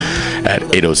at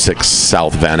 806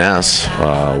 South Van Ness.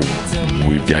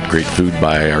 We've got great food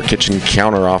by our kitchen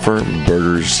counter offer: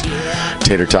 burgers,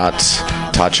 tater tots,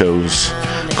 tachos,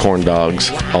 corn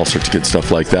dogs, all sorts of good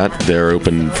stuff like that. They're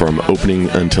open from opening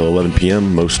until 11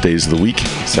 p.m. most days of the week,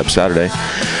 except Saturday.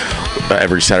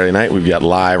 Every Saturday night, we've got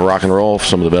live rock and roll,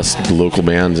 some of the best local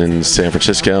bands in San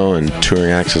Francisco and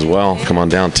touring acts as well. Come on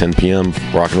down, 10 p.m.,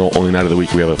 rock and roll, only night of the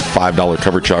week. We have a $5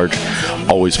 cover charge,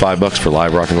 always $5 for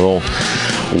live rock and roll.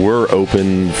 We're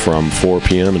open from 4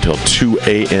 p.m. until 2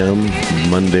 a.m.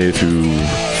 Monday through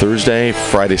Thursday,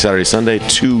 Friday, Saturday, Sunday,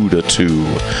 2 to 2.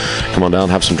 Come on down,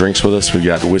 have some drinks with us. We've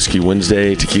got Whiskey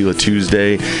Wednesday, Tequila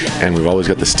Tuesday, and we've always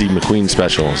got the Steve McQueen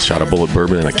special, shot of Bullet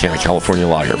Bourbon and a can of California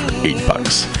Lager for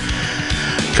 $8.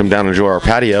 Come down and enjoy our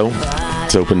patio.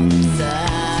 It's open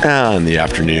in the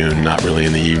afternoon, not really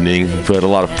in the evening, but a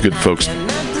lot of good folks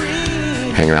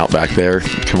hanging out back there.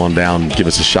 Come on down, give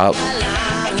us a shout.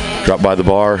 Drop by the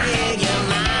bar,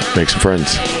 make some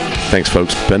friends. Thanks,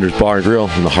 folks. Bender's Bar and Grill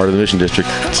in the heart of the Mission District,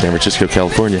 San Francisco,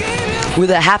 California.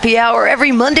 With a happy hour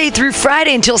every Monday through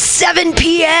Friday until 7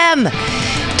 p.m.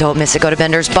 Don't miss it. Go to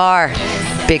Bender's Bar.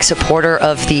 Big supporter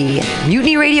of the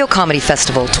Mutiny Radio Comedy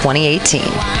Festival 2018.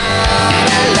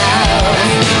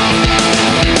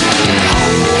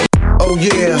 Oh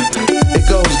yeah, it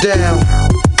goes down.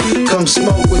 Come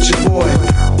smoke with your boy.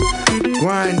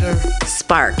 Grinder.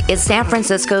 Spark is San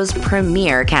Francisco's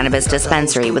premier cannabis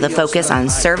dispensary with a focus on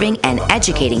serving and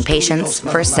educating patients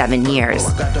for 7 years.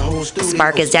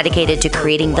 Spark is dedicated to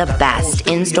creating the best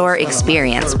in-store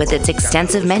experience with its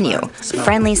extensive menu,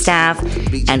 friendly staff,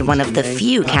 and one of the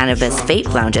few cannabis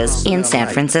vape lounges in San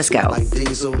Francisco.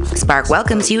 Spark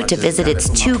welcomes you to visit its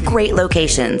 2 great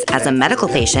locations as a medical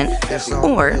patient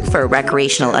or for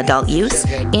recreational adult use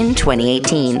in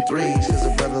 2018.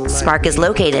 Spark is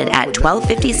located at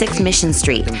 1256 Mission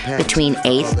Street between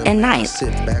 8th and 9th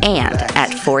and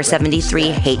at 473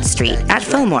 Haight Street at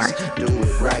Fillmore.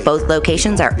 Both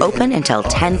locations are open until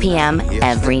 10 p.m.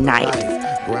 every night.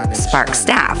 Spark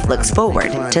staff looks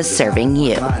forward to serving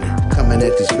you. Coming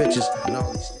at these bitches.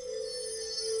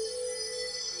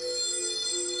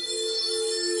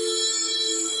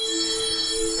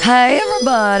 Hi,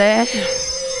 everybody.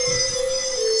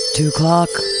 It's 2 o'clock.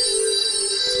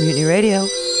 It's Mutiny Radio.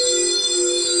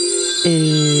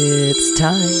 It's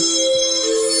time.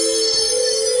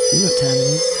 You know what time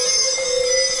it is.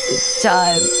 It's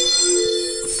time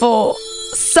for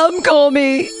Some Call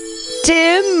Me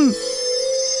Tim.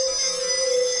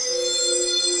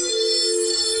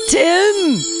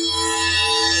 Tim.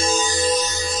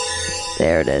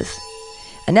 There it is.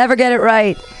 I never get it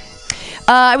right.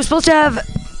 I was supposed to have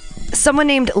someone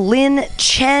named Lynn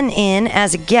Chen in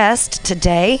as a guest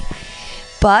today,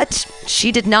 but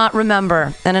she did not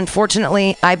remember. And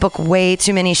unfortunately, I book way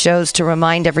too many shows to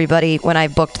remind everybody when I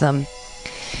booked them.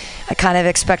 I kind of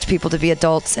expect people to be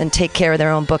adults and take care of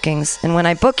their own bookings. And when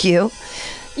I book you,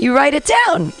 you write it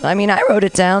down. I mean, I wrote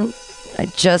it down. I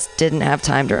just didn't have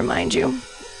time to remind you.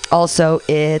 Also,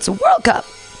 it's World Cup.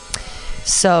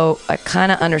 So I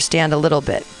kind of understand a little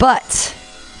bit. But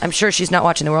I'm sure she's not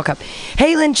watching the World Cup.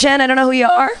 Hey, Lynn Chen, I don't know who you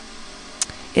are.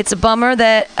 It's a bummer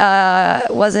that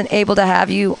wasn't able to have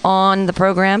you on the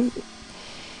program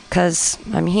because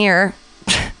I'm here.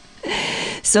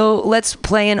 So let's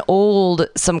play an old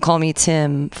Some Call Me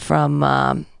Tim from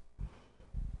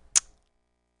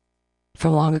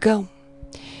long ago.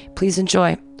 Please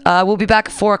enjoy. We'll be back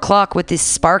at 4 o'clock with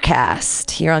this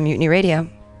Sparkcast here on Mutiny Radio.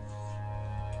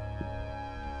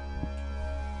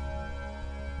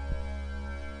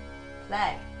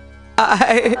 Play.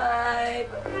 Hi.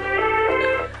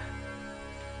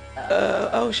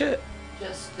 Oh shit.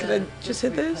 Can I just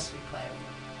hit this?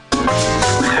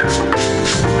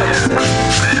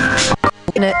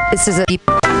 This is a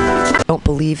I don't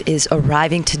believe is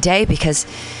arriving today because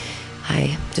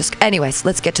anyways,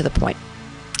 let's get to the point.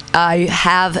 I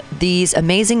have these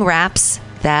amazing raps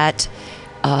that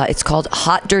it's called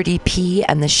Hot Dirty P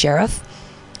and the Sheriff.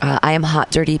 I am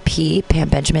Hot Dirty P, Pam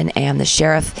Benjamin, and the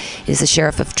Sheriff is the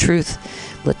Sheriff of Truth,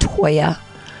 LaToya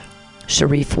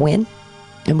Sharif Wynn.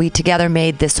 And we together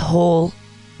made this whole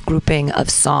grouping of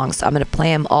songs. I'm going to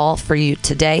play them all for you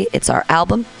today. It's our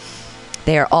album.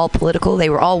 They are all political. They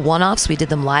were all one-offs. We did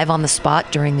them live on the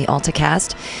spot during the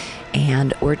AltaCast,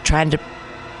 and we're trying to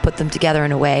put them together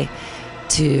in a way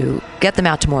to get them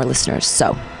out to more listeners.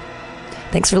 So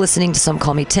thanks for listening to Some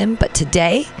Call Me Tim, but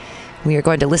today we are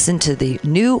going to listen to the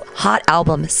new hot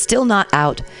album, still not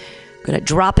out. We're going to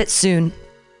drop it soon.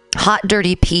 Hot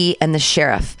Dirty P and the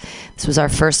Sheriff. This was our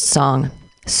first song,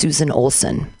 Susan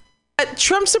Olsen.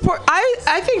 Trump support.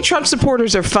 I think Trump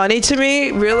supporters are funny to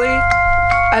me, really.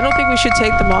 I don't think we should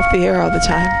take them off the air all the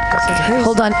time.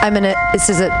 Hold on, this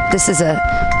is a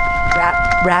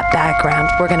rap background.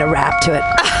 We're gonna rap to it.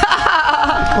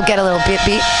 We'll get a little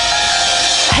beat.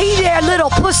 Hey there, little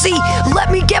pussy, let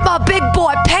me get my big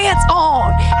boy pants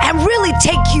on and really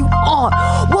take you on.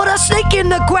 What a snake in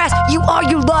the grass, you are,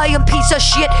 you lying piece of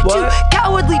shit. What? Too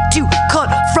cowardly to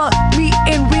confront me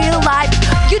in real life.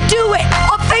 You do it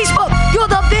on Facebook, you're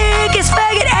the biggest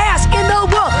faggot ass in the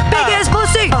world. Biggest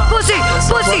pussy.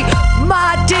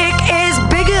 My dick is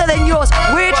bigger than yours,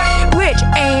 which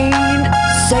ain't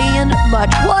saying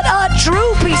much. What a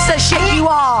true piece of shit you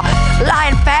are,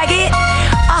 lying faggot.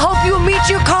 I hope you meet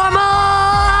your karma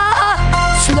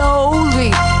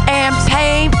slowly and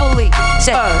painfully.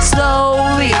 Say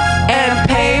slowly and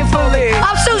painfully.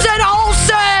 I'm Susan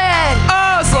Olsen.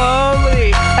 Oh,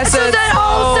 slowly. I said Susan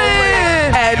Olsen.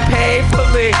 and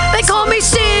painfully. They call me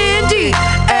Cindy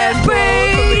and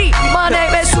Brady. My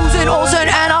name is Susan Olsen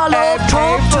and I love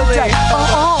Trump today.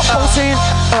 Olsen.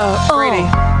 Brady,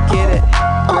 get it.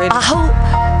 Brady.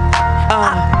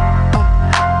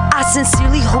 I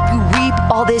sincerely hope you reap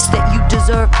all this that you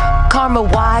deserve.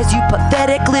 Karma-wise, you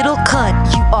pathetic little cunt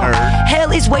you are.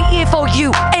 Hell is waiting for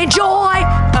you. Enjoy.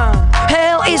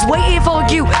 Hell is waiting for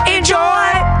you. Enjoy.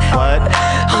 What?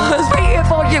 Hell is waiting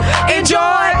for you.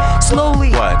 Enjoy.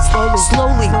 Slowly. What?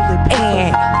 Slowly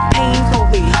and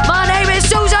painfully. My name is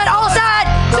Susan Olsen.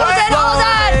 Susan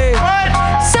Olsen.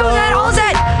 Susan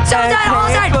Olsen. Susan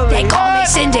Olsen. They call me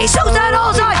Cindy. Susan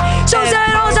Olsen.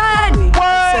 Susan Olsen.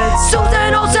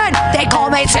 Susan Olsen. They call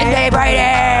me Cindy Brady.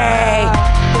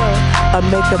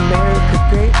 Make America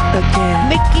great again.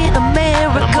 Making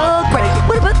America great.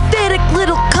 What a pathetic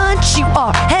little cunt you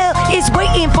are. Hell is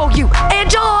waiting for you.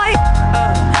 Enjoy. Enjoy.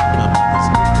 His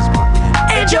name is Martin.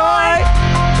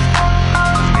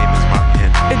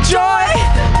 Enjoy.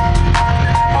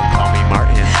 Don't call me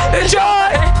Martin. Enjoy.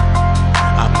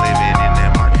 I'm living in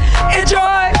that Martin.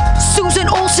 Enjoy. Susan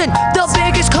Olsen, the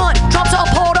biggest cunt, drops a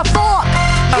pour to fuck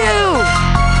you.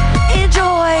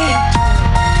 Enjoy.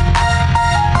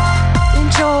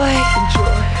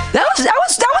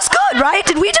 That was good, right?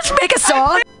 Did we just make a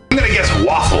song? I'm gonna guess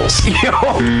waffles. Yo,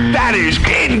 that is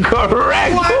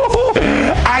incorrect.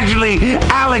 Actually,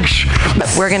 Alex.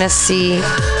 We're gonna see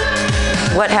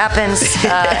what happens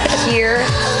here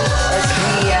as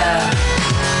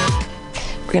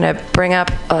we're gonna bring up.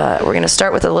 We're gonna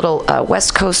start with a little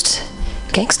West Coast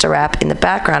gangsta rap in the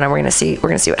background, and we're gonna see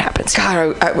what happens.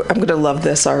 God, I'm gonna love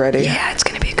this already. Yeah, it's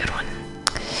gonna be a good one.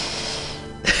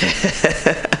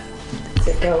 Is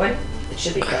it going? It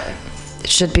should be going. It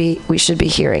should be. We should be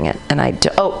hearing it. And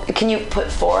can you put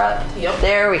 4 up? Yep.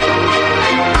 There we go.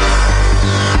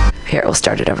 Here, we'll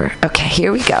start it over. Okay,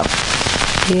 here we go.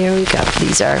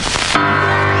 These are.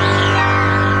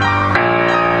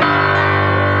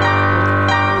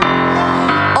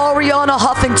 Ariana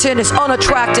Huffington is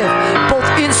unattractive, both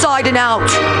inside and out.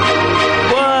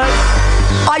 What?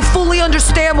 I fully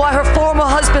understand why her former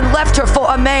husband left her for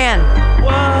a man.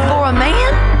 What? For a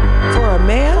man? For a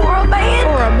man? For a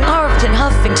man? Arvin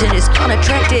Huffington is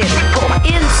unattractive, both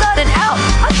inside and out.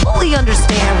 I fully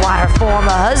understand why her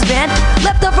former husband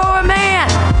left her for a man.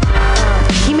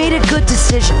 He made a good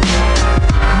decision,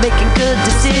 making good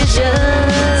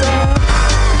decisions.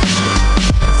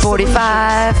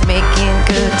 45, making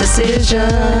good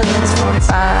decisions.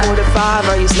 45,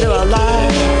 are you still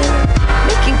alive?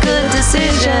 Making good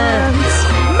decisions.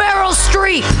 Meryl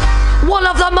Streep, one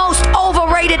of the most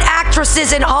overrated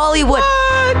actresses in Hollywood,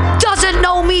 doesn't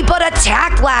know me but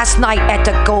attacked last night at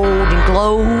the Golden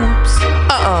Globes.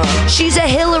 She's a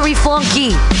Hillary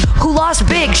flunky who lost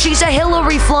big. She's a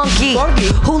Hillary flunky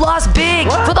who lost big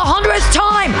for the 100th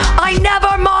time. I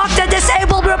never mocked a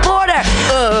disabled reporter.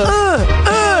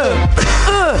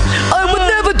 I would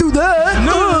never do that.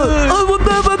 I would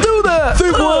never do that.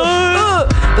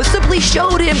 But simply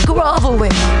showed him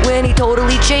groveling when he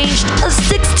totally changed a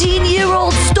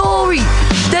 16-year-old story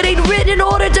that he'd written in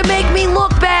order to make me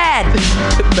look bad.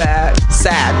 Bad.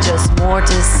 Sad. Just more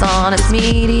dishonest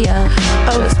media.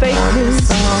 Just fake more news.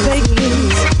 dishonest Fake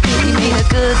news. We made a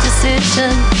good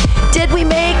decision. Did we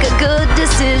make a good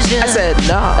decision? I said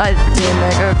no. I did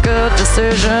make a good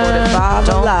decision. What if I'm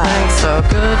Don't alive? think so.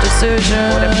 Good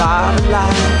decision. What if I'm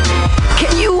alive?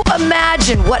 Can you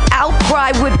imagine what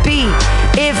outcry would be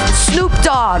if Snoop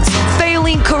Dogg's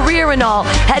failing career and all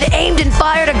had aimed and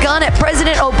fired a gun at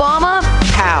President Obama?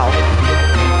 How?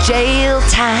 Jail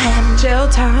time. Jail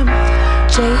time.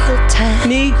 Jail time.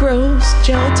 Negroes.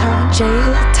 Jail time.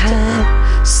 Jail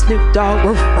time. Snoop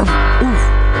Dogg.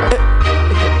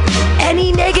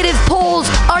 Any negative polls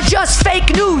are just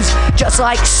fake news, just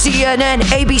like CNN,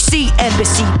 ABC,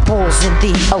 NBC polls in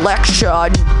the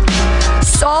election.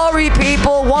 Sorry,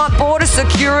 people want border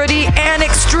security and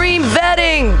extreme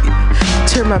vetting.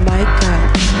 Turn my mic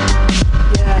up.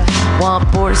 Yeah. Want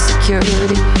border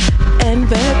security And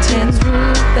veterans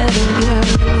vetting, yeah.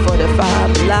 For the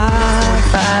 5 alive.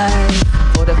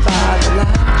 For the 5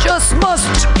 alive. just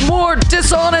more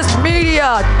dishonest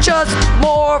media. Just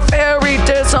more very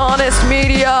dishonest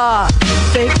media.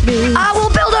 Fake news. I will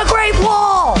build a great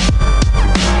wall.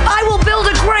 I will build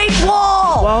a great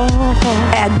wall. Whoa.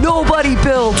 And nobody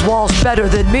builds walls better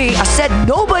than me. I said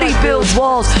nobody builds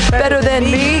walls better than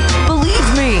me. Believe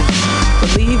me.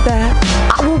 Believe that.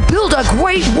 I will build a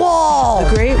great wall. A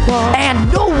great wall.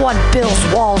 And no one builds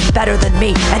walls better than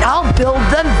me. And I'll build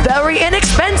them very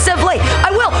inexpensively.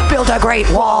 I will build a great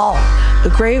wall. A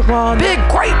great wall. Big,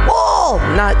 great wall.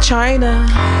 Not China.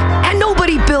 And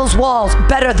nobody builds walls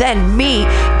better than me.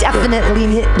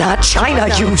 Definitely not China,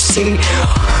 you see.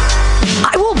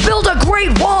 I will build a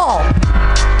great wall.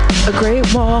 A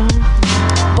great wall.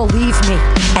 Believe me,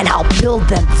 and I'll build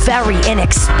them very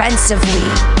inexpensively.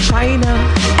 China.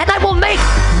 And I will make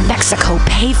Mexico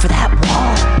pay for that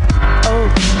wall. Oh,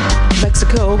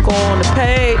 Mexico gonna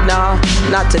pay? Nah,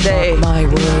 not today. My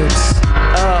words.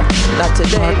 Not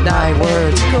today. Mark my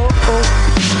words.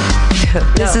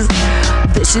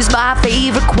 This is my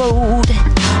favorite quote.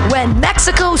 When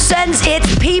Mexico sends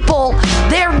its people,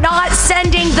 they're not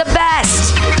sending the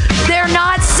best. They're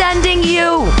not sending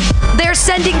you. They're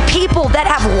sending people that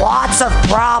have lots of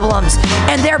problems,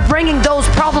 and they're bringing those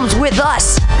problems with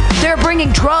us. They're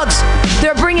bringing drugs.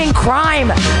 They're bringing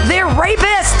crime. They're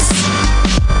rapists.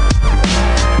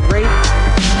 Rape?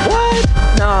 What?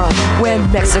 Nah.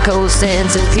 When Mexico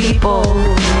sends its people,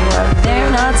 they're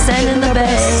not sending the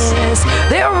best.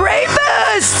 They're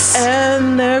rapists.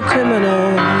 And they're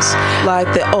criminals,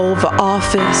 like the Oval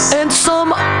Office. And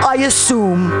some, I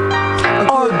assume,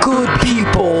 are good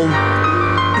people.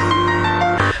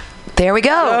 There we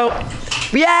go.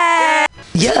 Yeah.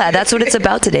 Yeah, that's what it's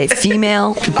about today.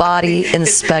 Female body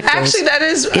inspectors. Actually, that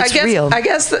is. It's real. I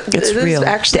guess that it's real. Is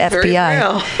actually the FBI. Very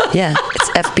real. Yeah, it's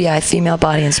FBI, female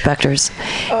body inspectors,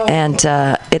 and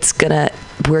it's gonna.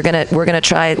 We're gonna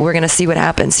try. We're gonna see what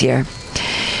happens here.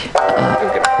 We're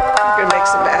gonna make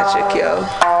some magic, yo.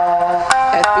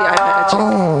 FBI magic.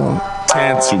 Oh.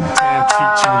 Tantu,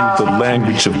 teaching you the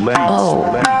language of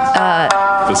language.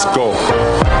 Let's go.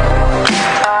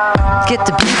 Get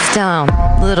the beats down,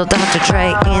 little Dr.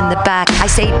 Dre in the back. I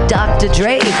say Dr.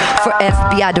 Dre for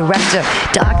FBI director.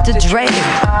 Dr. Dre.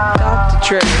 Dr.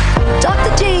 Dre. Dr.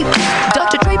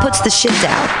 Dre puts the shit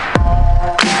down.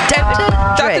 Dr.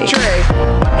 Dre.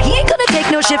 He ain't gonna take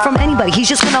no shit from anybody. He's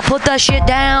just gonna put the shit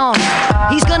down.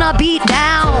 He's gonna beat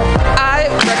down. I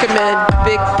recommend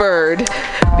Big Bird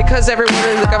because everyone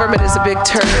in the government is a big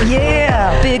turd.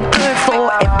 Yeah, Big Bird for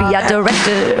FBI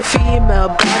director. Female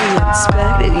body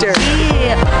inspector.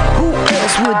 Yeah, who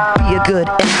else would be a good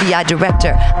FBI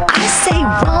director? I say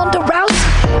Ronda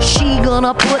Rousey. She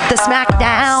gonna put the smack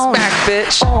down. Smack,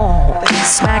 bitch. Oh,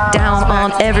 smack down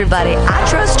on everybody. I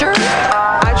trust her.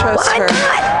 I trust Why her.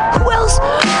 not? Who else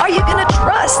are you gonna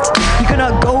trust? You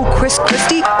gonna go Chris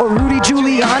Christie or Rudy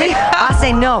Giuliani? I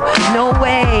say no. No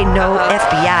way. No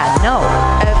FBI. No.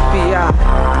 FBI.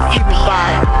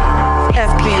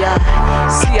 FBI.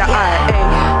 CIA.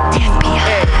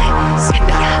 FBI.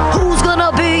 Who's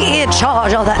gonna be in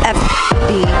charge of the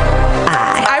FBI?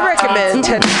 I recommend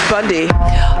Ted Bundy.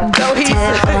 Though he's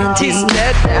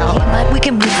dead now. We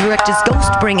can resurrect his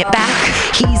ghost, bring it back.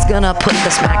 He's gonna put the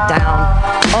smack down.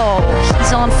 Oh,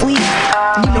 he's on fleek.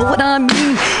 You know what I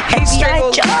mean? He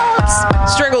FBI jobs.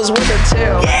 strangles women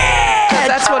too. Yeah.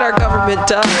 That's what our government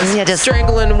does. Yeah, just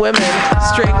strangling women.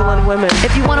 Strangling women.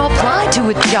 If you want to apply to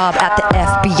a job at the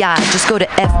FBI, just go to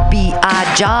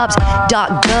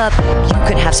FBIjobs.gov. You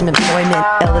could have some employment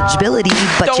eligibility,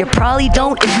 but you probably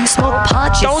don't if you smoke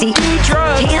pot. You see, do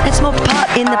drugs. Can't have smoked pot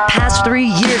in the past 3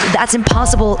 years. That's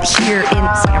impossible here in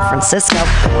San Francisco.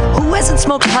 Who hasn't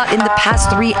smoked pot in the past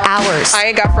 3 hours? I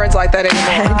ain't got friends like that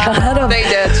anymore. Got 'em. They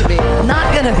dead to me.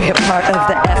 Not gonna be a part of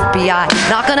the FBI.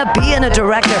 Not gonna be in a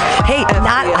director. Hey, FBI.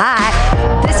 not I.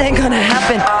 This ain't gonna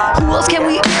happen. Who else can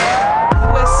we?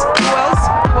 Who else?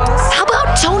 How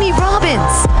about Tony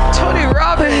Robbins? Tony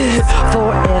Robbins.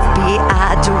 For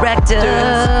FBI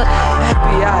director.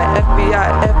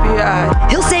 FBI.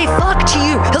 He'll say fuck to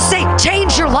you. He'll say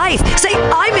change your life. Say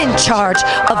I'm in charge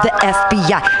of the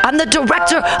FBI. I'm the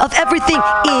director of everything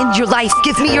in your life.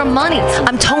 Give me your money.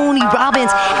 I'm Tony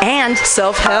Robbins and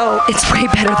Self-help. it's way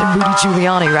better than Rudy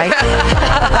Giuliani, right?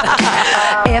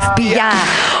 FBI.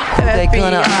 They're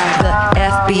gonna, the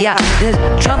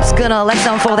FBI. Trump's gonna elect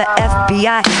someone for the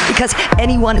FBI because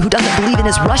anyone who doesn't believe in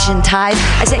his Russian ties,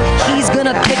 I say he's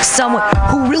gonna pick someone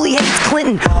who really hates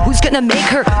Clinton, who's gonna make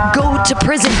her go to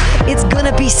prison. It's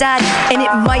gonna be sad and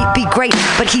it might be great,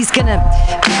 but he's gonna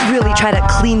really try to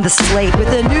clean the slate with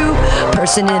a new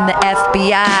person in the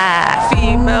FBI.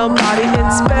 Female body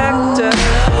inspector.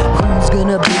 Who's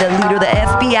gonna be the leader of the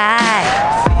FBI?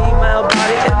 Female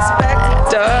body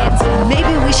inspector.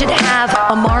 Maybe we should have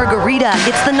a margarita.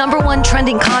 It's the #1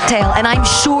 trending cocktail, and I'm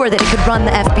sure that it could run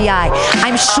the FBI.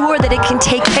 I'm sure that it can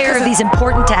take care of these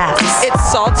important tasks.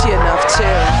 It's salty enough,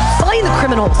 too. Find the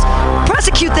criminals.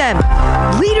 Prosecute them.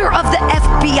 Leader of the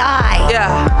FBI.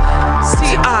 Yeah.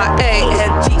 CIA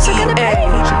and DEA.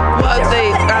 What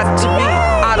they got to be,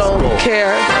 I don't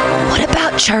care. What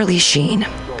about Charlie Sheen?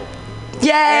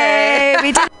 Yay!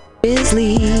 We did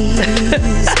Grizzlies.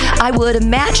 I would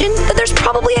imagine that there's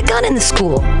probably a gun in the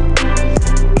school.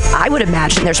 I would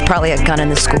imagine there's probably a gun in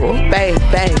the school. Bang,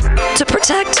 bang. To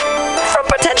protect from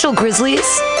potential grizzlies.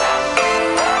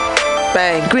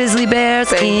 Bang. Grizzly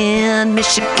bears in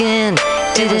Michigan.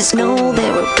 Didn't know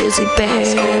there were grizzly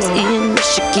bears in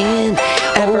Michigan.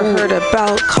 Ever heard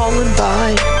about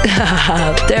Columbine?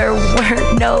 There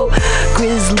weren't no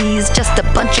grizzlies, just a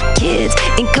bunch of kids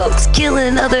in coats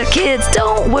killing other kids.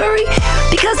 Don't worry,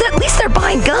 because at least they're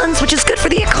buying guns, which is good for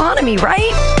the economy,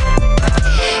 right?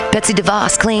 Betsy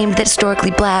DeVos claimed that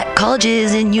historically black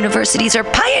colleges and universities are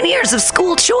pioneers of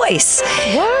school choice.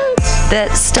 What?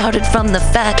 That started from the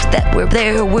fact that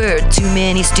there were too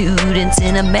many students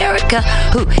in America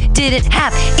who didn't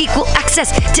have equal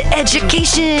access to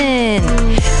education.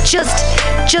 Just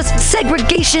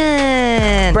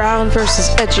segregation. Brown versus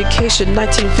education,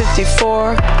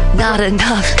 1954. Not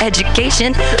enough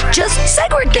education, just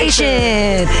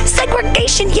segregation.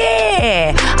 Segregation,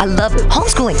 yeah. I love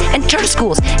homeschooling and charter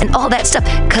schools and all that stuff,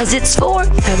 cause it's for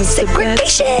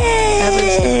segregation.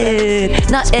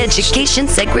 Not education,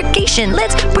 segregation.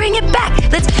 Let's bring it back.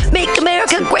 Let's make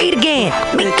America great again.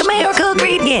 Make America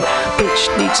great again. Bitch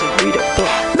needs to read a book.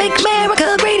 Make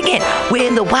America great again.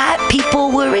 When the white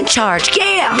people were in charge.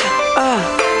 Yeah.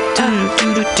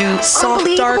 Soft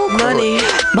dark money.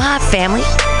 My family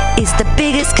is the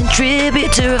biggest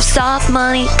contributor of soft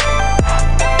money.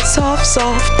 Soft.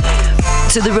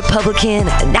 To the Republican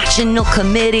National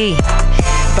Committee.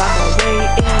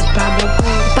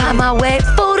 By my way,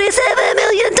 $47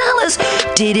 million.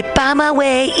 Did it by my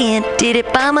way in.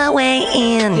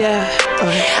 Yeah.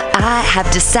 I have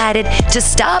decided to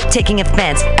stop taking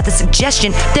offense at the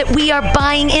suggestion that we are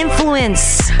buying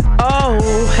influence. Oh,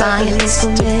 Buying heavens to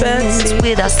influence Betsy.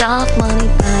 with our soft money.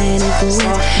 Buying influence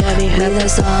Soft money, with our heavens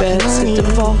to soft Betsy money.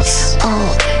 DeVos.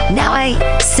 Oh, now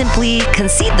I simply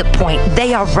concede the point.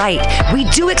 They are right. We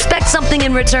do expect something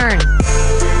in return.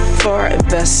 For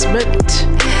investment.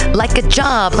 Like a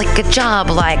job, like,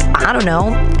 I don't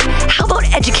know. How about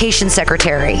education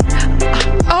secretary?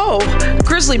 Oh,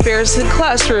 grizzly bears in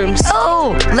classrooms.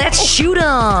 Oh, let's shoot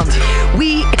 'em.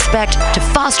 We expect to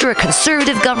foster a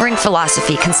conservative governing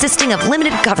philosophy consisting of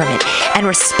limited government and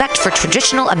respect for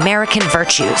traditional American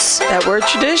virtues. That word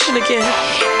tradition again.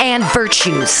 And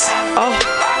virtues. Oh,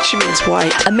 she means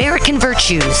white. American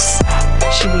virtues.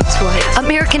 She means white.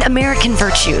 American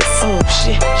virtues. Oh,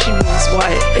 she means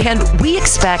white. And we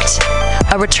expect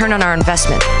a return on our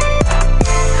investment.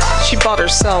 She bought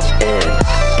herself in.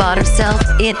 Bought herself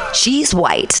in. She's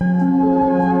white.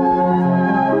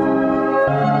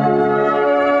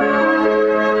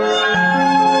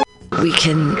 We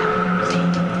can...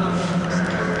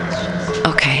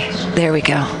 Okay, there we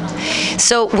go.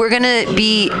 So we're going to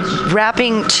be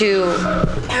rapping to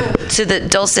the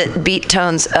dulcet beat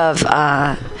tones of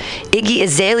Iggy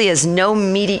Azalea's No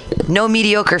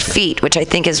Mediocre Feet, which I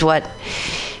think is what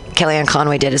Kellyanne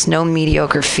Conway did, is No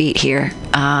Mediocre Feet here.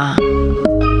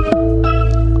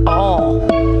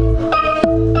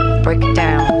 Break it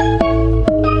down.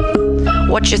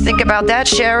 What you think about that,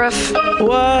 Sheriff?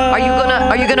 What? Are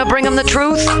you gonna bring him the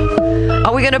truth?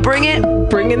 Are we gonna bring it?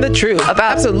 Bring in the truth.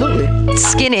 About Absolutely.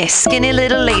 Skinny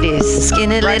little ladies.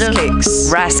 Skinny Rice little cakes.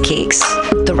 rice cakes.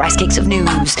 The rice cakes of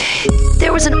news.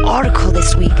 There was an article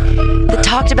this week that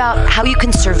talked about how you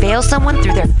can surveil someone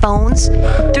through their phones,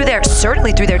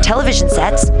 certainly through their television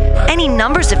sets, any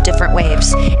numbers of different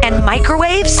waves, and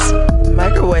microwaves.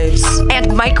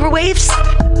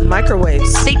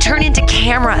 Microwaves. They turn into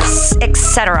cameras,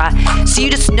 etc. So you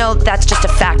just know that's just a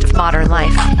fact of modern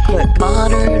life. Click.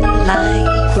 Modern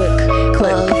life.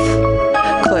 Click.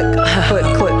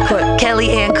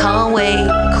 Kellyanne Conway.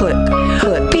 Click.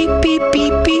 Beep, beep,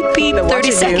 beep, beep, beep.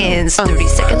 30 seconds. seconds. 30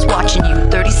 seconds watching you.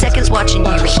 30 seconds watching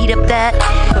you. Heat up that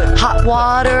hot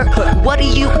water. What do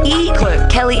you eat?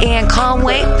 Kellyanne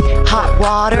Conway. Hot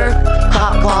water.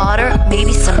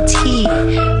 Maybe some tea.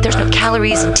 There's no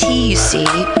calories in tea, you see.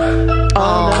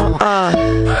 Oh,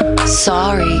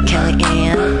 sorry,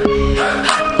 Kellyanne.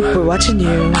 We're watching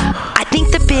you. I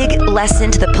think the big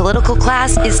lesson to the political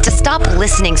class is to stop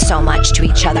listening so much to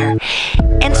each other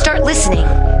and start listening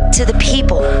to the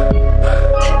people.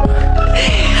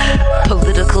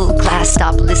 Political class,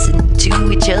 stop listening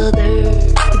to each other.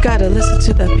 You gotta listen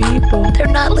to the people. They're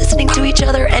not listening to each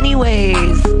other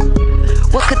anyways.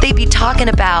 What could they be talking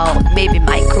about? Maybe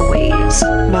microwaves.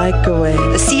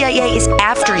 Microwave. The CIA is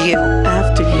after you.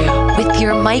 After you. With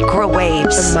your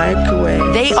microwaves. The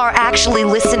microwave. They are actually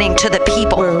listening to the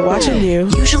people. We're watching you.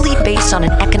 Usually based on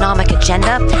an economic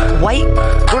agenda, white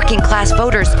working class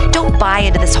voters don't buy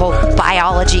into this whole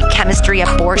biology, chemistry,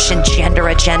 abortion, gender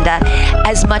agenda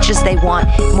as much as they want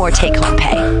more take-home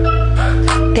pay.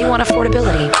 They want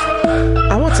affordability.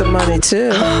 I want some money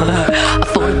too.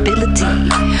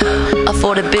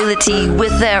 Affordability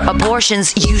with their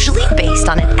abortions, usually based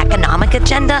on an economic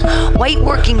agenda. White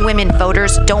working women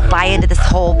voters don't buy into this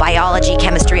whole biology,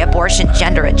 chemistry, abortion,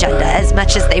 gender agenda as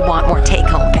much as they want more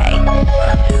take-home pay.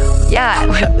 Yeah,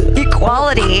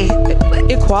 equality.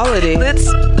 Equality. Let's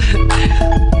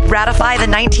ratify the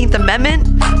 19th Amendment.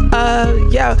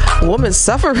 Yeah, woman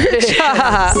suffrage.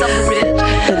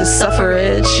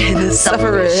 Suffrage. She's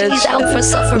out for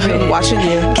suffrage. Watching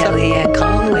you. Kellyanne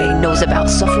Conway knows about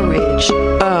suffrage.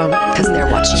 Because they're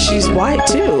watching. She's white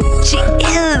too. She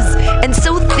is, and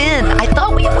so thin. I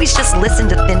thought we always just listen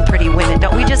to thin, pretty women.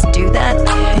 Don't we just do that?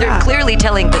 They're clearly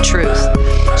telling the truth.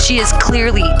 She is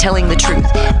clearly telling the truth.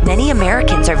 Many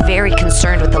Americans are very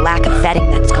concerned with the lack of vetting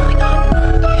that's going on.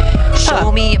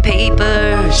 Show me your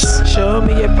papers. Show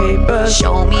me your papers.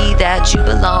 Show me that you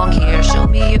belong here. Show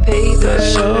me your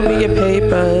papers. Show me your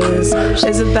papers.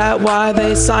 Isn't that why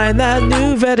they signed that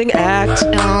new vetting act?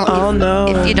 Oh no.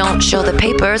 If you don't show the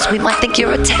papers, we might think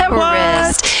you're a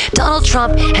terrorist. What? Donald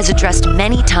Trump has addressed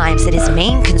many times that his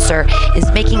main concern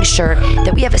is making sure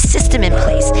that we have a system in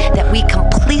place that we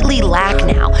completely lack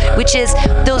now, which is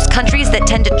those countries that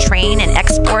tend to train and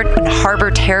export and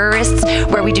harbor terrorists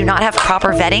where we do not have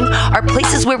proper vetting are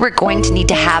places where we're going to need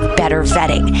to have better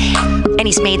vetting. And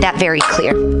he's made that very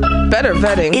clear. Better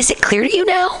vetting. Is it clear to you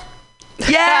now?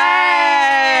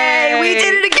 Yay! We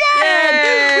did it again!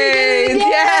 Yay! We did it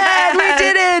again! Yeah! We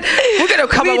did it! We're gonna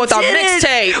come up with our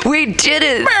mixtape. We did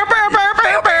it!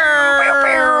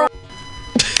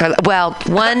 Well,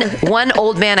 one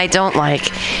old man I don't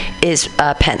like is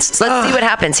Pence. So let's see what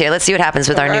happens here. Let's see what happens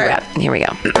with our new rep. Here we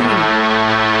go.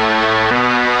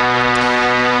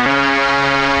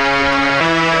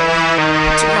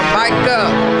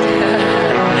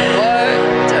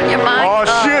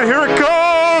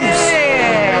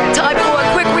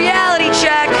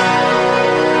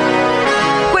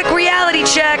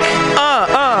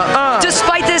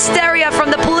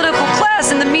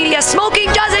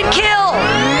 Smoking doesn't kill!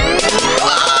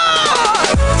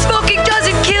 Smoking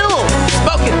doesn't kill!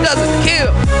 Smoking doesn't kill!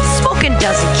 Smoking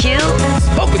doesn't kill!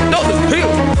 Smoking doesn't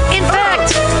kill! In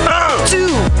fact,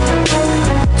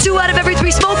 two out of every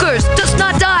 3 smokers does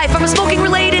not die from a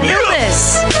smoking-related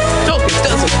illness. Smoking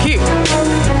doesn't kill!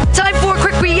 Time for a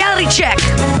quick reality check.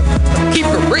 Keep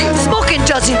it real. Smoking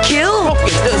doesn't kill!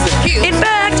 Smoking doesn't kill! In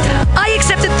fact, I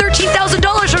accepted $13,000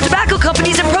 from tobacco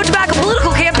companies and pro-tobacco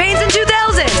political campaigns in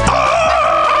 2000.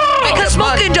 Because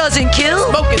smoking doesn't kill.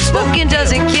 Smoking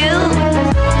doesn't kill.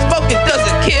 Smoking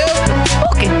doesn't kill.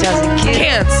 Smoking doesn't kill.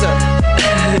 Cancer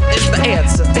is the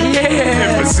answer.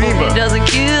 Yeah. Smoking doesn't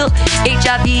kill.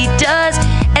 HIV does.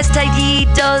 STD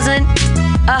doesn't.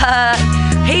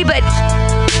 Hey, but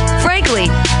frankly,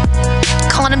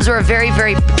 condoms are a very,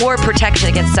 very poor protection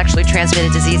against sexually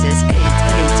transmitted diseases.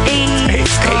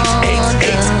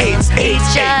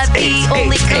 HIV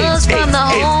only comes from the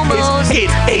homos.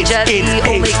 HIV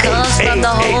only comes from the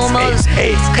homos.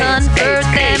 Convert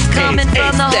them coming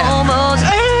from the homos.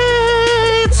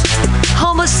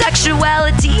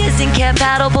 Homosexuality is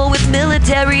incompatible with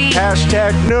military.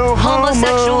 Hashtag no homo.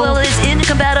 Homosexual is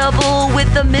incompatible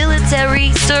with the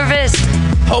military service.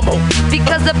 Homo.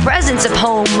 Because the presence of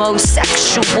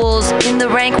homosexuals in the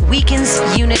rank weakens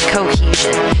unit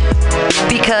cohesion.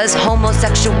 Because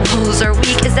homosexuals are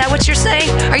weak. Is that what you're saying?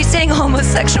 Are you saying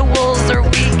homosexuals are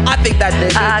weak? I think that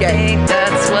nigga I think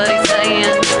that's what he's saying.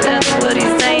 That's what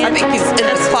he's saying. I think he's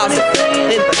in the closet.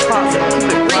 In the closet.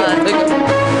 Keep it real, nigga.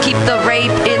 Keep the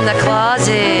rape in the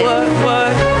closet.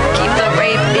 What? Keep the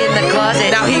rape in the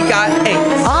closet. Now he got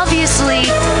AIDS. Obviously,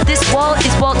 this is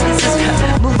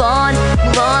Mulan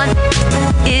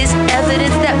is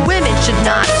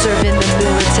not serve in the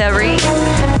military.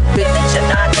 Bitches should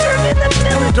not serve in the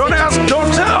military. Don't ask,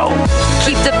 don't tell.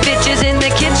 Keep the bitches in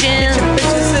the kitchen.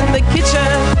 Bitches in the kitchen.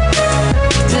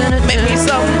 Make me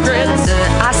some grits.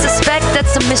 I suspect that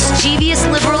some mischievous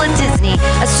liberal at Disney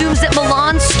assumes that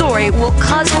Milan's story will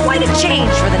cause quite a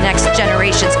change for the next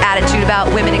generation's attitude about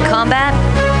women in combat.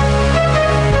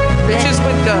 Bitches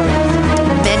with guns.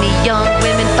 Many young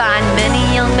women find many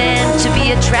young men to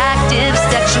be attractive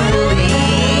sexually.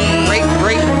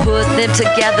 Great. Put them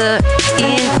together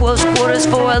in close quarters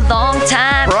for a long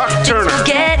time. Brock Turner. Things will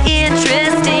get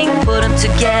interesting. Put them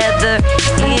together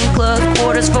in close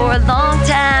quarters for a long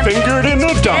time. Fingered in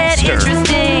the Get dumpster.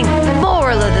 interesting.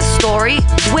 Moral of the story: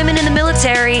 women in the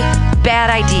military, bad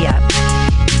idea.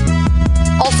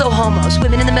 Also homos.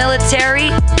 Women in the military,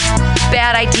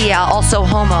 bad idea. Also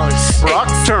homos. Brock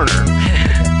Turner.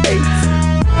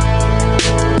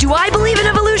 Do I believe in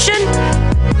evolution?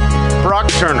 Brock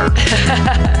Turner.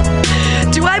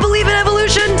 Do I believe in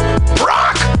evolution?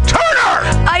 Brock Turner!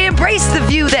 I embrace the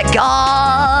view that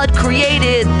God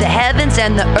created the heavens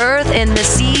and the earth and the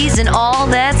seas and all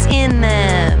that's in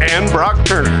them. And Brock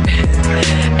Turner.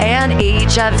 And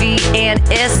HIV and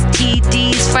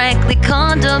STDs. Frankly,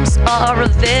 condoms are a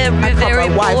very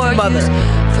my poor wife's mother.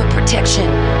 use for protection.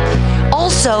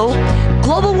 Also,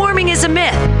 global warming is a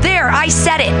myth. There, I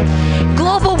said it.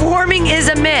 Global warming is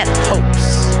a myth.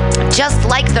 Just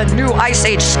like the new Ice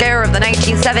Age scare of the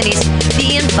 1970s,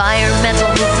 the environmental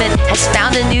movement has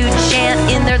found a new chant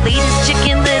in their latest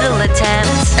Chicken Little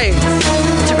attempt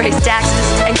to raise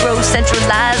taxes and grow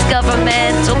centralized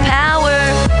governmental power.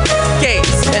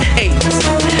 Gays and AIDS.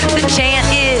 The chant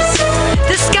is,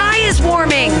 the sky is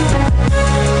warming.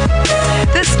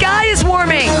 The sky is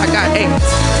warming. I got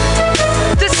AIDS.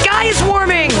 The sky is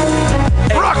warming.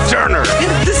 Brock Turner.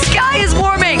 The sky is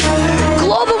warming.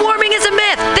 Global warming is a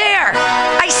myth. There,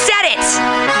 I said it.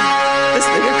 This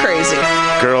nigga crazy.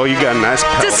 Girl, you got a nice The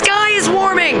pellet. sky is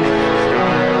warming.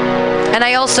 And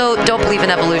I also don't believe in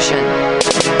evolution.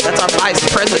 That's our vice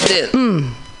president.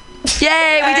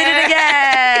 Yay, we did it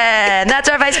again. That's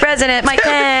our vice president, Mike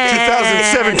Pence.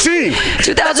 2017.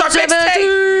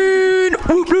 2017.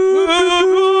 Whoop, whoop,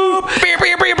 whoop, whoop. Beer,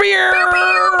 beer, beer,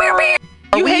 beer.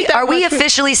 You hate that Are we much.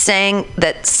 officially saying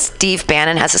that Steve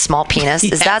Bannon has a small penis?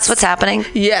 Is that Yes. what's happening?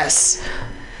 Yes.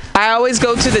 I always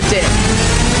go to the dick.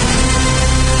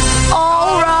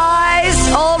 All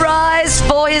rise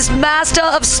for his master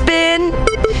of spin,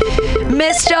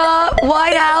 Mr.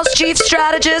 White House chief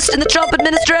strategist in the Trump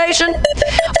administration,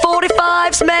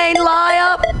 45's main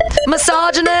liar,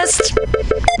 misogynist,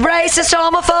 racist,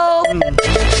 homophobe,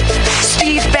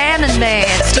 Steve Bannon man.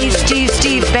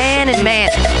 Steve Bannon man.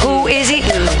 Who is he?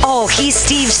 Oh, he's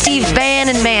Steve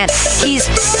Bannon man. He's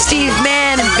Steve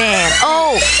Bannon man.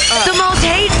 Oh, the most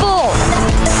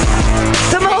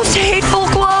hateful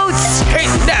quotes. Hate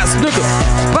ass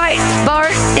nigga. Right,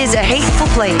 Bart is a hateful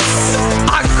place.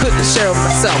 I couldn't share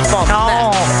myself off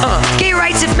that. Gay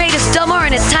rights have made us dumber,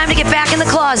 and it's time to get back in the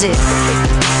closet.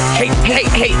 Hate.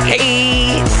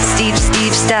 Steve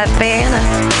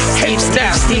Bannon.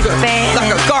 Steve Bannon.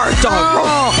 Like a guard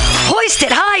dog. Hoist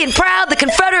it high and proud, the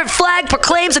Confederate flag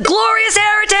proclaims a glorious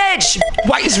heritage.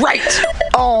 White is right.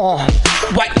 Oh,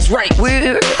 White is right.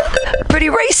 we're pretty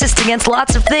racist against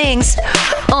lots of things.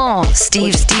 Oh,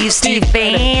 Steve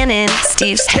Bannon.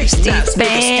 Steve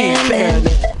Bannon.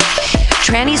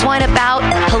 Trannies whine about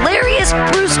hilarious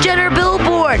Bruce Jenner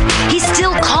billboard. He's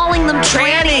still calling them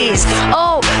trannies.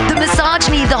 Oh, the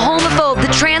misogyny, the homophobe, the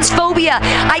transphobia.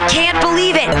 I can't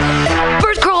believe it.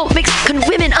 Birth control makes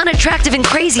women unattractive and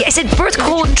crazy. I said birth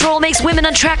control makes women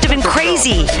unattractive and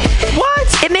crazy.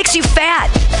 What? It makes you fat.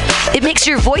 It makes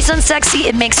your voice unsexy.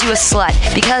 It makes you a slut.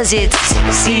 Because it's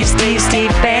Steve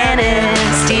Bannon.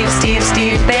 Steve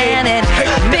Bannon.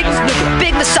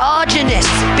 Big misogynist.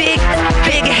 Big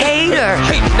hater.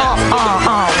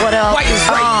 What else? White is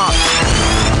right.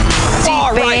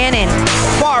 Far Steve right. Bannon.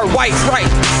 Far white's right.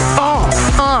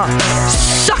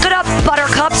 Suck it up,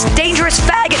 buttercups. Dangerous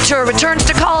faggot tour returns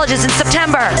to colleges in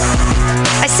September.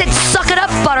 I said suck it up,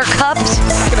 buttercups.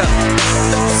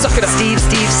 Suck it up. Steve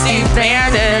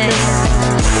Bannon.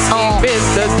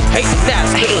 Hate that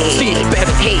nigga. Steve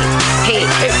Bannon. Hate.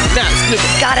 That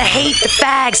nigga. Gotta hate the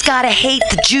fags, gotta hate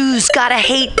the Jews, gotta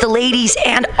hate the ladies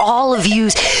and all of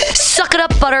yous. Suck it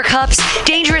up, buttercups.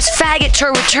 Dangerous faggot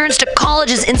tour returns to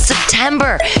colleges in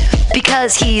September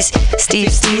because he's Steve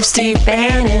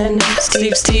Bannon.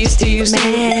 Steve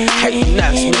Bannon. Hate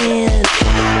that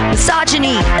nigga.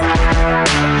 Misogyny,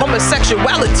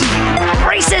 Homosexuality.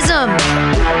 racism.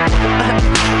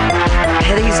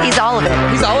 He's all of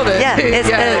it. He's all of it. Yeah,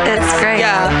 it's great.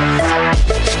 Yeah.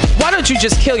 Why Why don't you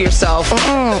just kill yourself?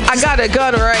 I got a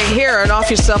gun right here and off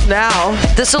yourself now.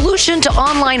 The solution to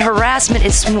online harassment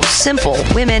is simple.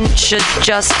 Women should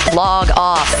just log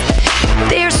off.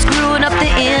 They're screwing up the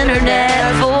internet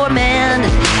for men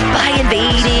by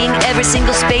invading every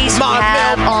single space we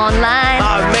have online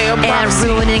and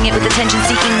ruining it with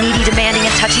attention-seeking, needy, demanding,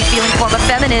 and touchy-feeling form of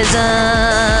feminism.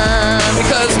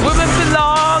 Because women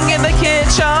belong in the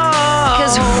kitchen.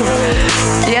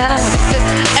 Yeah.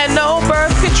 And no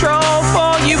birth control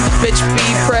for you, bitch, be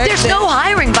pregnant. There's no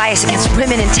hiring bias against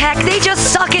women in tech. They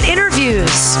just suck at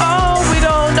interviews. Oh, we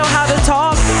don't know how to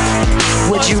talk.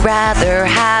 Would you rather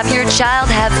have your child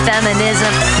have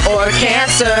feminism or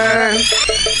cancer?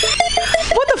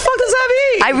 What the fuck does that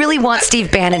mean? I really want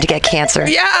Steve Bannon to get cancer.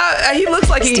 Yeah, he looks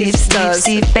like he does.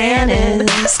 Steve Bannon.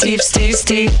 Steve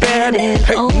Bannon.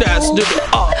 Hey, nasty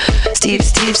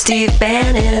nigga. Steve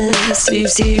Bannon.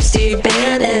 Steve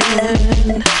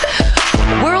Bannon.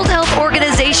 World Health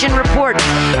Organization report.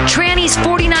 Trannies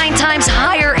 49 times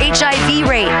higher HIV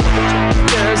rate.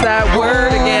 There's that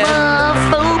word again.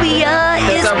 Homophobia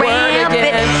is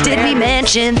rampant. Did we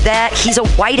mention that he's a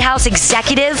White House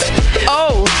executive?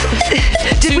 Oh.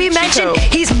 Did we mention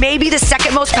he's maybe the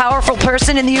second most powerful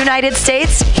person in the United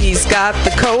States? He's got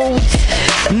the code.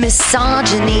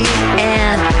 Misogyny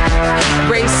and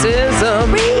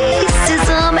racism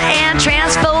and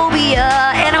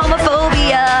transphobia and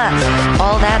homophobia.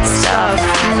 All that stuff.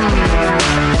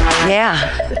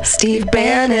 Yeah. Steve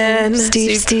Bannon.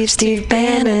 Steve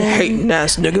Bannon. Hating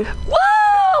ass nigga. Whoa!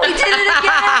 We did it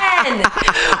again!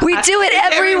 We do it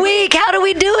every week. How do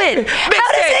we do it?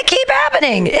 How does it keep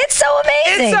happening? It's so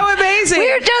amazing. It's so amazing.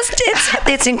 We're just,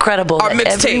 it's incredible. Our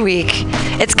Every week.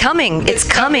 It's coming. It's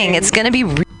coming. It's going to be.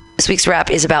 This week's rap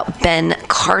is about Ben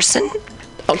Carson.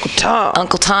 Uncle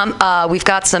Tom. We've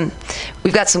got some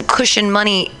Cushion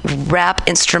Money rap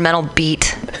instrumental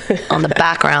beat on the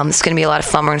background. It's going to be a lot of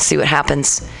fun. We're going to see what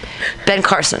happens. Ben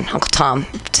Carson, Uncle Tom,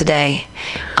 today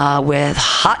with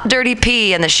Hot Dirty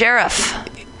P and the Sheriff.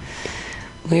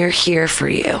 We're here for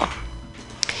you.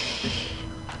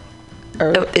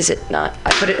 Oh, is it not?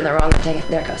 I put it in the wrong one. Dang it.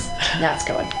 There it goes. Now it's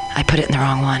going. I put it in the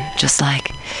wrong one. Just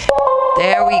like.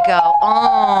 There we go.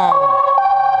 Oh.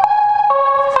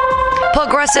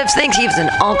 Progressives think he's an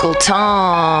Uncle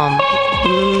Tom.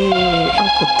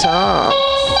 Uncle Tom.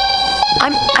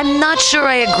 I'm not sure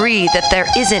I agree that there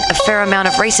isn't a fair amount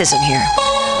of racism here.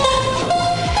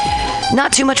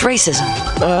 Not too much racism.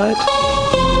 What?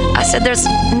 I said there's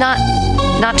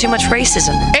not too much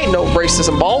racism. Ain't no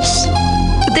racism, boss.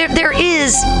 There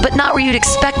is, but not where you'd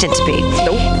expect it to be.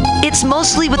 Nope. It's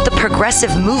mostly with the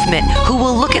progressive movement who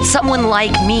will look at someone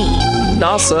like me.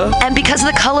 NASA. And because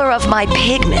of the color of my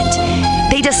pigment,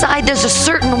 they decide there's a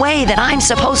certain way that I'm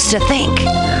supposed to think.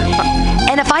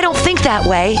 And if I don't think that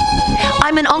way,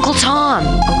 I'm an Uncle Tom.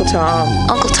 Uncle Tom.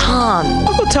 Uncle Tom.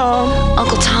 Uncle Tom.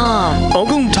 Uncle Tom.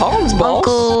 Uncle Tom's boss.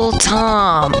 Uncle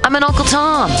Tom. I'm an Uncle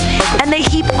Tom. And they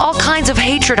heap all kinds of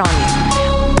hatred on you.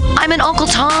 I'm an Uncle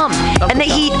Tom. And they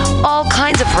heap all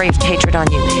kinds of hatred on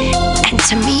you. And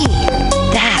to me,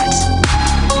 that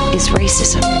is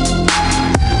racism.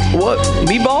 What?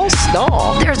 Me, boss? No.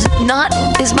 There's not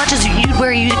as much as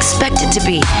where you'd expect it to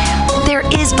be. There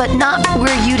is, but not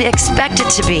where you'd expect it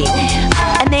to be.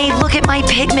 And they look at my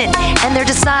pigment and they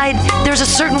decide there's a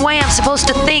certain way I'm supposed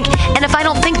to think. And if I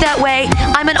don't think that way,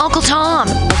 I'm an Uncle Tom.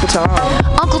 Uncle Tom.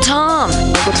 Uncle Tom.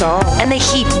 Uncle Tom. And they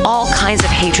heap all kinds of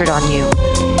hatred on you.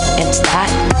 And that,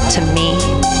 to me,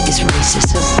 is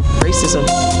racism. Racism.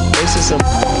 Racism.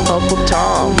 Uncle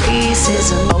Tom.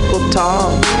 Racism. Uncle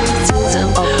Tom.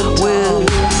 Racism. Uncle Tom.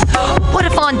 What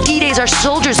if on D-Days our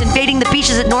soldiers invading the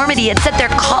beaches at Normandy had set their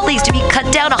colleagues to be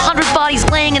cut down, 100 bodies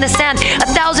laying in the sand,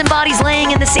 1,000 bodies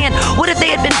laying in the sand? What if they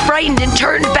had been frightened and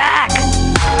turned back?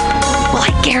 Well,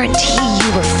 I guarantee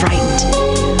you were frightened.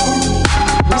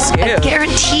 I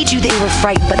guaranteed you they were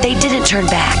frightened, but they didn't turn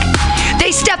back.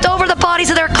 They stepped over the bodies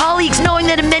of their colleagues, knowing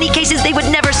that in many cases they would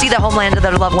never see the homeland of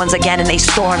their loved ones again, and they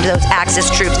stormed those Axis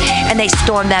troops, and they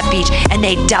stormed that beach, and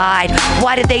they died.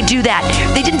 Why did they do that?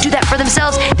 They didn't do that for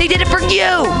themselves. They did it for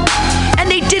you,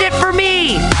 and they did it for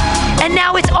me, and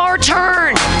now it's our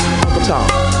turn. Uncle Tom.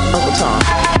 Uncle Tom.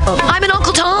 I'm an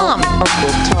Uncle Tom.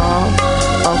 Uncle Tom.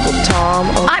 Uncle Tom.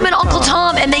 I'm an Uncle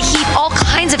Tom, and they heap all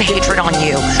kinds of hatred on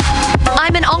you.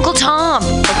 I'm an Uncle Tom.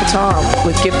 Uncle Tom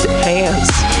with gifted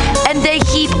hands. And they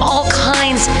heap all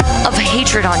kinds of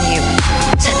hatred on you.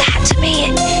 So that to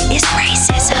me is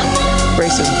racism.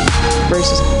 Racism.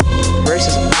 Racism.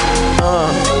 Racism.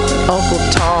 Uncle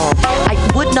Tom. I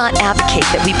would not advocate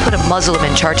that we put a Muslim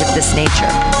in charge of this nation.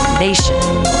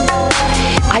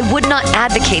 I would not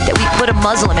advocate that we put a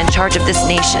Muslim in charge of this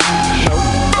nation.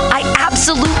 I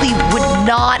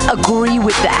not agree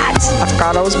with that. I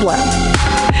forgot I was black.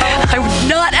 I would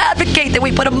not advocate that we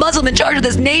put a Muslim in charge of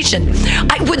this nation.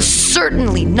 I would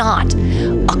certainly not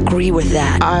agree with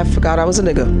that. I forgot I was a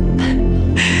nigga.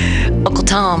 Uncle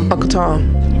Tom. Uncle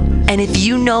Tom. And if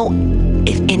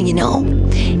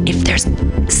there's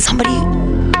somebody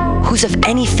who's of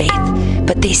any faith,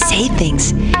 but they say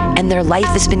things and their life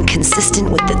has been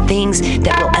consistent with the things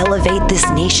that will elevate this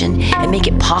nation and make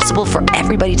it possible for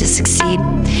everybody to succeed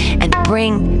and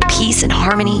bring peace and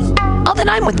harmony, oh, then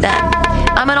I'm with them.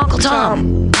 I'm an Uncle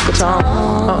Tom. Uncle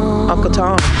Tom. Uncle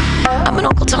Tom. I'm an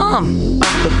Uncle Tom.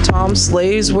 Uncle Tom,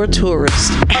 slaves were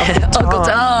tourists. Uncle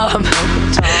Tom.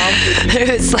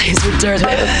 Slaves were tourists.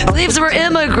 Slaves were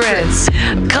immigrants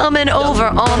coming over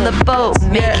on the boat,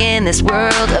 making this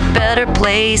world a better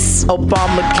place.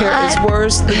 Obamacare is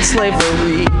worse than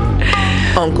slavery.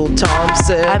 Uncle Tom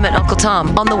said. I'm an Uncle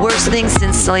Tom on the worst thing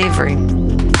since slavery.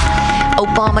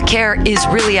 Obamacare is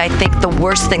really, I think, the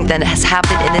worst thing that has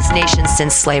happened in this nation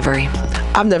since slavery.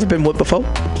 I've never been whipped before.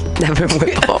 Never been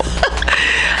whipped before.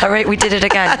 All right, we did it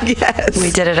again. Yes. We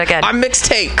did it again. Our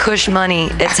mixtape. Kush money.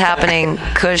 It's happening.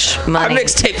 Kush money. Our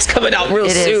mixtape's coming out real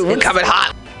soon. We're coming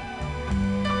hot.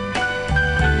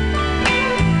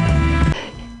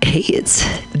 Hey, it's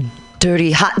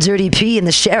Hot Dirty P and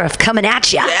the Sheriff coming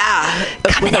at ya. Yeah.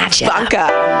 Coming at ya. Ivanka.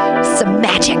 Some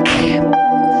magic from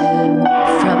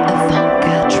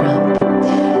Ivanka Trump.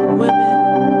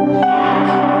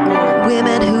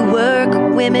 Women who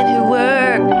work. Women who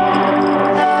work.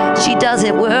 She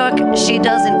doesn't work. She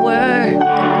doesn't work.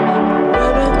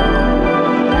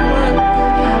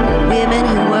 Women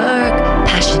who work.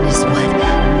 Passion is what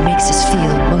makes us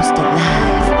feel most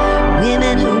alive.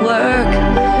 Women who work.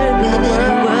 Women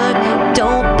who work.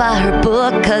 Don't buy her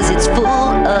book 'cause it's full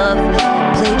of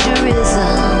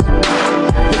plagiarism.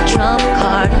 The Trump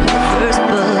card, her first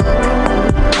book.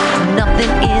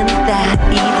 Nothing in that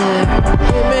either.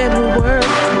 Women who work.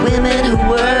 Women who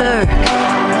work.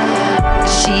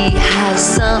 She has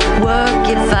some work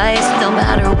advice, no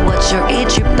matter what your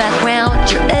age, your background,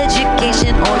 your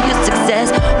education, or your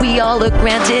success. We all are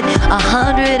granted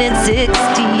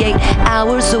 168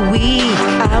 hours a week.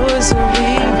 Hours a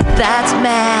week. That's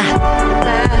math.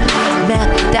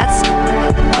 Math.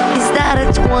 Is that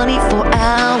a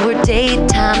 24-hour day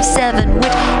times 7,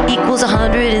 which equals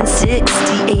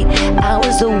 168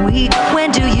 hours a week?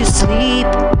 When do you sleep?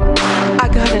 I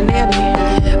got a nanny.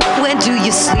 When do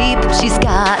you sleep? She's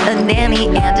got a nanny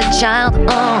and a child.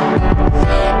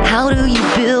 How do you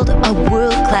build a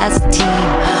world-class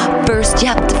team? First, you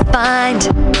have to find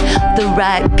the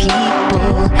right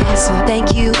people.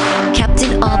 Thank you,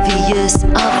 Captain Obvious.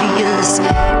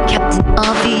 Captain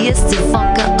Obvious,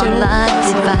 Ivanka online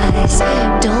advice.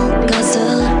 Don't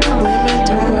gossip.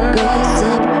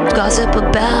 Don't gossip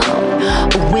about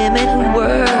women who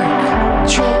work.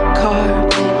 Trump card.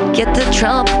 Get the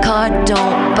Trump card,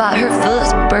 don't buy her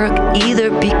first Burke either,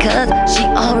 because she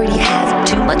already has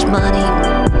too much money.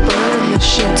 Burn the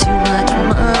shit, too much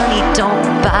money. Don't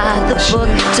buy the book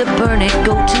to burn it.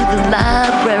 Go to the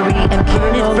library and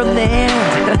burn it from there.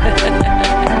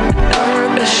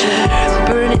 Burn the shit,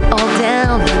 burn it all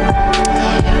down.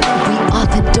 We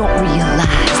often don't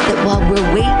realize that while we're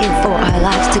waiting for our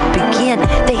lives to begin,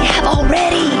 they have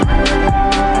already.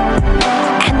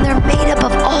 And they're made up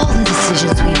of all the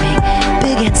decisions we make,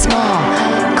 big and small,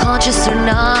 conscious or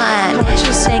not.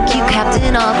 Thank you,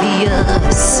 Captain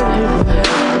Obvious.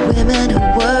 Women who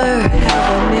work.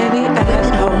 Women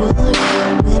who work.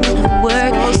 Women who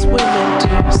work. Most women do.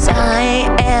 I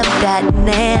am that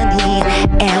nanny,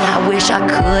 and I wish I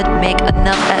could make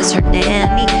enough as her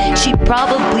nanny. She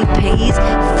probably pays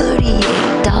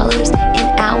 $38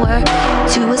 an hour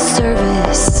to a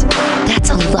service. That's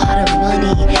a lot of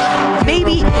money.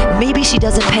 Maybe she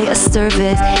doesn't pay a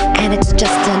service, and it's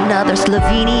just another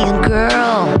Slovenian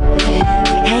girl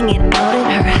hanging out in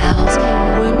her house.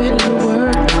 Women who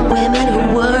work. Women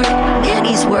who work.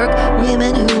 Nannies work.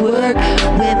 Women who work.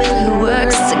 Women who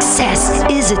work. Success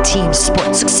is a team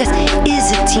sport. Success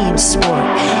is a team sport.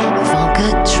 Ivanka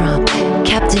Trump,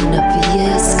 Captain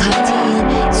Obvious,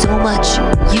 Captain. So much.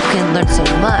 You can learn so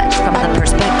much from the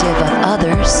perspective of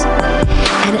others.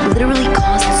 And it literally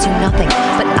costs you nothing.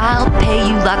 But I'll pay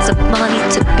you lots of money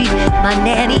to be my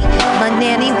nanny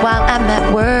while I'm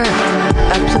at work.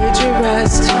 I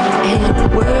plagiarized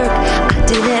And work. I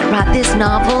didn't write this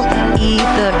novel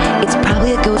either. It's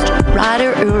probably a ghost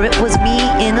writer, or it was me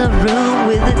in a room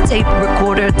with a tape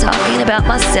recorder talking about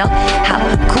myself, how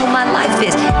cool my life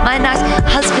is, my nice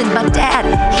husband, my dad,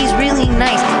 he's really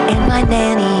nice, and my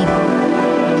nanny.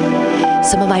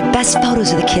 Some of my best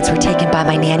photos of the kids were taken by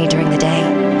my nanny during the day.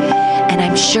 And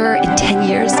I'm sure in 10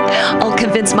 years, I'll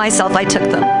convince myself I took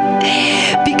them.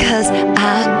 Because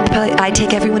I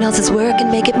take everyone else's work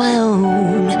and make it my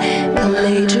own.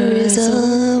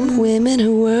 Plagiarism, women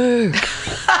who work.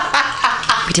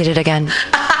 We did it again.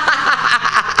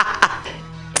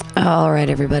 All right,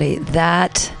 everybody.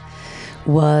 That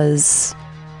was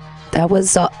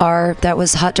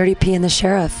Hot Dirty P and the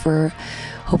Sheriff. We're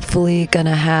hopefully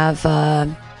gonna have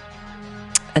a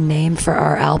name for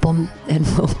our album, and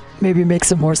we'll maybe make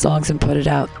some more songs and put it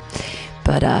out.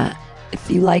 But if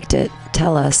you liked it,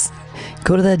 tell us.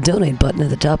 Go to that donate button at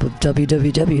the top of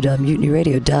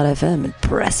www.mutinyradio.fm and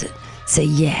press it. Say,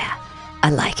 yeah, I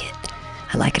like it.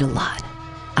 I like it a lot.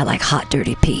 I like Hot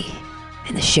Dirty P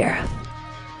and the Sheriff.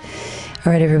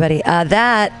 All right, everybody.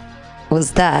 That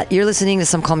was that. You're listening to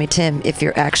Some Call Me Tim, if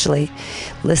you're actually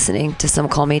listening to Some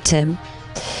Call Me Tim.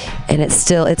 And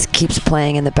it keeps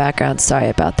playing in the background. Sorry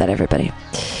about that, everybody.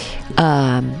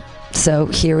 So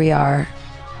here we are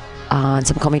on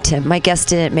Some Call Me Tim. My guest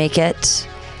didn't make it.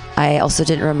 I also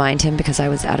didn't remind him because I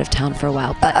was out of town for a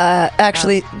while. But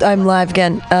actually, I'm live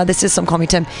again. This is Some Call Me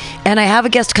Tim. And I have a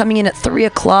guest coming in at 3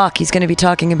 o'clock. He's going to be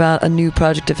talking about a new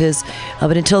project of his.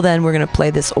 But until then, we're going to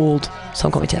play this old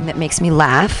Some Call Me Tim. It makes me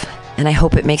laugh, and I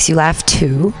hope it makes you laugh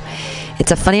too.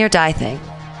 It's a Funny or Die thing.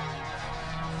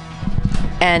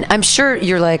 And I'm sure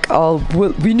you're like, oh,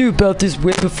 well, we knew about this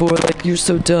way before. Like, you're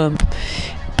so dumb.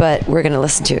 But we're going to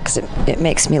listen to it because it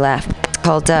makes me laugh. It's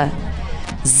called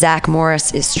Zach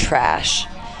Morris is Trash.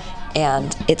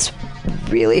 And it's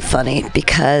really funny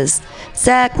because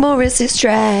Zach Morris is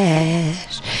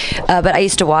trash. But I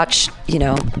used to watch,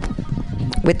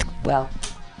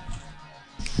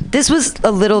 this was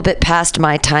a little bit past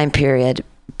my time period,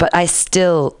 but I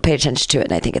still paid attention to it,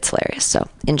 and I think it's hilarious. So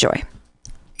enjoy.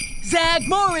 Zach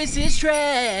Morris is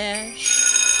trash.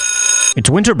 It's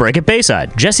winter break at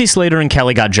Bayside. Jesse, Slater, and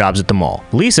Kelly got jobs at the mall.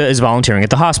 Lisa is volunteering at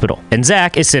the hospital. And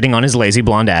Zach is sitting on his lazy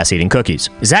blonde ass eating cookies.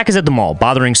 Zach is at the mall,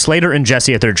 bothering Slater and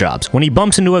Jesse at their jobs, when he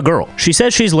bumps into a girl. She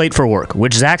says she's late for work,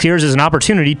 which Zach hears as an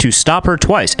opportunity to stop her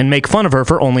twice and make fun of her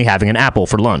for only having an apple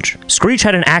for lunch. Screech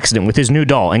had an accident with his new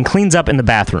doll and cleans up in the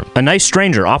bathroom. A nice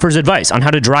stranger offers advice on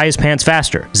how to dry his pants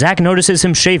faster. Zach notices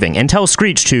him shaving and tells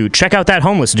Screech to check out that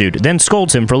homeless dude, then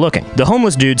scolds him for looking. The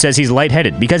homeless dude says he's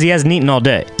lightheaded because he hasn't eaten all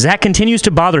day. Zach continues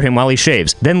to bother him while he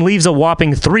shaves, then leaves a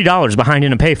whopping $3 behind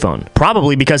in a payphone,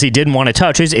 probably because he didn't want to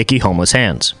touch his icky homeless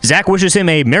hands. Zach wishes him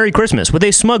a Merry Christmas with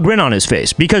a smug grin on his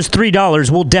face, because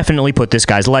 $3 will definitely put this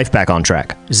guy's life back on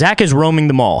track. Zach is roaming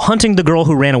the mall, hunting the girl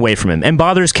who ran away from him, and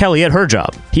bothers Kelly at her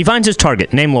job. He finds his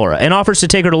target, named Laura, and offers to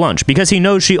take her to lunch because he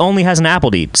knows she only has an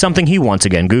apple to eat, something he once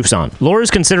again goofs on.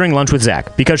 Laura's considering lunch with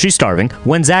Zach, because she's starving,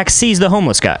 when Zach sees the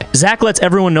homeless guy. Zach lets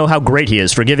everyone know how great he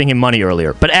is for giving him money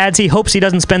earlier, but adds he hopes he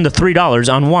doesn't spend the $3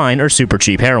 on wine or super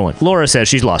cheap heroin. Laura says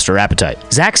she's lost her appetite.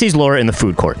 Zach sees Laura in the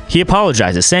food court. He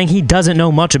apologizes, saying he doesn't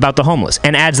know much about the homeless,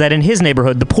 and adds that in his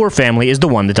neighborhood, the poor family is the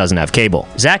one that doesn't have cable.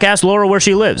 Zach asks Laura where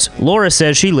she lives. Laura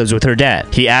says she lives with her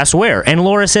dad. He asks where, and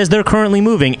Laura says they're currently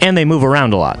moving, and they move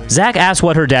around a lot. Zach asks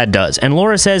what her dad does, and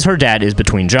Laura says her dad is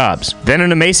between jobs. Then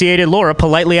an emaciated Laura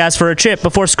politely asks for a chip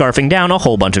before scarfing down a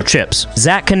whole bunch of chips.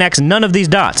 Zach connects none of these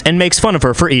dots and makes fun of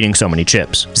her for eating so many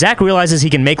chips. Zach realizes he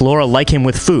can make Laura like him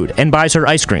with food, and buys her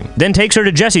ice cream. Then takes her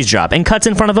to Jesse's job and cuts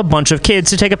in front of a bunch of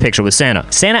kids to take a picture with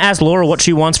Santa. Santa asks Laura what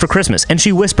she wants for Christmas, and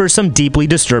she whispers some deeply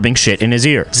disturbing shit in his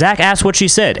ear. Zach asks what she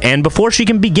said, and before she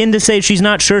can begin to say she's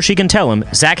not sure she can tell him,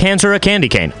 Zach hands her a candy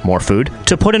cane, more food,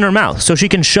 to put in her mouth so she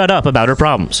can shut up about her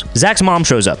problems. Zach's mom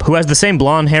shows up, who has the same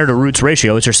blonde hair to roots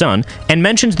ratio as her son, and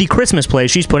mentions the Christmas play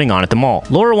she's putting on at the mall.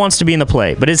 Laura wants to be in the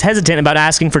play, but is hesitant about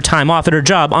asking for time off at her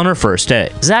job on her first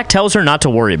day. Zach tells her not to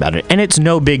worry about it, and it's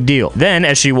no big deal. Then,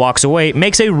 as she walks away,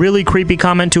 makes a really creepy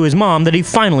comment to his mom that he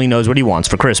finally knows what he wants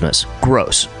for Christmas.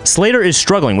 Gross. Slater is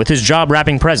struggling with his job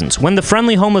wrapping presents when the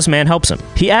friendly homeless man helps him.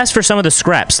 He asks for some of the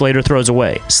scraps Slater throws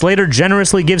away. Slater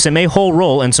generously gives him a whole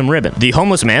roll and some ribbon. The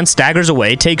homeless man staggers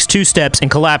away, takes 2 steps,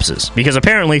 and collapses, because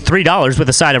apparently $3 with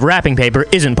a side of wrapping paper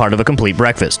isn't part of a complete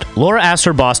breakfast. Laura asks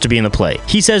her boss to be in the play.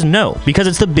 He says no, because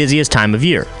it's the busiest time of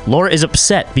year. Laura is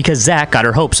upset because Zach got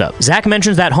her hopes up. Zach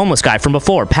mentions that homeless guy from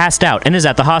before passed out and is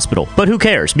at the hospital, but who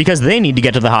cares, because they need to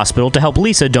get to the hospital to help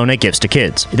Lisa donate gifts to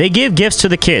kids. They give gifts to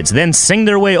the kids, then sing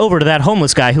their way over to that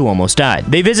homeless guy who almost died.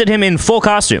 They visit him in full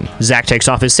costume. Zach takes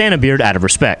off his Santa beard out of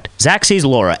respect. Zach sees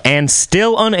Laura, and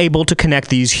still unable to connect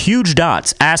these huge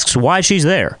dots, asks why she's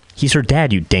there. He's her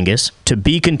dad, you dingus. to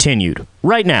be continued.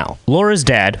 Right now, Laura's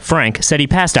dad, Frank, said he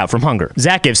passed out from hunger.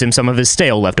 Zach gives him some of his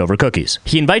stale leftover cookies.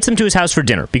 He invites them to his house for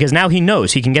dinner because now he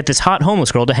knows he can get this hot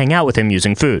homeless girl to hang out with him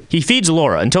using food. He feeds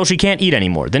Laura until she can't eat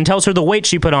anymore, then tells her the weight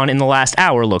she put on in the last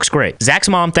hour looks great. Zach's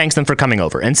mom thanks them for coming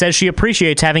over and says she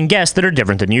appreciates having guests that are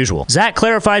different than usual. Zach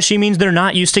clarifies she means they're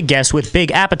not used to guests with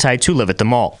big appetites who live at the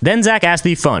mall. Then Zach asks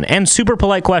the fun and super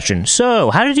polite question, so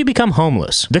how did you become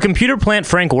homeless? The computer plant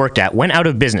Frank worked at went out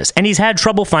of business and he's had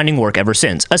trouble finding work ever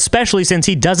since, especially since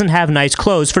he doesn't have nice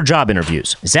clothes for job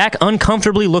interviews. Zach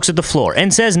uncomfortably looks at the floor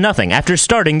and says nothing after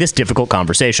starting this difficult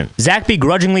conversation. Zach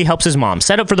begrudgingly helps his mom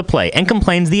set up for the play and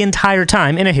complains the entire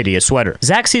time in a hideous sweater.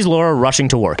 Zach sees Laura rushing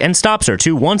to work and stops her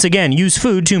to once again use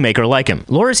food to make her like him.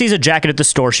 Laura sees a jacket at the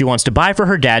store she wants to buy for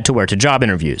her dad to wear to job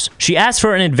interviews. She asks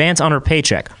for an advance on her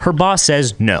paycheck. Her boss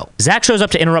says no. Zach shows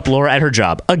up to interrupt Laura at her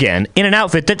job, again, in an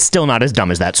outfit that's still not as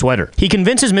dumb as that sweater. He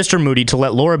convinces Mr. Moody to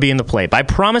let Laura be in the play by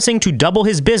promising to double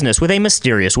his business with a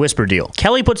mysterious whisper deal.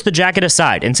 Kelly puts the jacket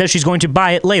aside and says she's going to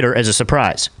buy it later as a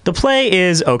surprise. The play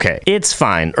is okay. It's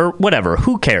fine, or whatever,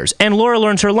 who cares? And Laura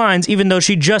learns her lines even though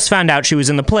she just found out she was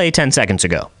in the play 10 seconds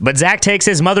ago. But Zach takes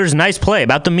his mother's nice play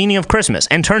about the meaning of Christmas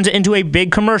and turns it into a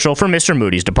big commercial for Mr.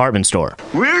 Moody's department store.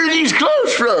 Where are these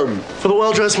clothes from? For the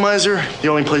well-dressed miser, the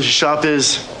only place you shop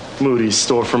is Moody's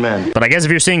store for men. But I guess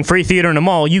if you're seeing free theater in a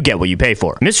mall, you get what you pay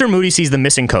for. Mr. Moody sees the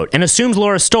missing coat and assumes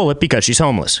Laura stole it because she's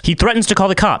homeless. He threatens to call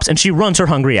the cops and she runs her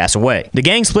hungry ass away. The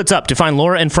gang splits up to find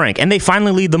Laura and Frank and they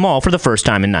finally leave the mall for the first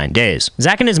time in 9 days.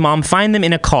 Zach and his mom find them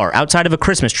in a car outside of a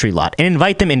Christmas tree lot and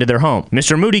invite them into their home.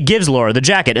 Mr. Moody gives Laura the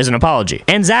jacket as an apology,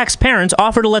 and Zach's parents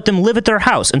offer to let them live at their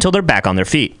house until they're back on their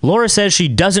feet. Laura says she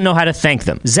doesn't know how to thank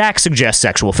them. Zach suggests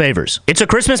sexual favors. It's a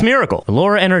Christmas miracle.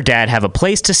 Laura and her dad have a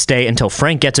place to stay until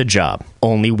Frank gets a job.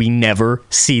 Only we never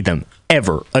see them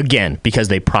ever again because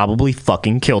they probably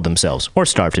fucking killed themselves or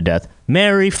starved to death.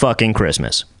 Merry fucking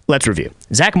Christmas. Let's review.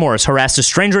 Zach Morris harassed a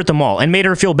stranger at the mall and made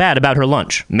her feel bad about her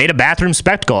lunch. Made a bathroom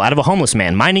spectacle out of a homeless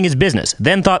man minding his business,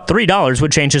 then thought $3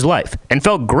 would change his life, and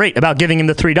felt great about giving him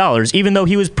the $3 even though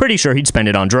he was pretty sure he'd spend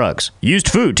it on drugs. Used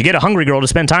food to get a hungry girl to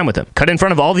spend time with him. Cut in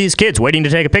front of all these kids waiting to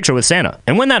take a picture with Santa.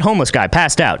 And when that homeless guy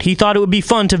passed out, he thought it would be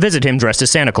fun to visit him dressed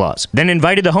as Santa Claus. Then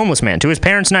invited the homeless man to his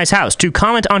parents' nice house to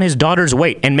comment on his daughter's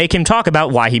weight and make him talk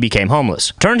about why he became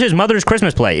homeless. Turned his mother's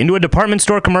Christmas play into a department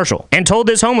store commercial and told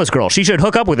this homeless girl she should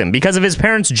hook up with him because of his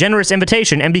parents' generous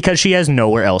invitation and because she has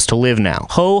nowhere else to live now.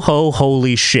 Ho ho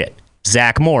holy shit.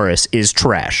 Zach Morris is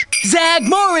trash. Zach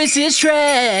Morris is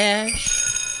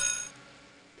trash.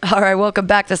 All right, welcome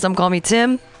back to Some Call Me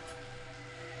Tim.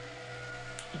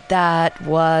 That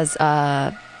was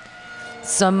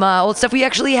some old stuff. We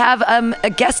actually have a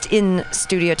guest in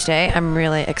studio today. I'm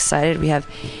really excited. We have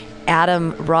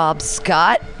Adam Rob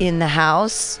Scott in the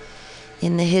house,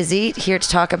 in the hizzy, here to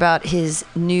talk about his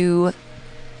new...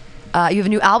 you have a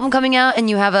new album coming out, and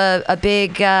you have a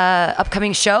big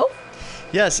upcoming show?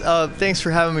 Yes, thanks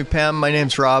for having me, Pam. My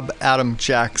name's Rob Adam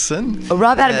Jackson. Oh,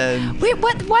 Rob Adam. Wait,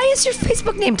 what? Why is your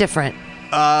Facebook name different?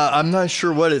 I'm not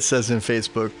sure what it says in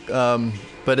Facebook.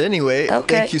 But anyway,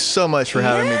 Thank you so much for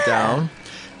having me down.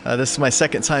 This is my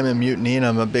second time in Mutiny, and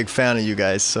I'm a big fan of you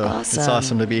guys, so It's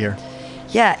awesome to be here.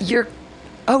 Yeah, you're...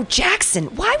 Oh, Jackson.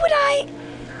 Why would I...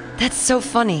 That's so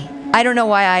funny. I don't know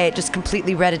why I just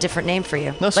completely read a different name for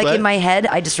you. No sweat. Like in my head,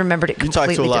 I just remembered it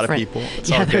completely different. You talk to a lot of people. It's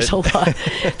yeah, there's all a lot.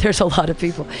 There's a lot of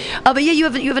people. But yeah, you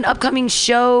have an upcoming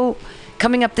show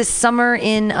coming up this summer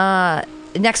in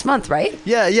next month, right?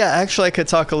 Yeah. Actually, I could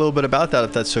talk a little bit about that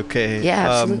if that's okay. Yeah,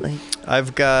 absolutely.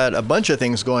 I've got a bunch of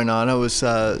things going on. I was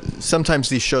sometimes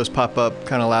these shows pop up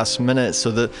kind of last minute.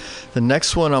 So the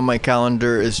next one on my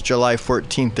calendar is July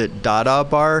 14th at Dada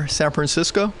Bar, San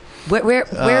Francisco.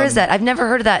 Where is that? I've never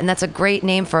heard of that, and that's a great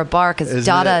name for a bar because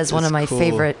Dada is one of my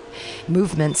favorite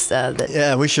movements.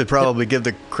 Yeah, we should probably give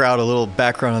the crowd a little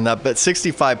background on that. But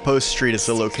 65 Post Street is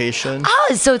the location.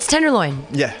 Oh, so it's Tenderloin.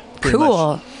 Yeah,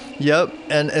 cool. Much. Yep,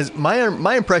 and as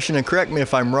my impression, and correct me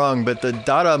if I'm wrong, but the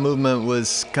Dada movement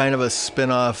was kind of a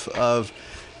spin-off of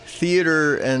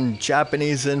theater and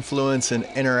Japanese influence and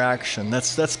interaction.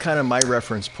 That's kind of my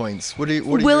reference points. What are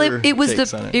your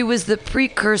takes on it? It was the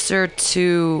precursor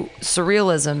to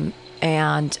surrealism,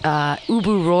 and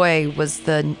Ubu Roy was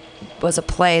a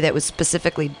play that was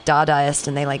specifically Dadaist,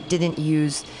 and they didn't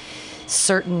use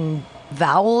certain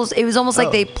vowels. It was almost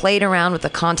like they played around with the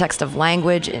context of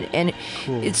language, and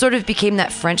cool. It sort of became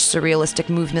that French surrealistic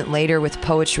movement later with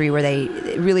poetry, where they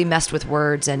really messed with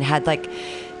words and had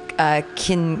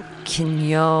quignon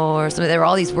or something. There were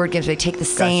all these word games where they take the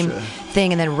same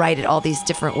thing and then write it all these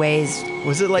different ways.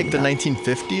 Was it like the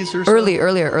 1950s or something? Earlier.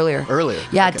 Earlier.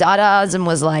 Yeah, okay. Dadaism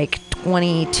was like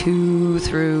 22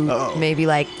 through maybe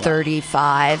like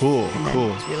 35. Cool, and then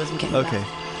cool. Realism came Okay,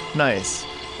 about. nice.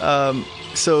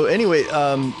 So anyway,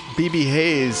 BB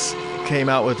Hayes came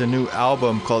out with a new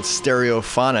album called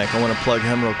Stereophonic. I want to plug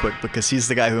him real quick because he's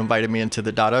the guy who invited me into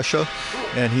the Dada show,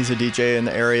 and he's a DJ in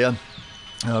the area.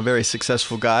 A very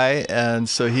successful guy, and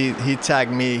so he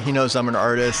tagged me. He knows I'm an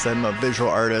artist. I'm a visual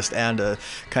artist and a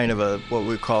kind of a what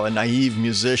we call a naive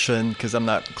musician because I'm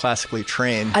not classically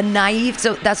trained. A naive,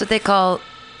 so that's what they call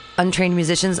untrained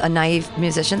musicians, a naive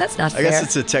musician? That's not fair. I guess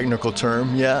it's a technical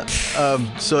term, yeah.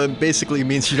 So it basically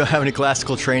means you don't have any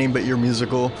classical training, but you're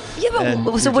musical. Yeah,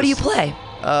 but so what do you play?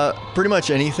 Pretty much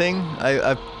anything.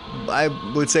 I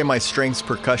would say my strength's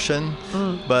percussion,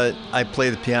 but I play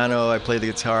the piano, I play the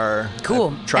guitar.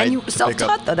 Cool. And you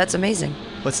self-taught, though. That's amazing.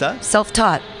 What's that?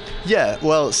 Self-taught. Yeah,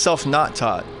 well, self-not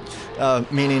taught,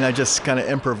 meaning I just kind of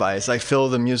improvise. I feel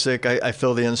the music, I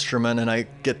feel the instrument, and I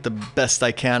get the best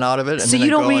I can out of it, and so then you I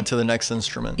don't go on to the next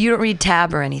instrument. You don't read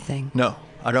tab or anything? No,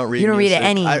 I don't read You don't music. read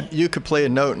any? You could play a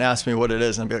note and ask me what it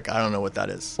is, and I'd be like, I don't know what that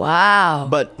is. Wow.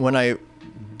 But when I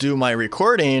do my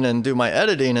recording and do my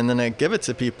editing and then I give it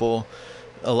to people,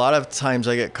 a lot of times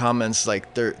I get comments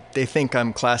like they think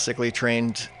I'm classically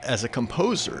trained as a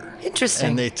composer. Interesting.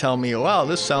 And they tell me, wow,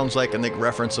 this sounds like, and they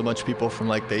reference a bunch of people from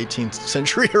like the 18th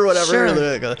century or whatever.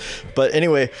 Sure. But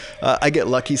anyway, I get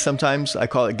lucky sometimes. I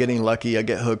call it getting lucky. I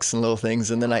get hooks and little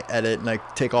things, and then I edit and I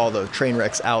take all the train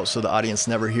wrecks out so the audience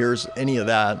never hears any of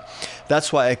that.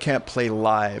 That's why I can't play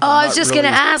live. Oh, I was just going to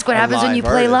ask, what happens when you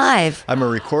play live? I'm a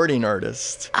recording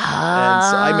artist. And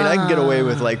so, I mean, I can get away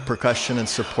with like percussion and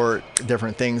support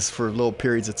different things for little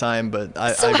periods of time, but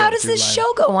I how does this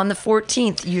show go on the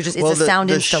 14th? It's a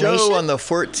sound installation? The show on the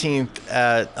 14th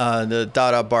at the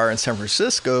Dada Bar in San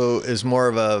Francisco is more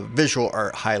of a visual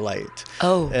art highlight.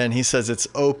 Oh. And he says it's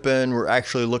open. We're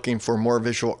actually looking for more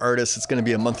visual artists. It's going to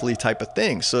be a monthly type of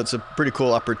thing. So it's a pretty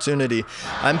cool opportunity.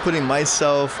 I'm putting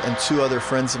myself and two other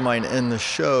friends of mine in the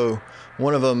show.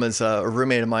 One of them is a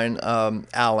roommate of mine,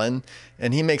 Alan,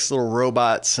 and he makes little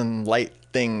robots and light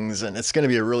things, and it's going to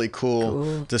be a really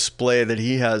cool display that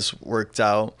he has worked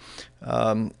out.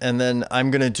 And then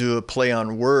I'm going to do a play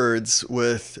on words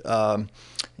with,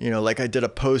 like I did a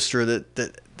poster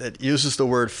that uses the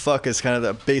word fuck as kind of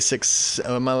the basics.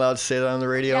 Am I allowed to say that on the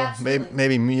radio? Yeah,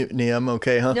 maybe mutiny, I'm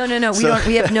okay, huh?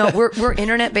 No. We're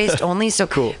internet based only. So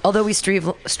cool. Although we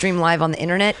stream live on the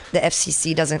internet, the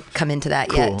FCC doesn't come into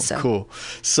that yet. Cool.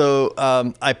 So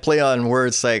I play on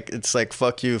words it's like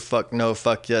fuck you, fuck no,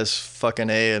 fuck yes,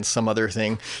 fucking A, and some other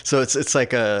thing. So it's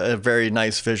like a very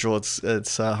nice visual.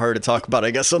 It's hard to talk about, I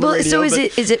guess, on the radio. So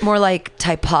is it more like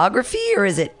typography, or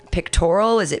is it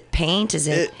pictorial? Is it paint? Is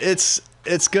it?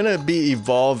 It's gonna be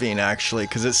evolving actually,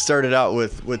 because it started out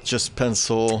with just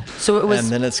pencil. So it was, and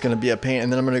then it's gonna be a paint,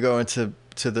 and then I'm gonna go into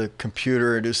the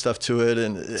computer and do stuff to it,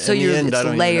 and so in the end, it's I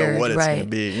don't layered, even know what it's right. gonna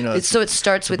be. So it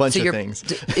starts with a bunch of things.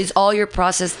 Is all your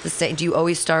process the same? Do you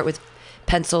always start with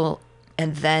pencil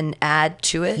and then add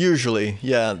to it? Usually,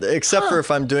 yeah. Except for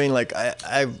if I'm doing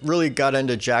I really got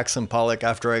into Jackson Pollock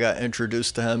after I got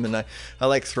introduced to him, and I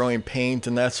like throwing paint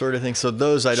and that sort of thing. So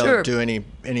those I don't do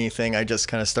anything. I just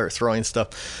kind of start throwing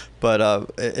stuff. But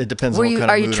it depends on what kind of mood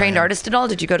Are you trained I am. artist at all?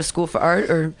 Did you go to school for art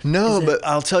or? No, but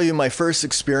I'll tell you my first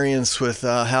experience with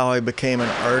how I became an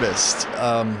artist.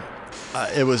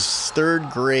 It was third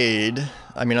grade.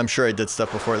 I mean, I'm sure I did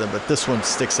stuff before then, but this one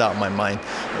sticks out in my mind.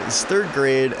 It's third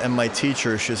grade, and my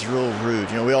teacher, she's real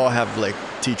rude. We all have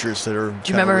teachers that are.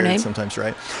 Do you remember her name? Sometimes,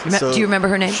 right? Do you remember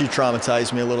her name? She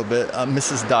traumatized me a little bit.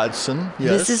 Mrs. Dodson.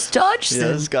 Yes. Mrs. Dodson.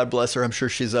 Yes. God bless her. I'm sure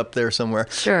she's up there somewhere.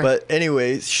 Sure. But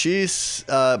anyway, she's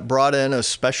brought in a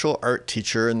special art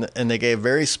teacher, and they gave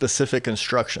very specific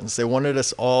instructions. They wanted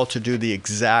us all to do the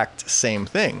exact same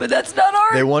thing. But that's not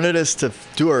art. They wanted us to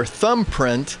do our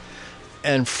thumbprint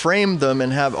and frame them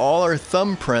and have all our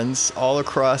thumbprints all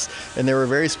across, and they were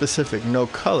very specific, no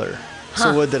color.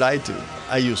 So what did I do?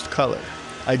 I used color.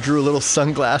 I drew little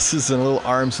sunglasses and little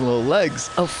arms and little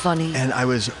legs. Oh, funny. And I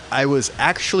was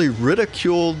actually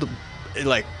ridiculed.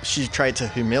 She tried to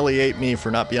humiliate me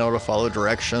for not being able to follow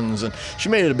directions, and she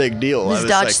made it a big deal. Ms. I was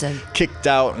Dodgson. Kicked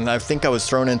out, and I think I was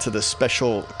thrown into the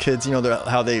special kids.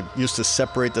 How they used to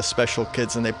separate the special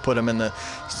kids, and they put them in the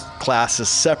classes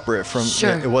separate from.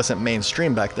 Sure. It wasn't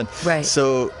mainstream back then. Right.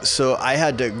 So I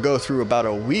had to go through about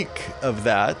a week of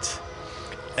that.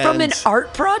 From an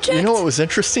art project? You know what was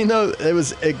interesting though?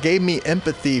 It gave me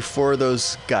empathy for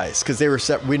those guys, because they were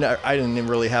I didn't even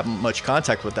really have much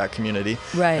contact with that community.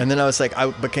 Right. And then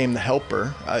I became the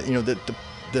helper.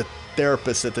 The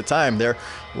therapist at the time there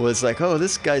was like, oh,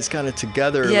 this guy's kind of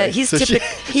together. Yeah, like, he's so he's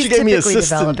she gave me typically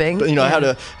assistant, developing. you know,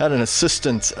 Yeah. I had an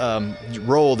assistant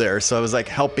role there, so I was like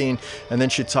helping, and then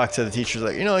she'd talk to the teachers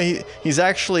like, you know, he's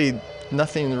actually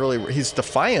nothing really. He's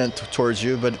defiant towards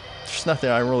you, but there's nothing.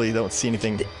 I really don't see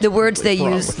anything. The words really they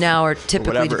wrong use with now are it, or typically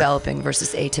whatever. developing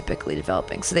versus atypically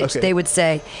developing. So Okay. they would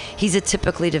say he's a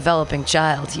typically developing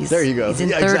child. There you go. He's in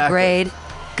Yeah, third exactly. grade.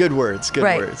 Good words. Good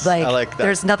Right, words. like, I like that.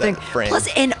 there's nothing. that frame. Plus,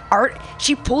 in art,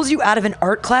 she pulls you out of an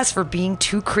art class for being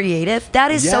too creative.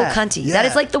 That is so Yeah, cunty. yeah. That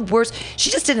is like the worst. She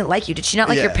just didn't like you. Did she not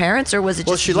like Yeah. your parents, or was it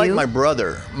Well, just she you? liked my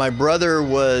brother. My brother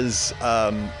was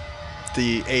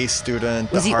the A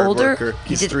student, Was the he hard older? worker. He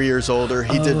He's did- 3 years older.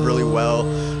 He did really well.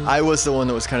 I was the one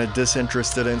that was kind of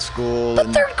disinterested in school. But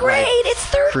and third grade, like, it's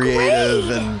third creative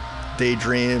grade. and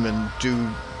daydream and do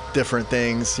different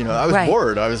things. You know, I was Right.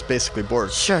 bored. I was basically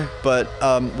bored. Sure. But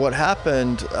what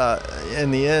happened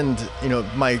in the end, you know,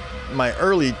 my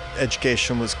early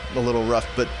education was a little rough,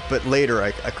 but later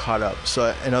I caught up.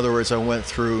 So in other words, I went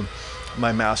through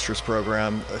my master's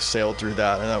program, I sailed through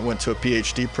that, and I went to a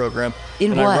PhD program.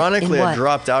 In and what? ironically, In I what?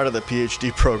 dropped out of the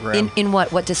PhD program. In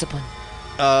what? What discipline?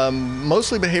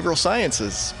 Mostly behavioral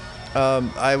sciences.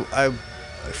 I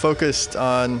focused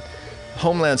on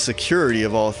Homeland Security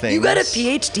of all things. You got a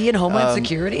PhD in Homeland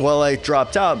Security? Well, I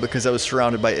dropped out because I was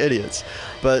surrounded by idiots.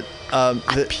 But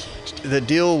the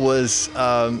deal was,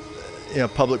 you know,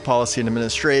 public policy and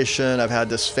administration. I've had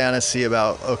this fantasy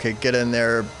about, okay, get in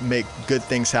there, make good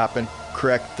things happen,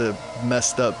 correct the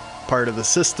messed up part of the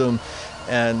system,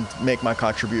 and make my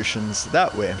contributions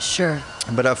that way. Sure.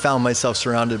 But I found myself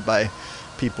surrounded by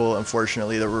people,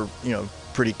 unfortunately, that were, you know,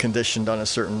 pretty conditioned on a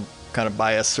certain kind of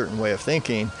biased, certain way of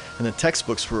thinking. And the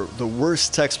textbooks were the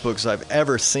worst textbooks I've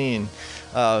ever seen.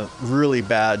 Really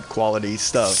bad quality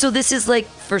stuff. So this is like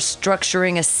for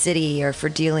structuring a city or for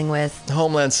dealing with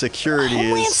Homeland Security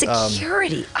Homeland is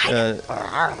Security.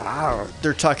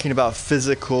 they're talking about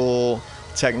physical,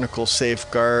 technical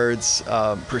safeguards,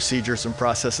 procedures and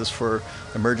processes for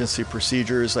emergency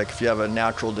procedures. Like if you have a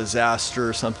natural disaster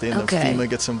or something, Okay. then FEMA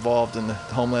gets involved and the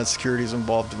Homeland Security is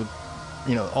involved with,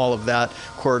 you know, all of that,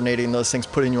 coordinating those things,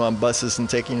 putting you on buses and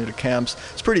taking you to camps.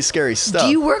 It's pretty scary stuff. Do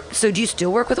you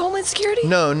still work with Homeland Security?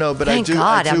 No, but Thank I do.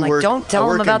 God. I do I'm like, work, don't tell I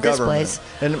work them about in this government. place.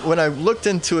 And when I looked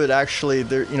into it, actually,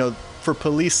 there, you know, for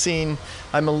policing,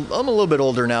 I'm a little bit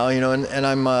older now, you know, and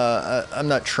I'm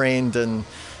not trained in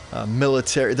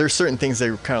military. There's certain things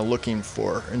they're kind of looking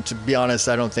for, and to be honest,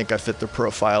 I don't think I fit the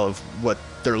profile of what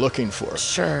they're looking for.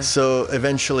 Sure. So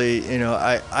eventually, you know,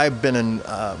 I've been in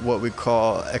what we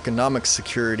call economic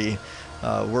security,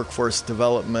 workforce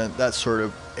development, that sort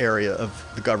of area of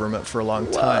the government for a long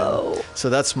time. Whoa. So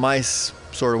that's my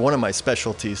sort of one of my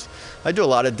specialties. I do a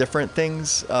lot of different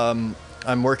things.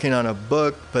 I'm working on a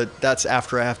book, but that's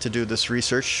after I have to do this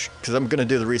research, because I'm going to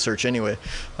do the research anyway,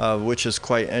 which is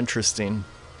quite interesting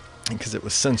because it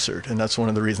was censored, and that's one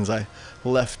of the reasons I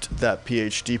left that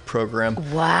PhD program.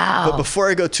 Wow. But before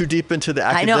I go too deep into the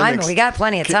academics, I know. We got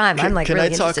plenty of time. I'm like can really I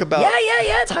talk interested. about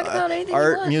Yeah. Talk about anything you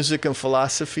art, want. music, and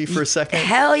philosophy for a second?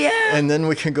 Hell yeah. And then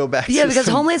we can go back Yeah, to because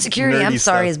some Homeland Security, I'm nerdy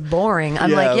sorry, stuff. is boring. I'm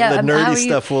the how nerdy are you-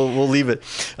 stuff, we'll leave it.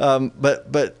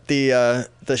 But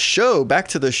the show, back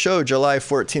to the show, July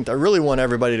 14th, I really want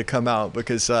everybody to come out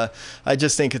because I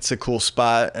just think it's a cool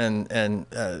spot, and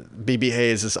BB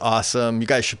Hayes is awesome. You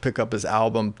guys should pick up his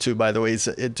album too, by the way. He's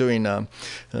doing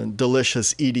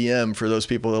delicious EDM for those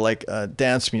people that like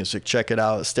dance music. Check it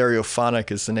out.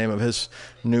 Stereophonic is the name of his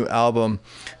new album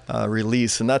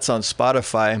release, and that's on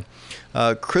Spotify.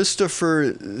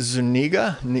 Christopher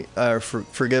Zuniga,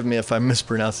 forgive me if I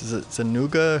mispronounce, is it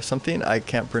Zanuga or something? I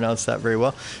can't pronounce that very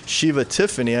well. Shiva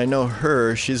Tiffany, I know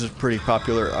her. She's a pretty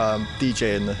popular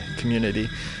DJ in the community.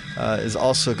 Is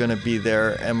also going to be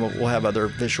there, and we'll have other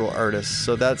visual artists.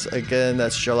 So that's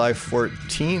July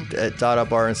 14th at Dada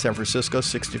Bar in San Francisco,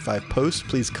 65 Post.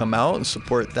 Please come out and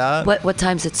support that. What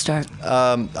time's it start?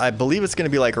 I believe it's going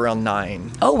to be like around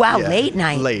 9. Oh, wow, Yeah, late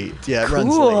night. Late, yeah, it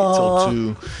runs late till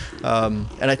 2.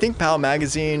 And I think Pal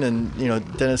Magazine and, you know,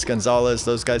 Dennis Gonzalez,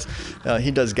 those guys,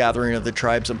 he does Gathering of the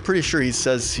Tribes. I'm pretty sure he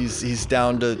says he's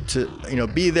down to you know,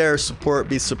 be there, support,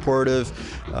 be supportive.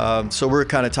 So we're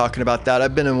kind of talking about that.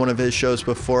 I've been in one of his shows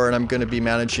before, and I'm going to be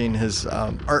managing his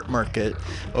art market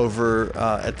over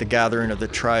at the Gathering of the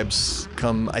Tribes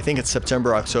come, I think it's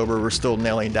September, October. We're still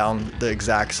nailing down the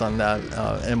exacts on that,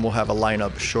 and we'll have a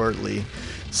lineup shortly.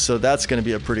 So that's going to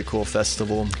be a pretty cool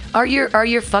festival. Are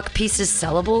your fuck pieces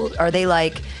sellable? Are they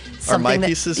like something Are my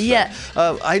pieces? Yeah.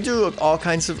 I do all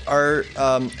kinds of art,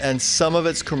 and some of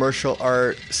it's commercial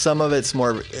art, some of it's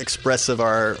more expressive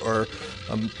art or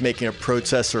making a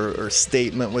protest or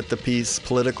statement with the piece,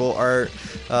 political art.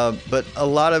 But a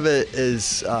lot of it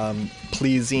is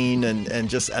pleasing and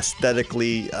just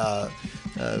aesthetically. I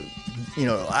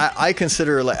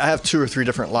consider, like, I have 2 or 3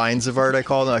 different lines of art, I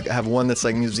call them. Like, I have one that's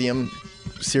like museum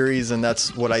series, and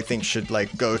that's what I think should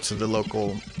like go to the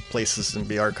local places and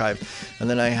be archived. And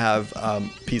then I have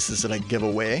pieces that I give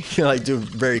away. I do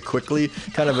very quickly,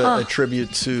 kind of a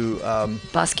tribute to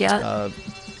Basquiat.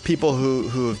 People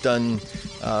who have done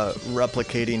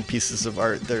replicating pieces of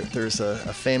art. There's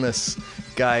a famous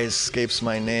guy, escapes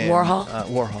my name. Warhol?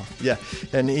 Warhol, yeah.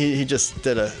 And he just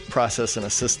did a process and a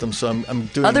system, so I'm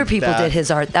doing Other people that. did his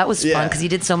art. That was fun because he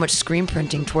did so much screen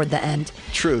printing toward the end.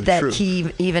 True.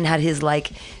 He even had his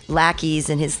like lackeys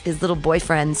and his little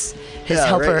boyfriends,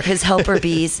 his helper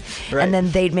bees, Right. and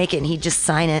then they'd make it and he'd just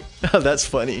sign it. Oh, that's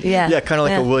funny. Yeah. Kind of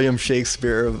like a William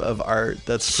Shakespeare of art.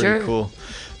 That's pretty cool.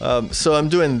 So I'm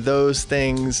doing those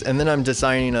things, and then I'm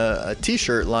designing a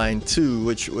T-shirt line too,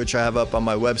 which I have up on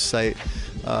my website.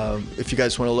 If you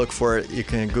guys want to look for it, you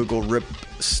can Google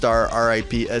Ripstar,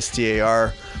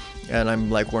 RIPSTAR, and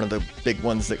I'm like one of the big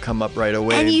ones that come up right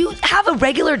away. And you have a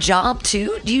regular job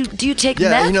too? Do you take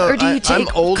meth or do you take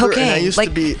I'm older, cocaine? and I used to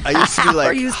be like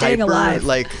are you staying hyper, alive?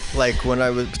 like when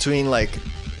I was between like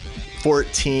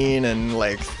 14 and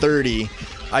like 30.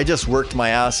 I just worked my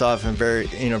ass off and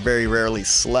very rarely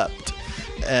slept.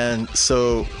 And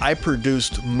so I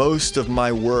produced most of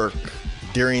my work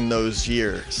during those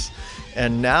years.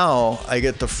 And now I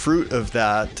get the fruit of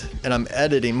that, and I'm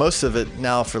editing. Most of it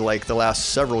now for like the last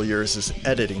several years is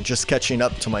editing, just catching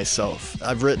up to myself.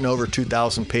 I've written over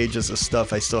 2,000 pages of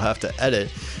stuff I still have to edit,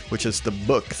 which is the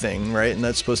book thing, right? And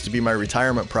that's supposed to be my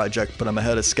retirement project, but I'm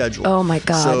ahead of schedule. Oh my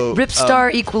God. So,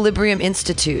 Ripstar Equilibrium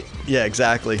Institute. Yeah,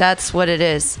 exactly. That's what it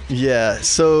is. Yeah,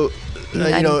 so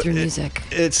through music.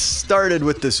 It started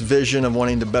with this vision of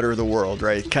wanting to better the world,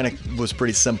 right? It kind of was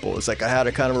pretty simple. It's like I had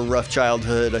a kind of a rough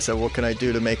childhood. I said, what can I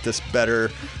do to make this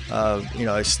better?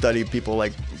 I studied people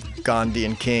like Gandhi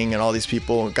and King and all these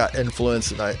people, got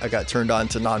influenced, and I got turned on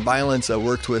to nonviolence. I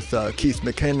worked with Keith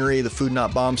McHenry, the Food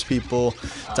Not Bombs people,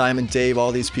 Diamond Dave,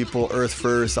 all these people, Earth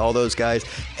First, all those guys,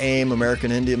 AIM,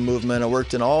 American Indian Movement. I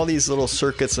worked in all these little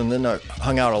circuits, and then I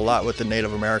hung out a lot with the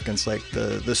Native Americans, like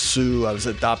the Sioux. I was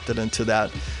adopted into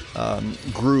that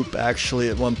group actually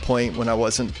at one point when I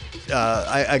wasn't,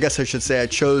 I guess I should say I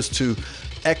chose to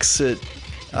exit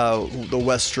the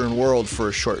Western world for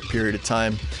a short period of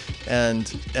time.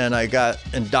 And I got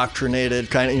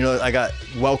indoctrinated, I got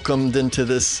welcomed into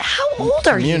this How old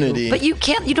community. are you?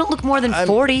 But you don't look more than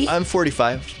 40. I'm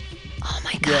 45. Oh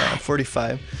my God. Yeah,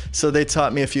 45. So they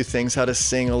taught me a few things, how to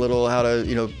sing a little, how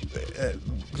to,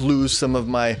 lose some of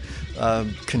my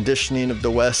conditioning of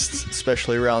the West,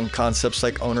 especially around concepts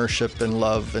like ownership and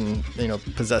love and,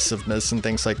 possessiveness and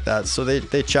things like that. So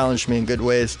they challenged me in good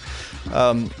ways.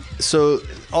 So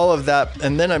all of that,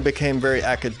 and then I became very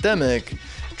academic,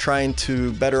 trying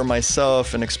to better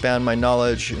myself and expand my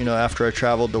knowledge, after I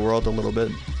traveled the world a little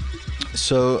bit.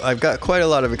 So I've got quite a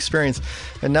lot of experience,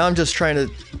 and now I'm just trying to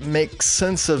make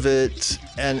sense of it,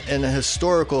 and in a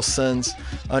historical sense,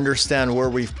 understand where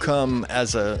we've come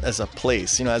as a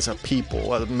place, as a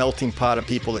people, a melting pot of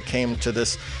people that came to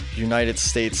this United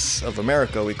States of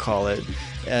America, we call it.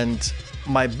 And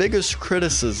my biggest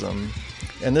criticism,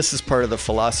 and this is part of the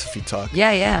philosophy talk,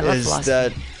 I love is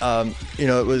philosophy.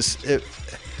 that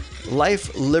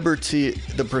life, liberty,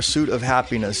 the pursuit of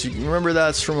happiness. You remember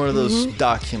that's from one of those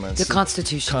documents. The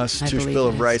Constitution. Bill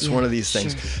of Rights, one of these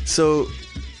things. Sure. So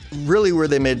really where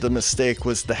they made the mistake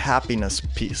was the happiness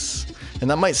piece. And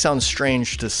that might sound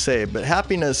strange to say, but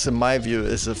happiness, in my view,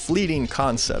 is a fleeting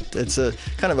concept. It's a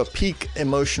kind of a peak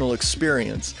emotional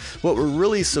experience. What we're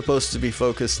really supposed to be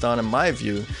focused on, in my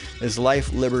view, is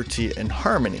life, liberty, and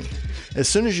harmony. As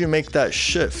soon as you make that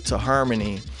shift to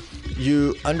harmony,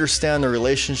 you understand the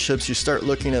relationships, you start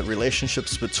looking at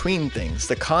relationships between things,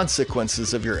 the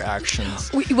consequences of your actions,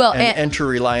 and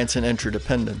interreliance and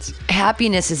interdependence.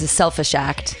 Happiness is a selfish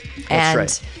act. That's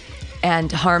right.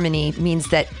 And harmony means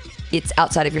that it's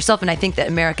outside of yourself. And I think that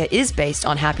America is based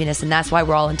on happiness, and that's why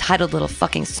we're all entitled little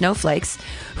fucking snowflakes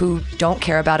who don't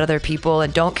care about other people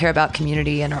and don't care about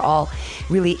community and are all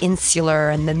really insular.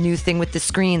 And the new thing with the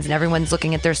screens, and everyone's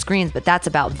looking at their screens, but that's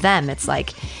about them. It's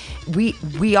like,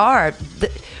 we are,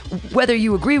 whether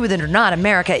you agree with it or not,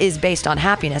 America is based on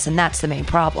happiness, and that's the main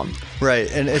problem. Right,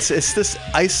 and it's this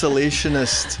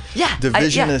isolationist,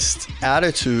 divisionist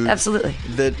attitude, absolutely,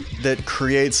 that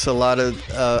creates a lot of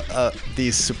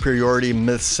these superiority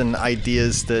myths and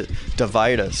ideas that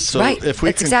divide us. So if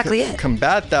we can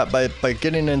combat that by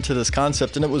getting into this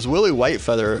concept, and it was Willie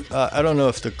Whitefeather. I don't know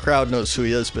if the crowd knows who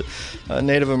he is, but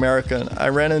Native American. I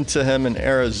ran into him in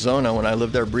Arizona when I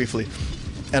lived there briefly.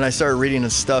 And I started reading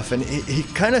his stuff, and he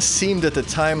kind of seemed at the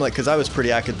time, like, because I was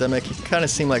pretty academic, he kind of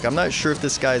seemed like, I'm not sure if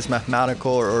this guy is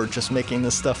mathematical or just making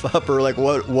this stuff up, or like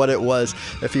what it was,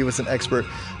 if he was an expert,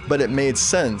 but it made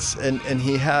sense. And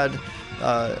he had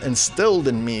instilled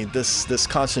in me this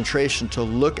concentration to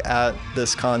look at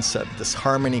this concept, this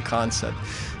harmony concept.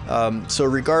 So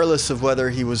regardless of whether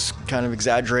he was kind of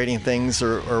exaggerating things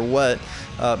or what,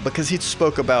 because he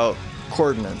spoke about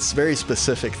coordinates, very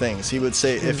specific things. He would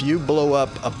say, if you blow up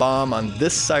a bomb on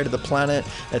this side of the planet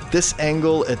at this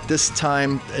angle at this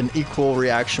time, an equal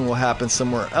reaction will happen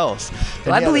somewhere else.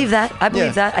 Well, I believe that.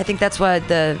 I think that's why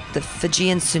the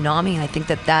Fijian tsunami, I think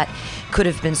that could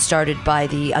have been started by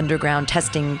the underground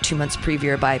testing 2 months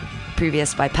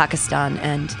previous by Pakistan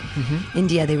and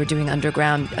India. They were doing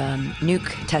underground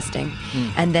nuke testing.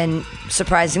 And then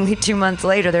surprisingly 2 months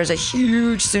later there's a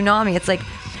huge tsunami. It's like,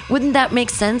 wouldn't that make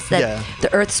sense that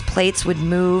the Earth's plates would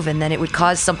move and then it would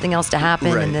cause something else to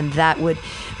happen, and then that would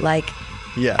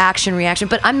action reaction?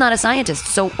 But I'm not a scientist,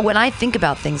 so when I think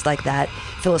about things like that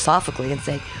philosophically and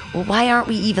say, well, why aren't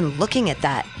we even looking at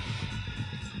that?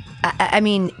 I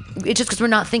mean, it's just because we're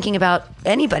not thinking about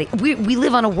anybody. We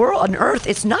live on an Earth.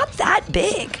 It's not that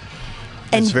big,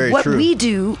 and what we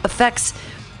do affects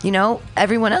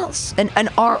everyone else. And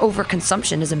our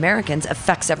overconsumption as Americans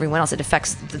affects everyone else. It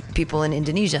affects the people in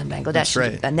Indonesia and Bangladesh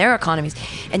and their economies.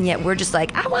 And yet we're just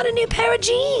like, I want a new pair of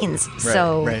jeans.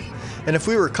 Right. And if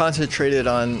we were concentrated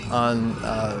on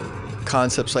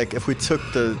concepts, like if we took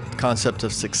the concept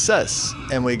of success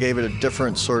and we gave it a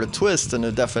different sort of twist and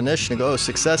a definition, and go,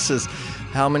 success is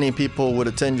how many people would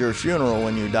attend your funeral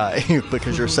when you die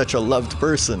because you're such a loved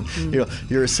person.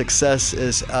 Your success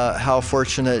is how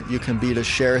fortunate you can be to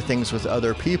share things with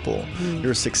other people.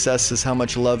 Your success is how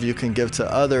much love you can give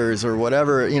to others, or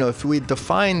whatever. If we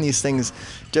define these things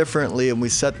differently and we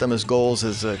set them as goals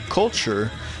as a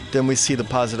culture, then we see the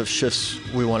positive shifts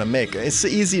we want to make. It's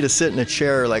easy to sit in a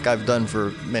chair, like I've done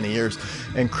for many years,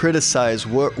 and criticize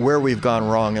where we've gone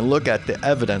wrong and look at the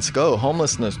evidence. Go,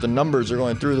 homelessness, the numbers are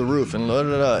going through the roof, and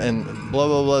and blah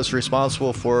blah blah is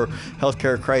responsible for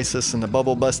healthcare crisis and the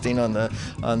bubble busting on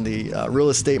the real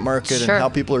estate market, and how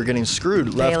people are getting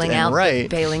screwed left and right.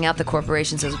 Bailing out the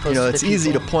corporations as opposed to the it's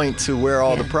easy to point to where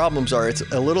all the problems are. It's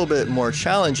a little bit more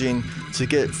challenging to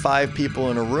get 5 people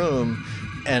in a room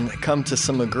and come to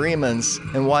some agreements.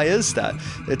 And why is that?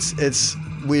 It's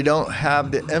we don't have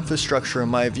the infrastructure, in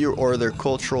my view, or their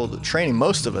cultural training.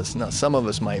 Most of us, not some of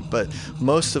us might, but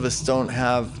most of us don't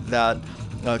have that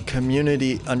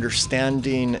community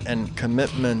understanding and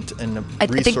commitment and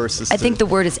resources. I think the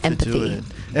word is empathy.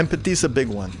 Empathy's a big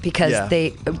one. Because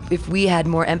if we had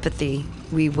more empathy,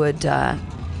 we would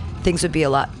things would be a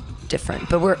lot different.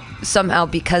 But we're somehow,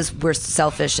 because we're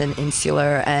selfish and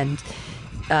insular and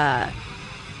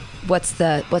what's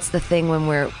the thing when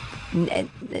we're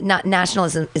not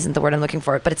nationalism isn't the word I'm looking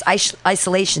for, but it's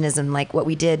isolationism, like what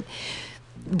we've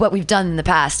done in the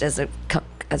past as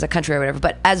a country or whatever.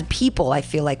 But as people, I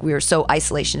feel like we are so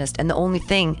isolationist, and the only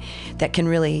thing that can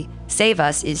really save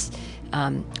us is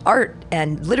art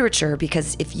and literature,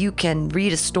 because if you can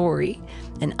read a story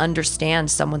and understand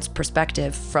someone's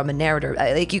perspective from a narrator,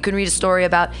 like you can read a story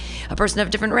about a person of a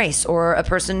different race, or a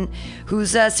person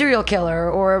who's a serial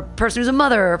killer, or a person who's a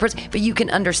mother, or but you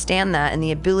can understand that, and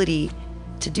the ability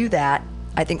to do that,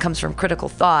 I think, comes from critical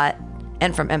thought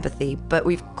and from empathy. But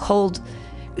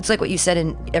it's like what you said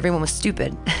in Everyone Was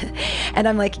Stupid. And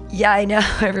I'm like, yeah, I know.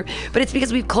 But it's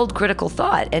because we've culled critical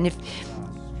thought. And if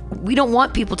we don't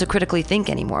want people to critically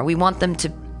think anymore, we want them to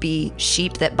be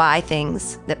sheep that buy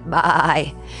things,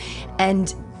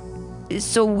 and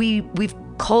so we've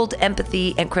culled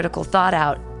empathy and critical thought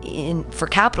out for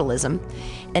capitalism,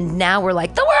 and now we're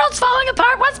like, the world's falling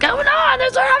apart, what's going on?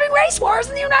 They're having race wars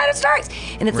in the United States.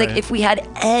 And it's like, if we had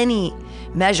any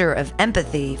measure of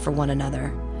empathy for one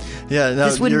another,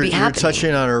 this wouldn't be happening. You're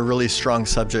touching on a really strong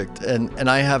subject, and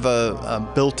I have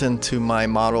a built into my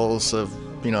models of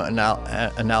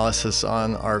analysis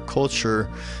on our culture.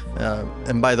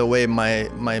 And by the way,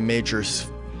 my major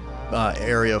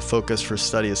area of focus for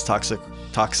study is toxic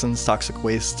toxins, toxic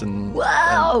waste, and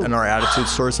Whoa! and our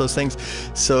attitudes towards those things.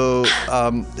 So,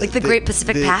 like the Great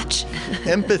Pacific Patch.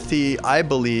 Empathy, I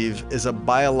believe, is a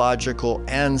biological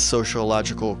and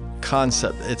sociological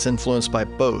concept. It's influenced by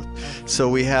both. So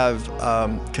we have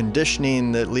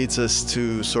conditioning that leads us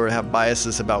to sort of have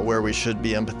biases about where we should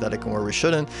be empathetic and where we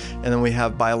shouldn't. And then we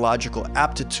have biological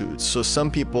aptitudes. So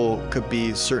some people could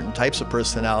be certain types of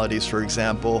personalities, for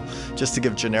example, just to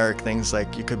give generic things,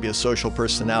 like you could be a social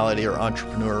personality or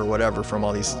entrepreneur or whatever from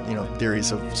all these,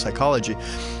 theories of psychology.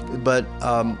 But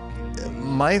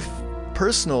my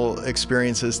personal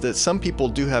experience is that some people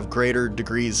do have greater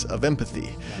degrees of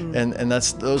empathy, and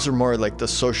those are more like the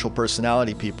social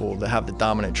personality people that have the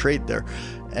dominant trait there.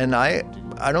 And I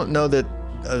don't know that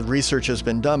research has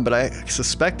been done, but I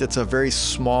suspect it's a very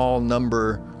small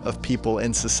number of people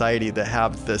in society that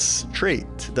have this trait,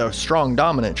 the strong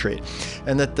dominant trait,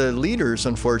 and that the leaders,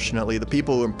 unfortunately, the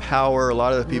people who empower, a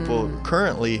lot of the people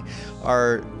currently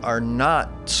are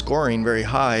not scoring very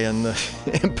high in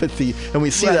the empathy, and we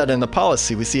see that in the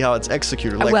policy. We see how it's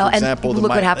executed. Like, for example, look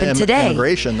what happened today.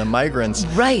 Immigration, the migrants.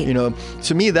 Right.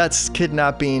 To me, that's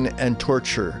kidnapping and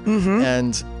torture.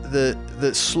 And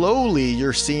the slowly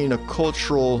you're seeing a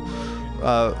cultural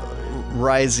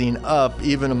rising up,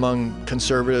 even among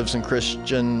conservatives and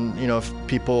Christian,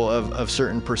 people of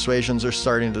certain persuasions are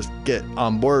starting to get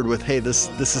on board with, hey, this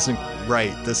isn't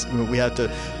right. We have to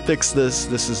fix this.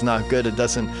 This is not good. It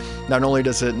doesn't. Not only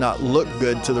does it not look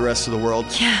good to the rest of the world,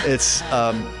 it's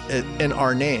in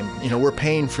our name. We're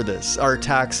paying for this. Our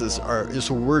taxes are.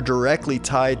 So we're directly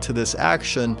tied to this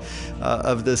action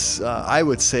of this. I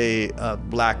would say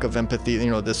lack of empathy.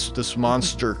 This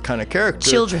monster kind of character.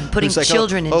 Children, putting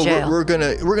children in jail. We're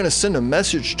gonna send a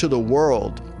message to the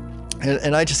world.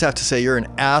 And I just have to say, you're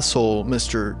an asshole,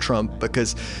 Mr. Trump,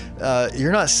 because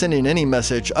you're not sending any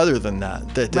message other than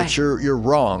that you're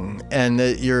wrong, and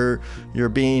that you're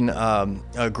being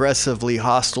aggressively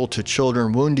hostile to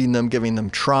children, wounding them, giving them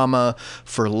trauma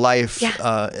for life,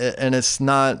 and it's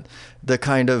not the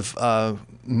kind of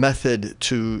method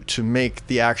to make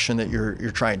the action that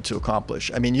you're trying to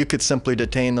accomplish. I mean, you could simply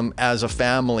detain them as a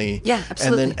family. Yeah,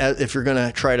 absolutely. And then if you're going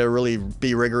to try to really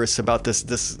be rigorous about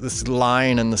this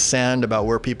line in the sand about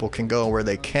where people can go and where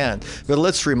they can't. But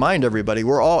let's remind everybody,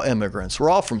 we're all immigrants.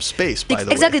 We're all from space, by the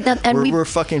way. Exactly. And we're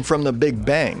fucking from the Big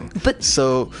Bang. But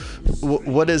so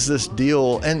what is this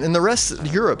deal? And the rest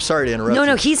of Europe, sorry to interrupt.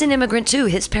 No, he's an immigrant too.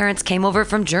 His parents came over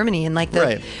from Germany, and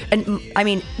and I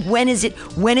mean, when is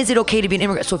it okay to be an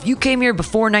immigrant? So if you came here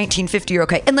before 1950, you're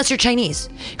okay, unless you're Chinese,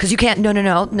 because you can't.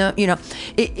 No.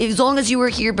 As long as you were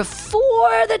here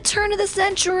before the turn of the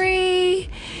century,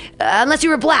 unless you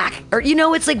were black, or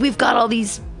it's like we've got all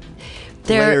these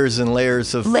layers and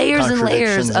layers of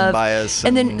contradictions and bias.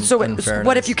 And then, so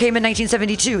what if you came in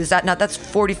 1972? Is that not? That's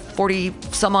 40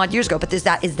 some odd years ago. But is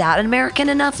that American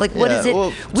enough? Like, what is it? Well,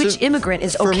 which immigrant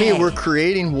is okay? For me, we're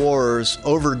creating wars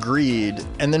over greed,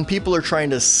 and then people are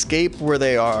trying to escape where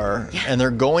they are, and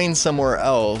they're going somewhere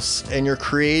else, and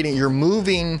you're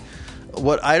moving.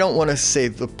 What I don't want to say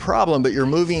the problem, but you're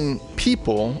moving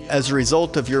people as a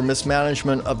result of your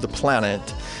mismanagement of the planet.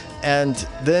 And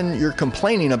then you're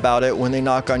complaining about it when they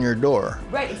knock on your door.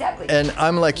 Right, exactly. And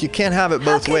I'm like, you can't have it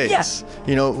both ways.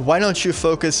 Why don't you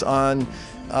focus on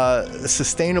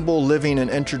sustainable living and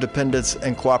interdependence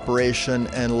and cooperation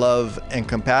and love and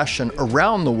compassion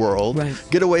around the world? Right.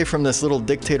 Get away from this little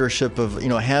dictatorship of,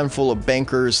 a handful of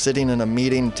bankers sitting in a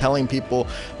meeting telling people,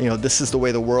 this is the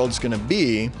way the world's going to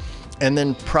be. And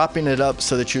then propping it up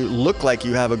so that you look like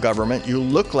you have a government, you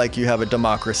look like you have a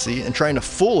democracy, and trying to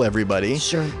fool everybody.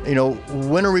 Sure.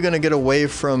 When are we going to get away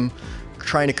from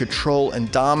trying to control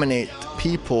and dominate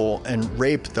people and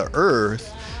rape the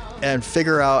earth, and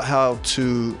figure out how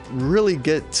to really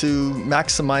get to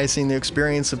maximizing the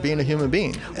experience of being a human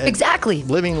being? Exactly.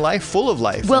 Living life full of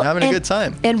life and having a good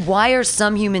time. And why are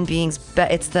some human beings,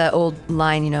 it's the old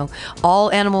line,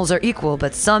 all animals are equal,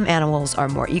 but some animals are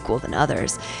more equal than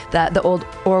others. The old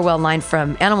Orwell line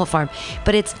from Animal Farm.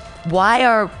 But it's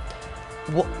why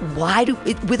do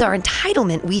with our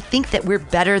entitlement we think that we're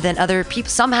better than other people?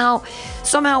 Somehow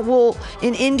we'll,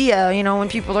 in India, when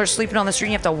people are sleeping on the street,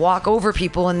 you have to walk over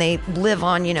people and they live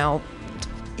on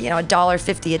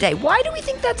 $1.50 a day. Why do we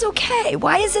think that's okay?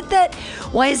 Why is it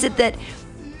that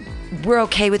we're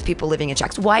okay with people living in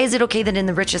shacks? Why is it okay that in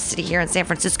the richest city here in San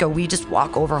Francisco we just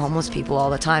walk over homeless people all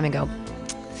the time and go,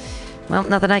 well,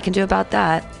 nothing I can do about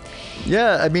that?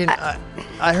 Yeah, I mean,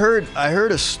 I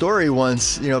heard a story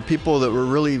once. People that were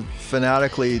really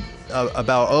fanatically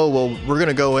about, we're going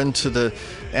to go into the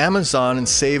Amazon and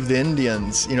save the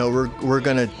Indians. You know, we're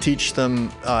going to teach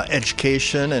them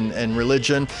education and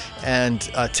religion and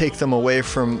take them away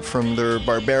from their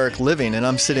barbaric living. And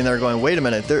I'm sitting there going, wait a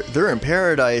minute, they're in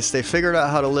paradise. They figured out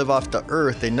how to live off the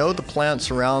earth. They know the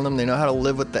plants around them. They know how to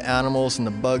live with the animals and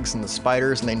the bugs and the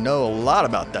spiders, and they know a lot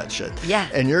about that shit. Yeah.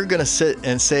 And you're going to sit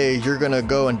and say you're going to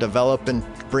go and develop and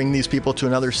bring these people to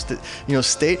another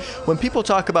state. When people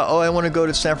talk about, oh, I want to go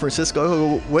to San Francisco,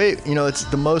 oh, wait, you know, it's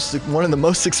one of the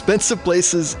most expensive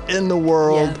places in the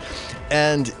world,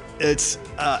 and it's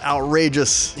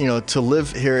outrageous, you know, to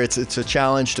live here. It's a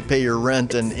challenge to pay your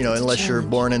rent, and you know, unless you're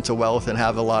born into wealth and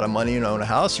have a lot of money and own a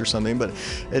house or something. But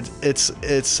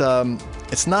it's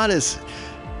not as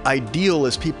ideal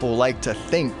as people like to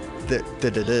think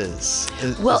that it is.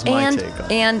 Well, is my take on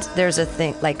it. And there's a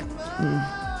thing like,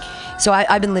 so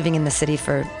I've been living in the city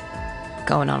for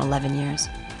going on 11 years,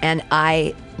 and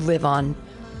I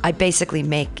basically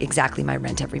make exactly my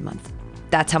rent every month.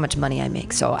 That's how much money I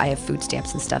make. So I have food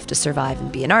stamps and stuff to survive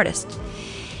and be an artist.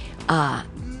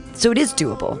 So it is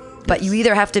doable, but you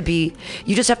either have to you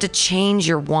just have to change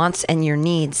your wants and your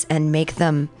needs and make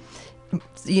them,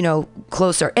 you know,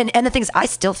 closer. And the thing is, I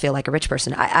still feel like a rich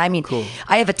person. I mean, cool.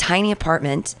 I have a tiny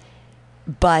apartment,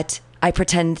 but I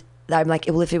pretend I'm like,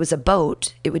 well, if it was a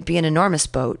boat, it would be an enormous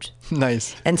boat.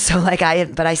 Nice. And so like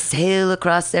I sail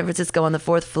across San Francisco on the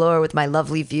 4th floor with my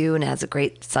lovely view, and it has a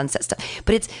great sunset stuff.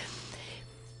 But it's,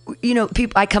 you know,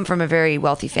 I come from a very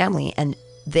wealthy family, and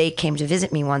they came to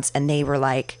visit me once, and they were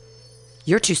like,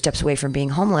 you're 2 steps away from being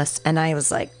homeless. And I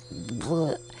was like,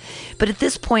 bleh. But at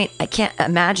this point, I can't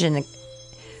imagine,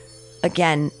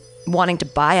 again, wanting to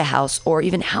buy a house, or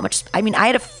even how much. I mean, I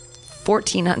had a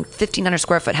 1,500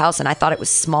 square foot house, and I thought it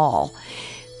was small.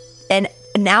 And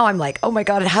now I'm like, oh my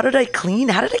God, how did I clean?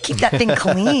 How did I keep that thing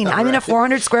clean? I'm in a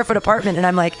 400 square foot apartment, and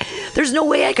I'm like, there's no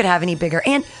way I could have any bigger.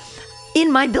 And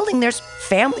in my building, there's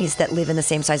families that live in the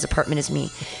same size apartment as me.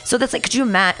 So that's like, could you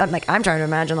imagine? I'm trying to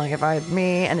imagine, like, if I had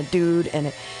me and a dude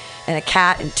and a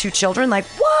cat and 2 children, like,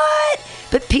 what?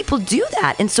 But people do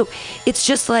that. And so it's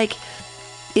just like,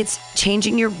 it's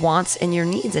changing your wants and your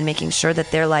needs and making sure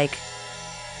that they're like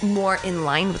more in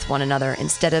line with one another,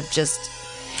 instead of just,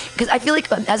 because I feel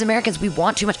like as Americans, we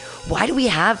want too much. Why do we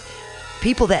have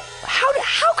people that,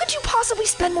 how could you possibly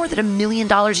spend more than $1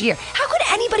 million a year? How could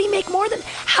anybody make more than,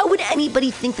 how would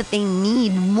anybody think that they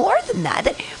need more than that?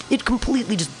 That it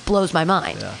completely just blows my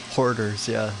mind. Yeah, hoarders,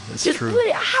 yeah, it's just, true.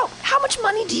 How much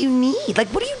money do you need? Like,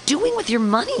 what are you doing with your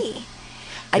money?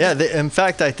 In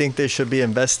fact, I think they should be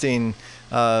investing,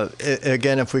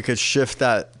 again, if we could shift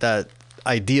that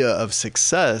idea of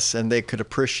success, and they could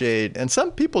appreciate, and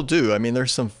some people do. I mean,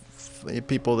 there's some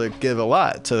people that give a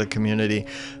lot to the community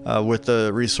with the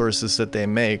resources that they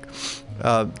make.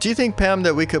 Do you think, Pam,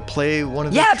 that we could play one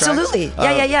of the tracks? Absolutely.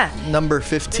 Yeah. Number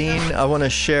 15. I want to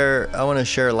share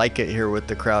Like It here with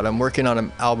the crowd. I'm working on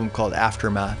an album called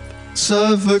Aftermath.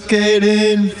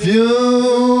 Suffocating fumes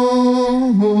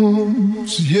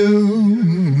you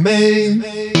make,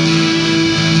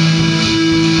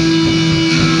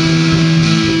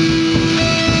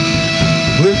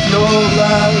 with your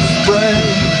last breath,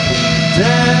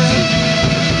 death,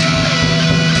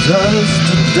 dust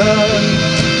to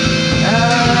dust,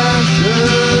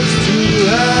 ashes to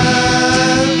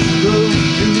ash, the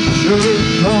future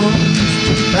comes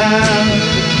to pass.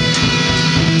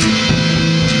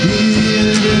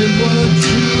 Being what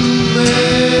you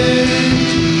make,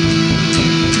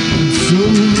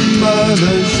 consumed by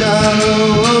the shadow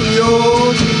of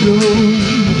your doom,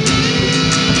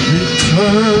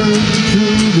 return to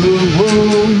the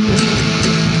womb.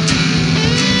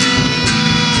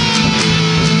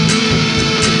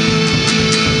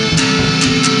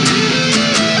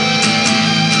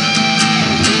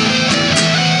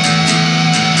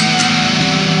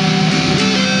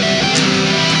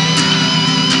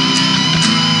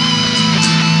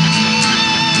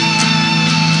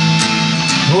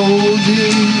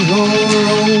 Holding your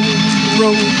own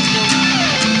rope,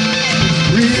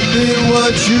 reaping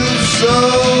what you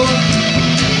sow.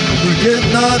 Forget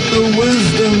not the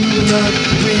wisdom that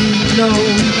we know.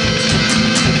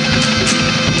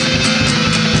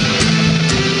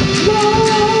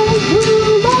 Love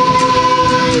will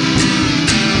light,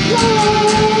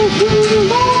 love will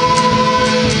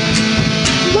light,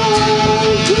 love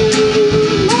will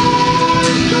light,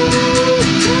 love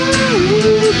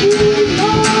will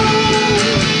light.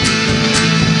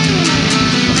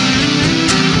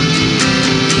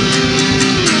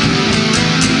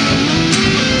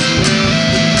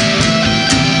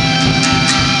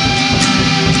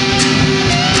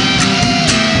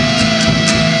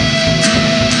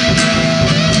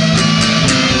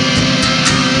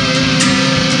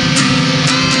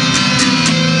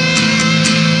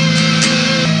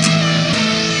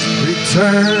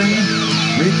 Return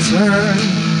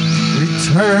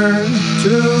to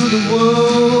the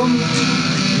womb.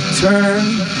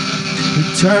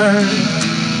 Return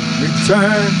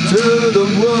to the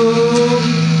womb.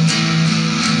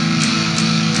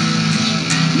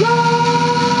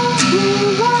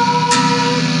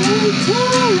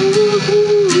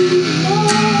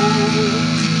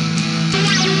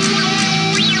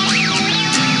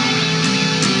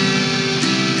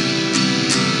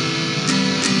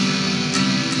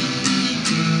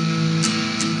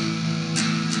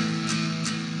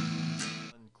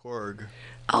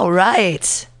 All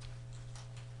right.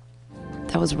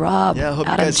 That was Rob Yeah, I hope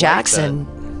you out of guys Jackson.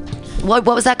 What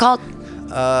was that called?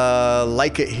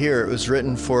 Like It Here. It was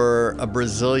written for a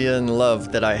Brazilian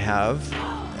love that I have.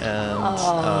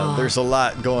 And there's a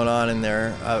lot going on in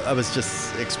there. I was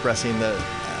just expressing that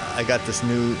I got this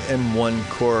new M1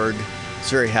 Korg. I was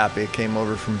very happy. It came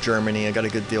over from Germany. I got a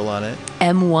good deal on it.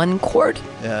 M1 Korg?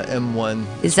 Yeah, M1.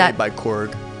 Is that made by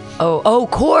Korg? Oh,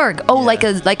 Korg. Oh,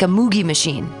 Yeah. like a Moogie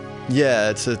machine. Yeah,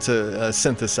 it's a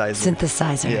synthesizer.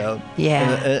 Synthesizer. Yeah.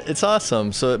 And it's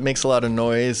awesome. So it makes a lot of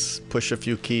noise, push a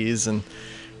few keys, and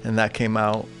that came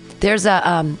out. There's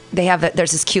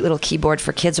there's this cute little keyboard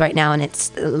for kids right now, and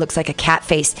it looks like a cat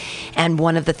face, and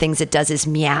one of the things it does is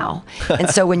meow. And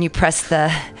so when you press the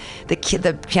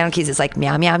piano keys, it's like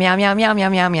meow meow meow meow meow meow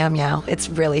meow meow meow. It's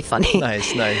really funny.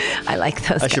 Nice. I like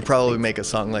those. I should probably make a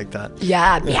song like that.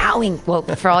 Yeah, meowing. Well,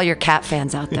 for all your cat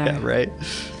fans out there. Yeah, right.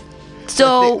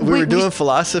 So we were doing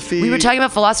philosophy. We were talking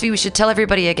about philosophy. We should tell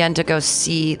everybody again to go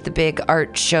see the big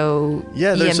art show.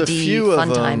 Yeah, there's EMD a few Fun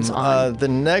of them. Times on the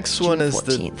next June one is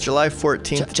 14th. the July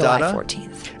 14th. July Dada.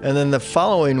 14th. And then the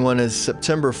following one is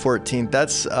September 14th.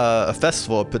 That's a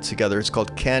festival I put together. It's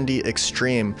called Candy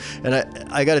Extreme. And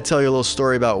I got to tell you a little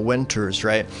story about Winters,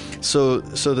 right? So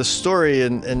the story,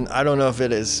 and I don't know if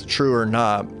it is true or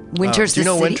not. Winters, do you the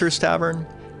know city? Winters Tavern?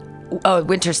 Oh,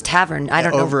 Winters Tavern. I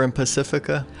don't know. Over in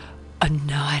Pacifica?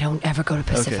 No, I don't ever go to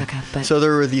Pacifica. Okay. But So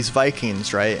there were these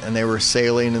Vikings, right? And they were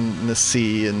sailing in the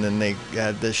sea, and then they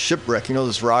had this shipwreck. You know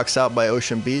those rocks out by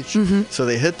Ocean Beach? Mm-hmm. So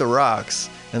they hit the rocks,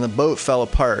 and the boat fell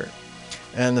apart.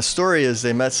 And the story is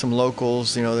they met some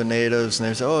locals, the natives, and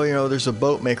they said, there's a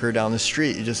boat maker down the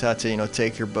street. You just have to,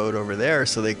 take your boat over there.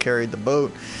 So they carried the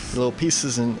boat, little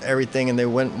pieces and everything, and they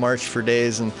marched for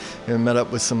days and met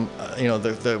up with some,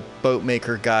 the boat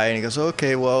maker guy. And he goes,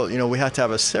 okay, well, we have to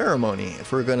have a ceremony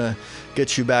if we're going to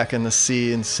get you back in the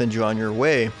sea and send you on your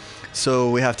way. So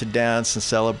we have to dance and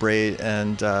celebrate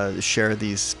and share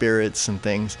these spirits and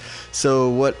things. So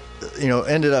what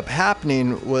ended up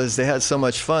happening was they had so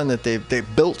much fun that they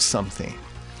built something.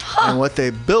 And what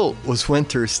they built was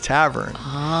Winters Tavern.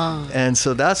 And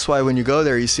so that's why when you go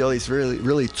there, you see all these really,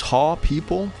 really tall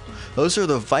people. Those are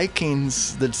the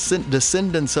Vikings, the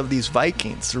descendants of these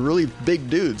Vikings. They're really big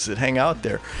dudes that hang out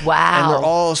there. Wow. And they're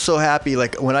all so happy.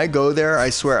 Like when I go there, I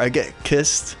swear I get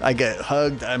kissed, I get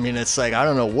hugged. I mean, it's like, I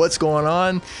don't know what's going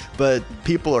on, but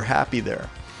people are happy there.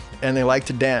 And they like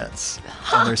to dance.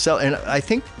 And and I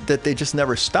think that they just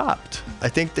never stopped. I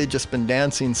think they've just been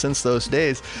dancing since those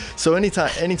days. So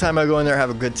anytime I go in there, I have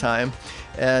a good time.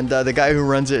 And the guy who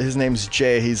runs it, his name's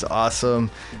Jay. He's awesome.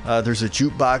 There's a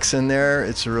jukebox in there.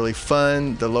 It's really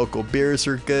fun. The local beers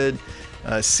are good.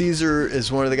 Caesar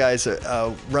is one of the guys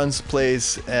that runs the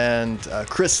place, and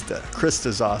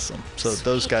Krista's awesome. So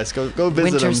those guys, go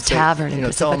visit Winters them. Tavern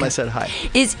in Tell them Pacifica. I said hi.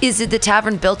 Is it the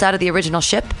tavern built out of the original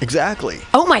ship? Exactly.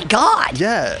 Oh my God!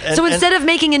 Yeah. So instead of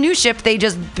making a new ship, they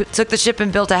just took the ship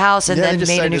and built a house and then they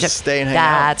made a new decided to ship. stay and hang out.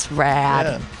 That's rad.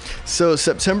 Yeah. So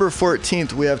September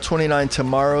 14th, we have 29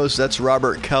 Tomorrows. That's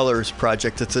Robert Keller's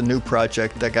project. It's a new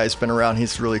project. That guy's been around.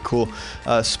 He's really cool.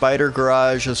 Spider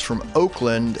Garage is from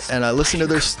Oakland, and I listen to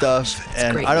their stuff.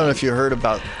 And I don't know if you heard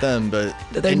about them, but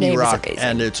Their indie name is rock, amazing.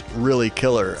 and it's really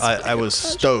killer. I was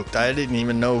stoked. I didn't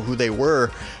even know who they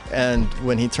were. And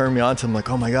when he turned me on to them, I'm like,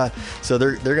 oh my God. So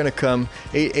they're going to come.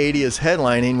 880 is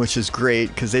headlining, which is great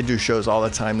because they do shows all the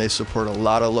time. They support a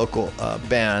lot of local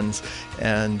bands,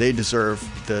 and they deserve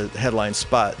the headline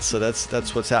spot. So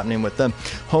that's what's happening with them.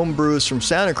 Homebrew is from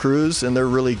Santa Cruz, and they're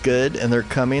really good, and they're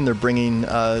coming. They're bringing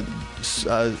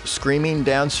screaming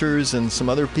dancers and some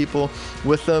other people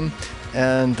with them.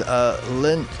 And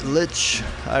Lich,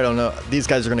 I don't know. These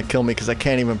guys are going to kill me because I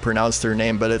can't even pronounce their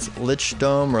name, but it's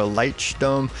Lichdome or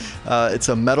Lichdome. It's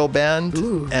a metal band.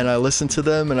 Ooh. And I listened to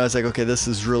them, and I was like, okay, this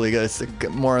is really good. It's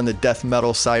more on the death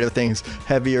metal side of things,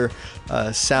 heavier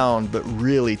sound, but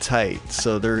really tight.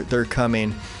 So they're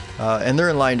coming. and they're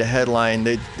in line to headline.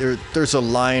 There's a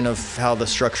line of how the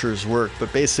structures work,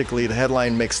 but basically the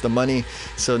headline makes the money.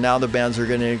 So now the bands are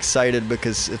getting excited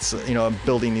because it's, I'm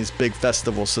building these big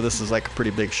festivals. So this is like a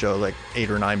pretty big show, like 8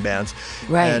 or 9 bands.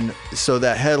 Right. And so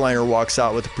that headliner walks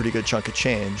out with a pretty good chunk of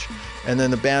change. And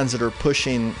then the bands that are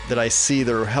pushing, that I see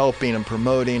that are helping and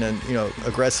promoting and,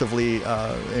 aggressively,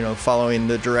 following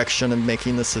the direction and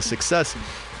making this a success,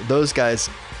 those guys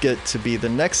get to be the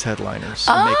next headliners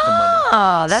and make the money.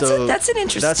 Oh, that's an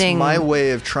interesting. That's my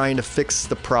way of trying to fix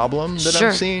the problem that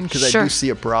I'm seeing, because I do see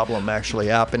a problem actually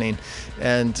happening,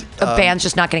 and a band's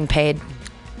just not getting paid.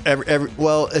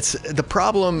 It's the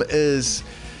problem is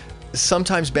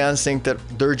sometimes bands think that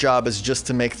their job is just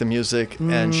to make the music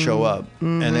and show up,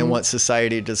 and they want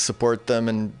society to support them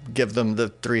and give them the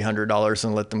 $300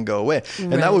 and let them go away.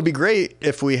 And that would be great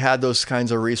if we had those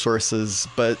kinds of resources,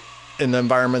 but in the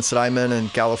environments that I'm in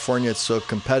California, it's so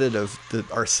competitive that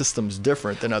our system's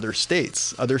different than other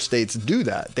states. Other states do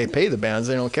that. They pay the bands.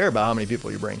 They don't care about how many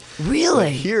people you bring. Really?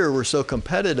 But here, we're so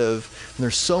competitive, and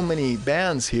there's so many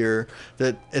bands here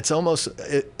that it's almost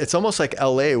like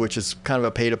LA, which is kind of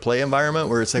a pay-to-play environment,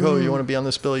 where it's like, oh, you want to be on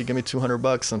this bill? You give me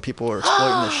 $200, and people are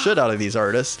exploiting the shit out of these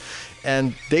artists.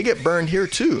 And they get burned here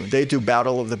too. They do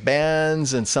Battle of the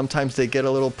Bands, and sometimes they get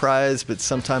a little prize, but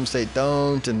sometimes they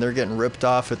don't, and they're getting ripped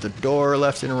off at the door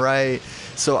left and right.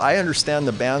 So I understand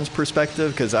the band's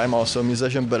perspective, because I'm also a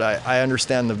musician, but I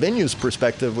understand the venue's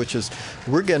perspective, which is,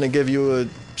 we're going to give you a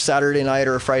Saturday night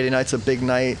or a Friday night's a big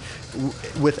night.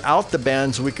 Without the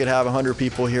bands, we could have 100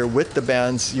 people here. With the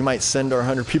bands, you might send our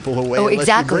 100 people away unless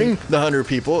you bring the 100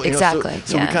 people. Exactly.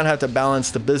 So we kind of have to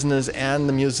balance the business and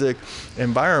the music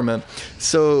environment.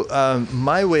 So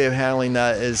my way of handling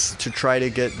that is to try to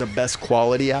get the best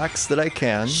quality acts that I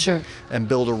can, and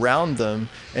build around them,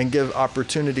 and give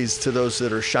opportunities to those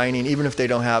that are shining, even if they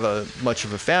don't have much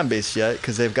of a fan base yet,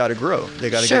 because they've got to grow. They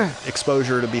got to get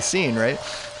exposure to be seen, right?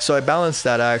 So I balance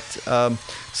that act.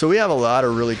 So we have a lot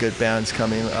of really good bands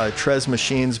coming. Trez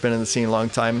Machine's been in the scene a long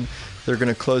time. They're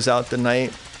going to close out the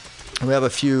night. We have a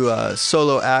few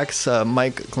solo acts.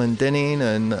 Mike Glendinning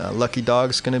and Lucky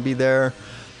Dog's going to be there.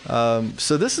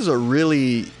 So this is a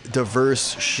really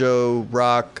diverse show.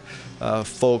 Rock,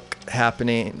 folk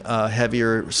happening,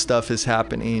 heavier stuff is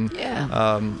happening.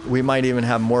 We might even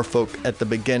have more folk at the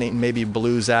beginning, maybe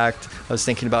blues act. I was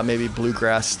thinking about maybe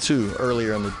bluegrass too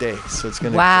earlier in the day. So it's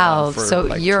going to go on for so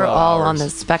like you're 12 all hours. on the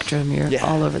spectrum. You're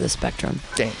all over the spectrum.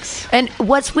 Thanks. And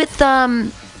what's with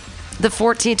the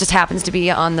 14th just happens to be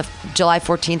on the July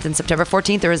 14th and September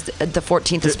 14th, or is the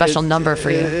 14th a special number for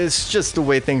you? It's just the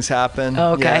way things happen.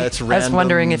 Oh, okay. Yeah, it's random. I was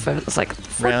wondering if it was like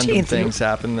 14th. Random things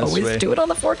happen this way. Always do it on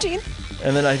the 14th?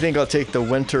 And then I think I'll take the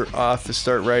winter off to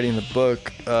start writing the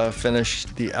book, finish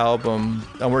the album.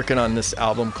 I'm working on this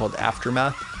album called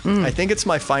Aftermath. I think it's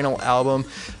my final album.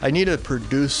 I need a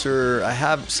producer.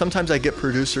 Sometimes I get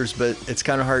producers, but it's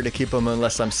kind of hard to keep them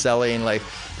unless I'm selling, like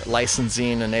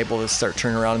licensing, and able to start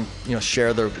turning around,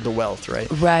 share the wealth, right?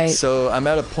 Right. So I'm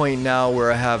at a point now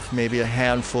where I have maybe a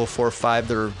handful, 4 or 5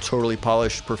 that are totally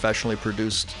polished, professionally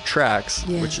produced tracks,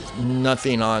 which is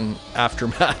nothing on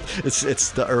Aftermath. It's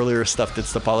the earlier stuff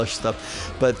that's the polished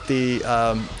stuff. But the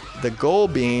goal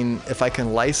being, if I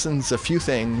can license a few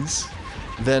things,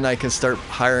 then I can start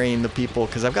hiring the people,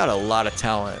 because I've got a lot of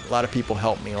talent. A lot of people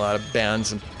help me, a lot of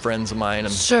bands and friends of mine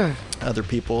and other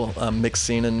people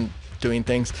mixing and doing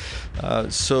things.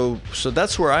 So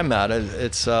that's where I'm at.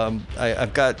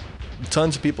 I've got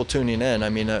tons of people tuning in. I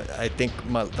mean, I think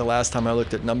the last time I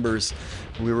looked at numbers,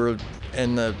 we were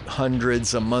in the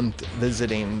hundreds a month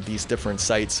visiting these different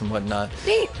sites and whatnot.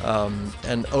 Neat.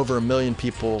 And over 1 million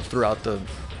people throughout the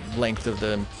length of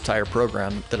the entire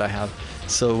program that I have.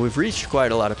 So we've reached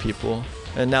quite a lot of people,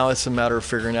 and now it's a matter of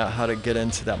figuring out how to get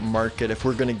into that market. If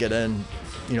we're going to get in,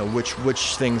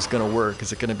 which thing's going to work.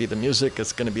 Is it going to be the music?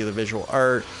 Is it going to be the visual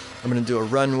art? I'm going to do a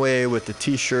runway with the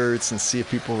T-shirts and see if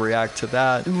people react to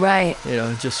that. Right.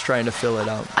 Just trying to fill it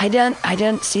out. I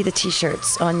don't see the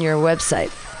T-shirts on your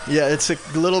website. Yeah, it's a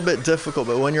little bit difficult,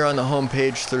 but when you're on the home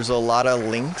page, there's a lot of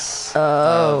links.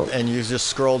 And you just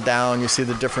scroll down, you see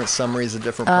the different summaries of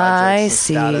different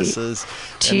projects and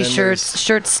statuses. T-shirts,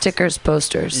 shirts, stickers,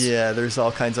 posters. Yeah, there's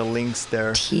all kinds of links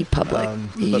there. T-Public.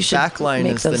 But Backline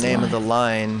is the name of the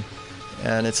line,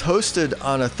 and it's hosted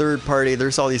on a third party.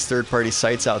 There's all these third party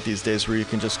sites out these days where you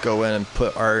can just go in and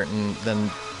put art, and then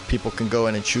people can go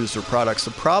in and choose their products.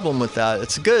 The problem with that,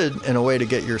 it's good in a way to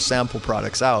get your sample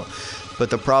products out. But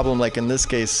the problem, like in this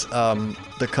case,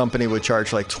 the company would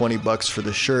charge like $20 for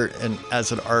the shirt, and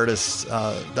as an artist,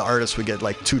 the artist would get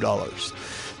like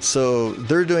 $2. So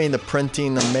they're doing the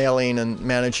printing, the mailing, and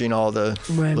managing all the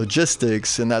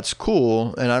logistics, and that's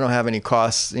cool. And I don't have any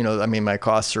costs. I mean, my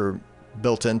costs are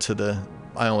built into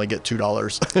I only get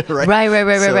 $2, right?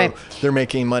 Right. They're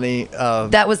making money.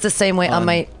 That was the same way on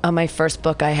my first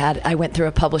book. I went through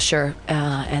a publisher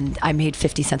and I made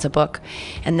 50 cents a book.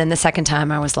 And then the second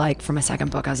time I was like, for my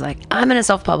second book, I was like, I'm going to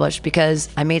self-publish because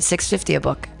I made $6.50 a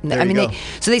book.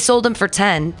 So they sold them for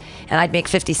 10 and I'd make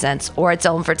 50 cents, or I'd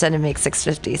sell them for 10 and make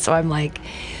 $6.50. So I'm like,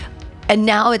 and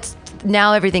now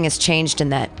everything has changed in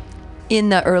that. In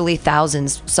the early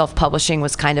thousands, self-publishing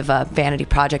was kind of a vanity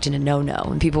project and a no-no.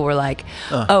 And people were like,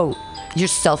 oh, you're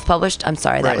self-published? I'm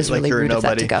sorry, that was really rude of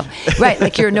that to go. Right,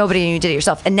 like you're a nobody and you did it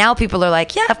yourself. And now people are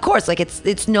like, yeah, of course. Like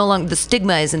it's no longer, the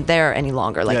stigma isn't there any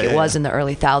longer like it was in the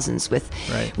early thousands with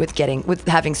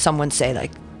having someone say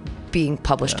like being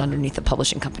published underneath a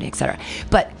publishing company, etc.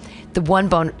 But the one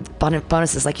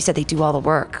bonus is, like you said, they do all the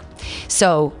work.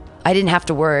 So I didn't have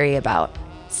to worry about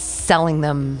selling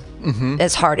them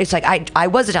as hard. It's like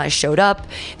I showed up,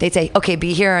 they'd say, okay,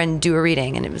 be here and do a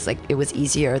reading, and it was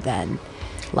easier than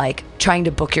like trying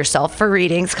to book yourself for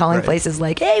readings, calling places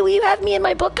like, hey, will you have me and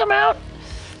my book come out?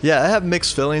 Yeah, I have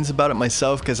mixed feelings about it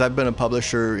myself because I've been a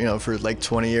publisher, for like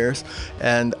 20 years,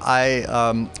 and I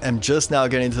am just now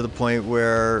getting to the point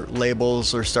where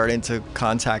labels are starting to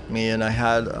contact me, and I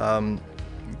had a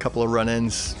couple of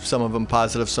run-ins, some of them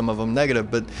positive, some of them negative,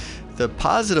 but the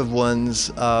positive ones,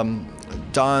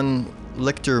 Don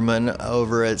Lichterman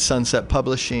over at Sunset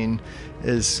Publishing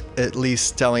is at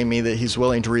least telling me that he's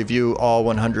willing to review all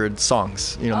 100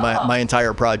 songs, my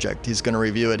entire project. He's going to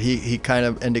review it. He kind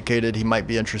of indicated he might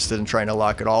be interested in trying to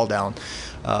lock it all down.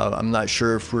 I'm not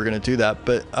sure if we're going to do that,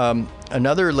 but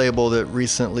another label that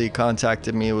recently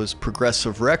contacted me was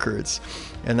Progressive Records,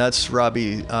 and that's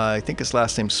Robbie, I think his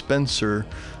last name's Spencer.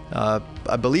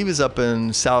 I believe he's up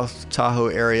in South Tahoe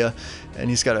area, and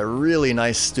he's got a really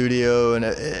nice studio, and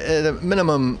at a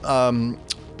minimum,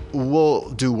 we'll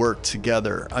do work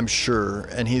together, I'm sure.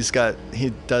 And he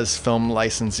does film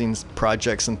licensing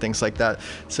projects and things like that.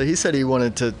 So he said he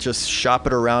wanted to just shop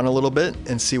it around a little bit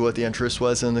and see what the interest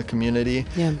was in the community.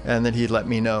 Yeah. And then he'd let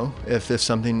me know if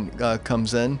something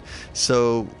comes in.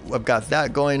 So I've got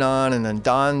that going on, and then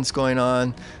Don's going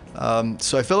on.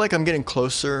 So I feel like I'm getting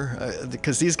closer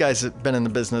because these guys have been in the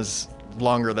business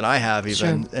longer than I have even. Sure.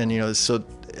 And,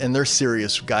 and they're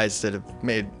serious guys that have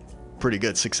made pretty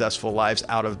good, successful lives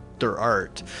out of their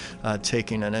art,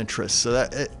 taking an interest. So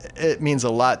that it means a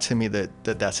lot to me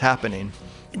that's happening.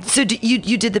 So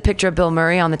you did the picture of Bill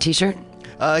Murray on the T-shirt?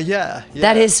 Yeah.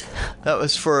 That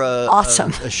was for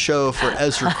awesome. a show for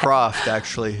Ezra Croft,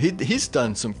 actually. He's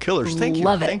done some killers. Thank you.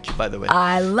 Thank you, by the way.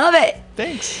 I love it.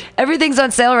 Thanks. Everything's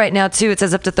on sale right now, too. It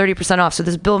says up to 30% off. So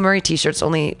this Bill Murray T-shirt's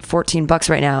only $14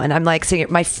 right now. And I'm like,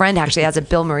 my friend actually has a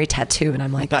Bill Murray tattoo, and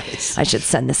I'm like, nice. I should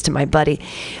send this to my buddy.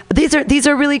 These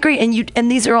are really great. And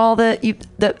these are all so cute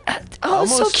with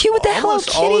the Hello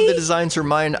Kitty. All of the designs are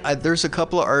mine. There's a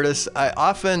couple of artists. I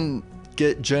often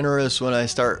get generous when I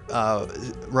start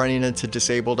running into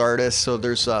disabled artists. So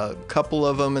there's a couple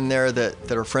of them in there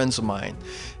that are friends of mine,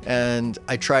 and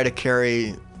I try to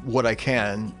carry what I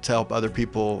can to help other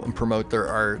people and promote their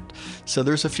art. So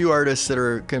there's a few artists that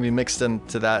are going to be mixed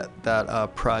into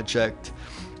that project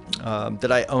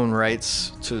that I own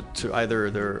rights to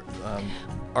either their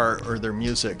art or their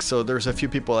music. So there's a few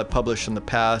people I published in the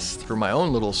past through my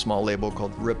own little small label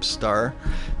called Ripstar,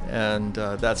 and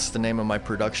that's the name of my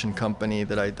production company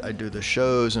that I do the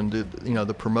shows and do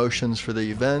the promotions for the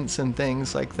events and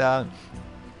things like that.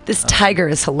 This tiger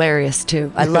is hilarious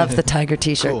too. I love the tiger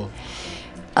T-shirt. Cool.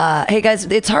 Hey guys,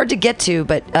 it's hard to get to,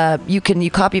 but you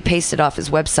copy paste it off his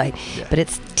website. Yeah. But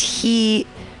it's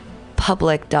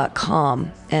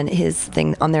tpublic.com, and his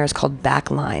thing on there is called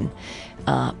Backline.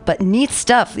 But neat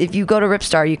stuff. If you go to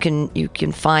Ripstar, you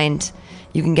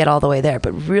can get all the way there.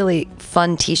 But really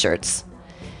fun T-shirts.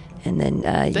 And then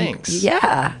thanks.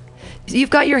 You've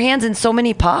got your hands in so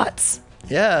many pots.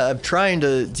 Yeah, I'm trying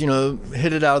to,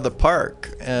 hit it out of the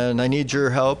park, and I need your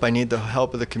help. I need the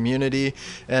help of the community,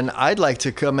 and I'd like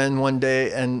to come in one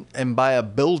day and buy a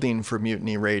building for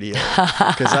Mutiny Radio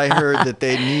because I heard that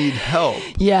they need help.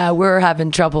 Yeah, we're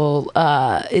having trouble.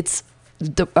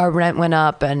 Our rent went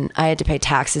up, and I had to pay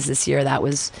taxes this year. That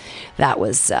was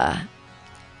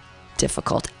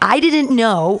difficult. I didn't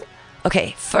know.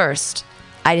 Okay, first,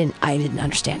 I didn't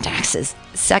understand taxes.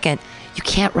 Second, you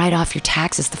can't write off your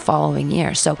taxes the following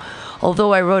year. So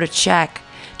although I wrote a check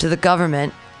to the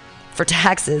government for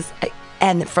taxes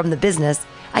and from the business,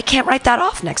 I can't write that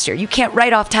off next year. You can't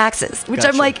write off taxes, which gotcha.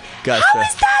 I'm like, how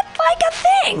is that like a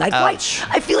thing? Like, why?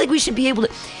 I feel like we should be able to,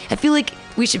 I feel like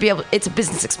we should be able. It's a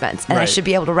business expense, and I Right. should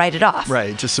be able to write it off.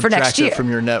 Right. Just for next subtract year. it from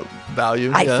your net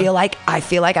value. I yeah. feel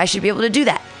like I should be able to do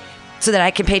that, so that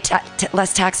I can pay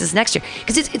less taxes next year.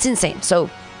 Because it's insane. So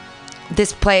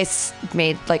this place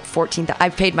made like 14. I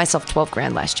paid myself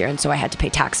 $12,000 last year, and so I had to pay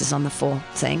taxes on the full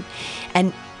thing.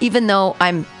 And even though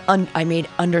I made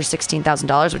under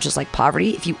 $16,000, which is like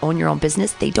poverty. If you own your own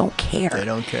business, they don't care. They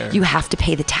don't care. You have to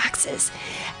pay the taxes,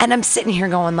 and I'm sitting here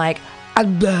going like,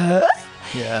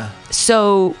 Yeah.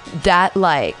 so that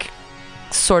like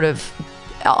sort of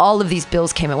all of these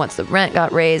bills came at once. The rent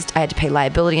got raised. I had to pay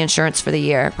liability insurance for the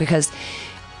year because,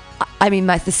 I mean,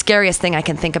 the scariest thing I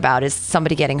can think about is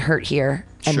somebody getting hurt here.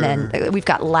 And Sure. then we've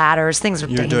got ladders. Things are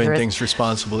You're dangerous. doing things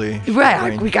responsibly.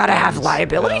 Right. We got to have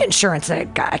liability insurance. I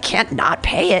can't not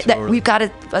pay it. Totally. We've got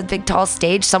a big, tall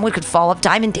stage. Someone could fall off.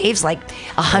 Diamond Dave's like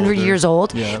 100 Older. years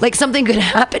old. Yeah. Like something could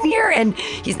happen here. And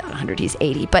he's not 100, he's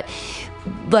 80. But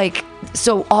like,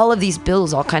 so all of these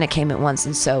bills all kind of came at once.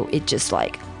 And so it just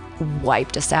like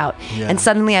wiped us out. Yeah. And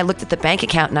suddenly I looked at the bank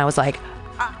account and I was like,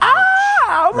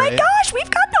 oh my Right. gosh, we've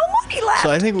got no money left. So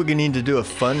I think we need to do a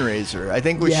fundraiser. I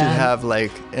think we should Yeah. have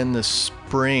like in the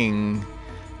spring,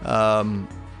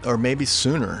 or maybe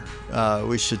sooner.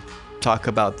 We should talk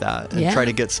about that and Yeah. try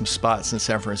to get some spots in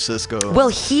San Francisco. Well,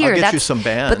 here, I'll get that's you some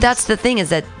bands. But that's the thing is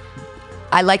that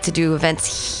I like to do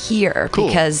events here Cool.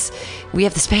 because we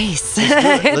have the space.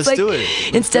 Let's It's do it.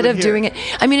 Let's instead do it of here. doing it,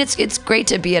 I mean, it's great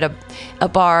to be at a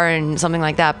bar and something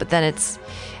like that, but then it's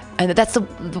one of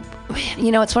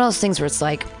those things where it's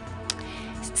like,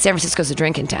 San Francisco's a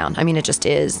drinking town. I mean, it just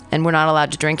is. And we're not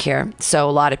allowed to drink here. So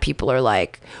a lot of people are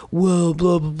like, whoa,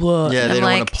 blah, blah, blah. Yeah, And they I'm don't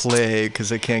like, want to play because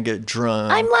they can't get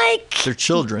drunk. I'm like, They're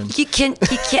children. You can't,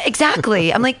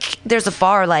 exactly. I'm like, there's a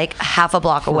bar like half a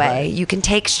block away. Right. You can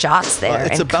take shots there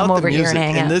It's and about come the over here music. and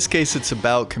hang In out. this case, it's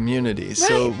about community.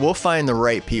 So Right. we'll find the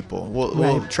right people.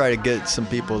 We'll Right. try to get some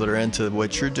people that are into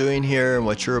what you're doing here and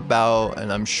what you're about,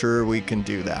 and I'm sure we can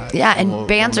do that. Yeah, and we'll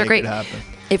bands are make great. it happen.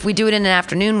 If we do it in an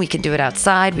afternoon, we can do it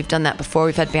outside. We've done that before.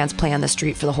 We've had bands play on the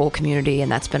street for the whole community,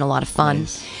 and that's been a lot of fun.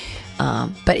 Nice.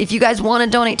 But if you guys want to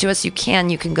donate to us, you can.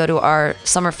 You can go to our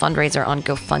summer fundraiser on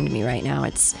GoFundMe right now.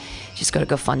 It's just go to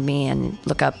GoFundMe and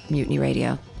look up Mutiny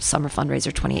Radio Summer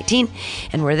Fundraiser 2018,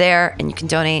 and we're there, and you can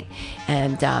donate.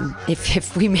 And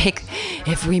if we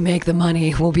make the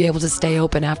money, we'll be able to stay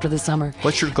open after the summer.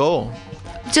 What's your goal?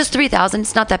 Just 3,000.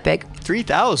 It's not that big.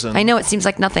 3,000. I know it seems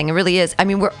like nothing. It really is. I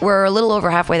mean, we're a little over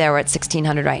halfway there. We're at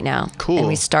 1,600 right now. Cool. And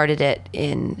we started it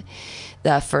in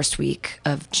the first week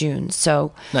of June.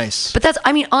 So Nice. But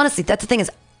I mean, honestly, that's the thing is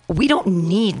we don't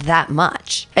need that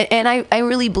much. And I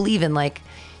really believe in like,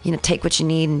 take what you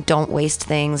need and don't waste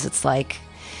things. It's like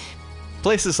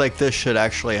Places like this should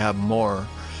actually have more.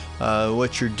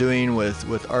 What you're doing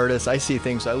with artists, I see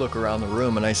things. I look around the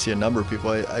room and I see a number of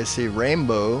people. I see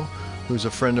Rainbow, who's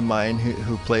a friend of mine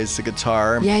who plays the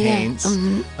guitar and paints,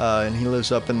 and he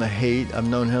lives up in the Haight. I've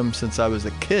known him since I was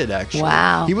a kid, actually.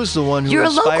 Wow. He was the one who You're a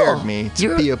inspired local. me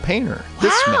to be a painter.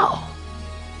 This man. Wow.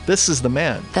 This is the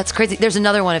man. That's crazy. There's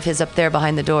another one of his up there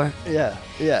behind the door. Yeah.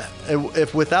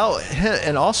 If without him,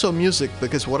 and also music,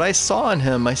 because what I saw in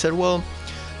him, I said, well,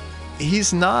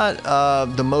 he's not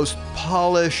the most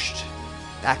polished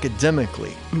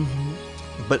academically,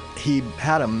 but he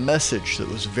had a message that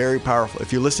was very powerful.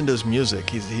 If you listen to his music,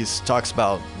 he talks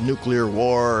about nuclear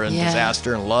war and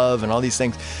disaster and love and all these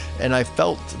things. And I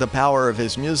felt the power of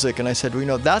his music, and I said,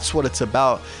 well, that's what it's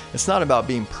about. It's not about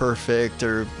being perfect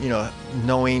or,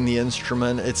 knowing the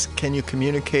instrument. It's, can you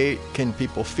communicate? Can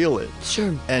people feel it?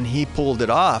 Sure. And he pulled it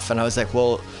off, and I was like,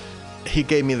 well, he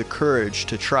gave me the courage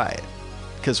to try it.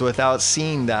 Because without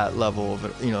seeing that level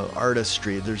of,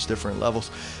 artistry, there's different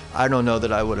levels. I don't know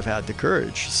that I would have had the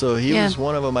courage. So he was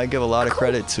one of them I give a lot of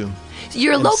credit to.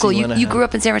 You're a local. You grew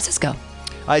up in San Francisco.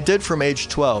 I did from age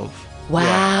 12. Wow.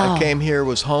 Yeah, I came here,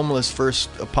 was homeless first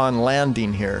upon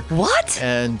landing here. What?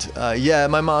 And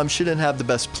my mom, she didn't have the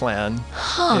best plan.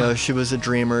 Huh. She was a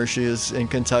dreamer. She was in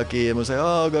Kentucky and was like,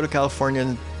 oh, I'll go to California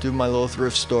and do my little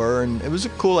thrift store. And it was a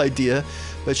cool idea.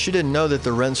 But she didn't know that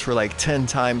the rents were like 10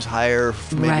 times higher,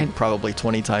 maybe probably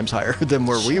 20 times higher than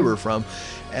where we were from.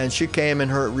 And she came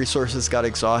and her resources got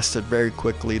exhausted very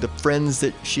quickly. The friends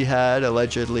that she had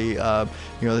allegedly,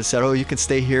 they said, oh, you can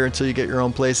stay here until you get your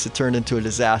own place. It turned into a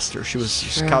disaster. She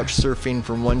was couch surfing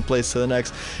from one place to the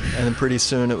next. And then pretty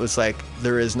soon it was like,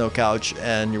 there is no couch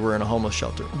and you were in a homeless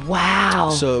shelter. Wow.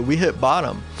 So we hit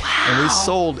bottom. Wow. And we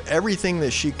sold everything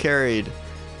that she carried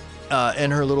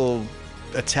in her little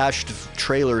attached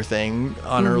trailer thing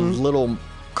on her little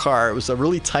car. It was a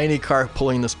really tiny car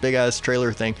pulling this big ass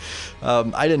trailer thing.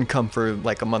 I didn't come for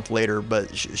like a month later,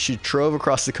 but she drove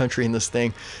across the country in this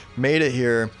thing, made it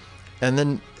here, and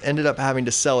then ended up having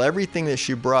to sell everything that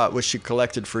she brought, which she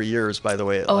collected for years, by the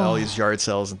way, at all these yard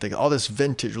sales and things, all this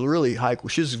vintage, really high.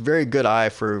 She has a very good eye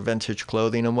for vintage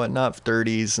clothing and whatnot,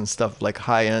 30s and stuff, like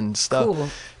high-end stuff. Cool.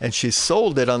 And she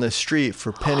sold it on the street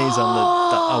for pennies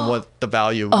on what the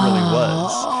value really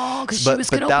was. Because she was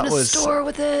going to open a store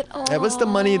with it. It was the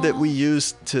money that we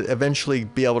used to eventually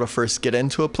be able to first get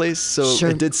into a place, so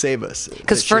it did save us.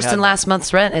 Because first and last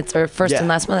month's rent,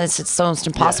 it's almost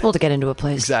impossible to get into a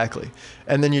place. Exactly.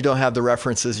 And then you don't have the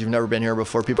references. You've never been here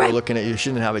before. People are looking at you. She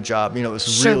didn't have a job. It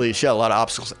was really, she had a lot of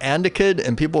obstacles. And a kid,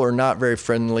 and people are not very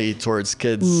friendly towards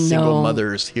kids, single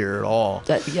mothers here at all.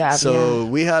 So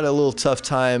we had a little tough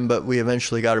time, but we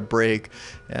eventually got a break.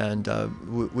 And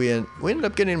we ended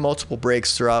up getting multiple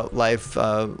breaks throughout life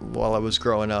while I was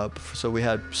growing up. So we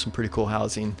had some pretty cool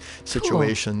housing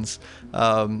situations.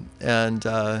 And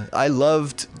I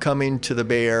loved coming to the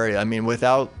Bay Area. I mean,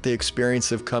 without the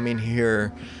experience of coming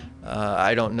here,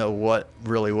 I don't know what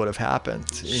really would have happened,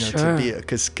 to be,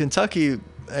 because Kentucky,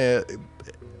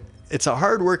 it's a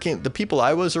hardworking, the people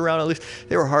I was around, at least,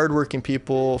 they were hardworking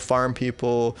people, farm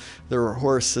people. There were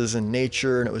horses and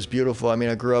nature, and it was beautiful. I mean,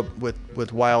 I grew up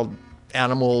with wild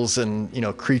animals and,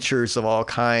 creatures of all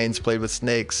kinds, played with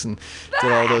snakes and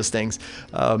did all those things.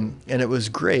 And it was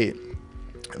great.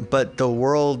 But the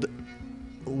world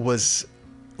was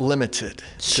limited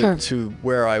to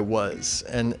where I was.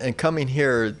 And coming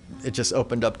here, it just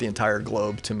opened up the entire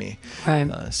globe to me. Right.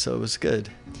 So it was good.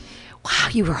 Wow,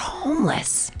 you were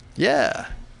homeless. Yeah.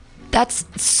 That's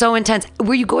so intense.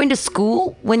 Were you going to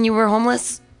school when you were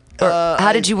homeless? Or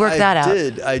how did you work that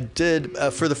out? I did.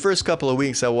 For the first couple of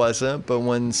weeks, I wasn't. But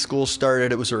when school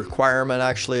started, it was a requirement,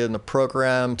 actually, in the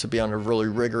program to be on a really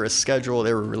rigorous schedule.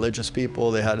 They were religious people.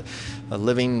 They had a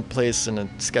living place and a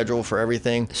schedule for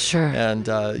everything. Sure. And,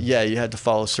 you had to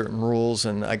follow certain rules.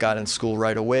 And I got in school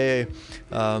right away.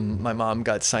 My mom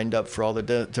got signed up for all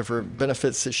the different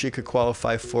benefits that she could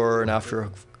qualify for. And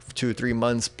after 2 or 3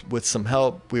 months with some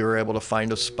help, we were able to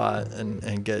find a spot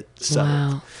and get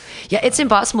settled. Wow. Yeah, it's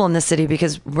impossible in this city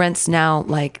because rents now,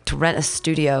 like to rent a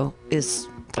studio is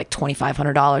like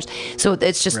 $2,500. So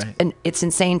it's just, it's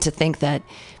insane to think that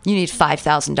you need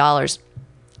 $5,000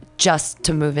 just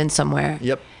to move in somewhere.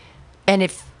 Yep. And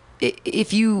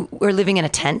if you were living in a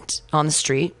tent on the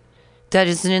street, that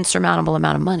is an insurmountable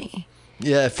amount of money.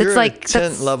 Yeah, if you're at a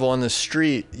tent level on the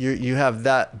street, you have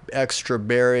that extra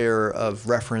barrier of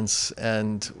reference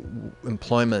and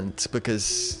employment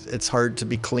because it's hard to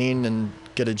be clean and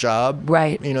get a job.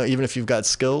 Right. Even if you've got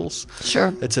skills.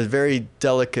 Sure. It's a very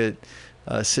delicate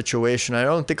situation. I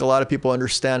don't think a lot of people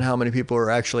understand how many people are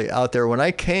actually out there. When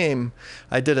I came,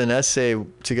 I did an essay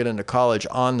to get into college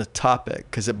on the topic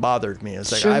because it bothered me.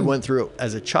 It's like I went through it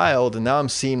as a child, and now I'm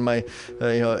seeing my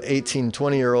 18,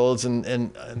 20-year-olds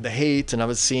and the hate, and I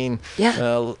was seeing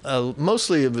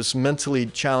mostly it was mentally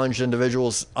challenged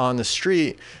individuals on the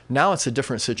street. Now it's a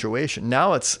different situation.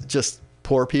 Now it's just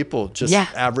poor people, just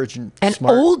average and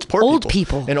smart, old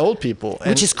people,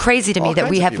 which is crazy to me that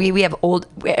we have old.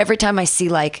 Every time I see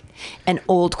like an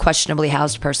old, questionably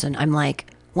housed person, I'm like,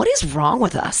 what is wrong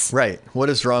with us? Right. What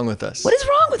is wrong with us? What is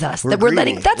wrong with us? We're that we're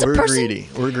letting that's we're a person. Greedy.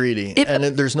 We're greedy, and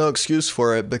there's no excuse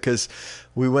for it because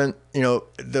we went.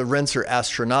 The rents are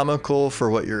astronomical for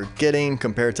what you're getting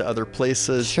compared to other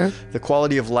places. Sure. The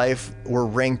quality of life, we're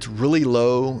ranked really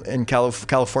low, and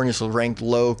California's ranked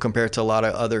low compared to a lot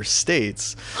of other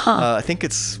states. I think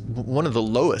it's one of the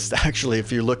lowest actually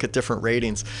if you look at different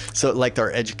ratings. So like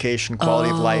our education,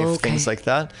 quality of life, things like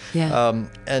that. Yeah.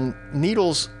 And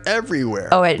needles everywhere.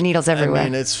 Oh, needles everywhere. I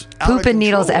mean, it's poop and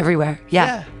needles everywhere.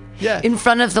 Yeah. In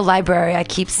front of the library, I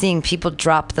keep seeing people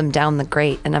drop them down the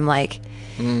grate, and I'm like,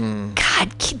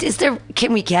 God,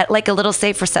 can we get like a little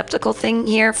safe receptacle thing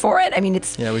here for it? I mean,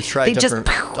 it's we tried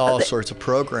all sorts of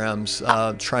programs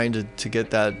trying to get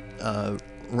that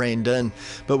reined in,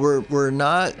 but we're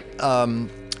not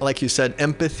like you said,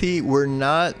 empathy. We're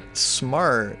not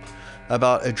smart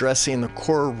about addressing the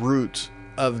core root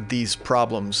of these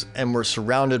problems, and we're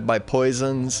surrounded by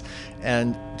poisons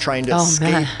and trying to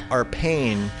escape our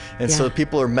pain, and so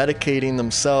people are medicating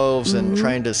themselves and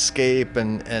trying to escape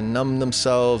and numb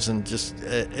themselves, and just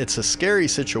it's a scary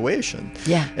situation.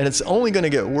 And it's only going to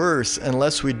get worse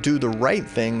unless we do the right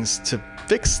things to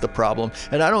fix the problem.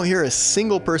 And I don't hear a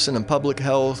single person in public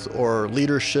health or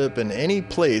leadership in any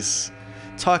place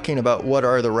talking about what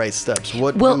are the right steps.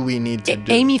 What do we need to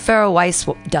do? Amy Farrow Weiss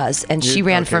does, and she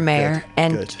ran for mayor,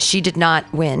 and she did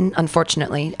not win,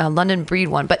 unfortunately. London Breed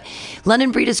won, but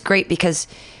London Breed is great because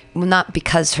not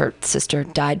because her sister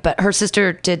died, but her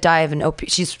sister did die of an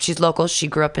opiate. She's local. She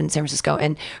grew up in San Francisco,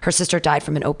 and her sister died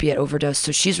from an opiate overdose.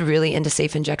 So she's really into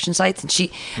safe injection sites, and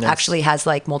she actually has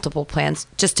like multiple plans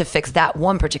just to fix that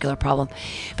one particular problem.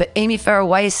 But Amy Farrow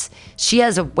Weiss, she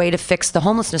has a way to fix the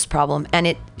homelessness problem,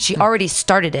 and she already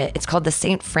started it. It's called the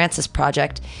St. Francis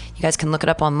Project. You guys can look it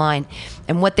up online.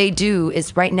 And what they do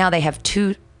is right now they have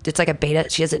two. It's like a beta.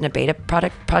 She has it in a beta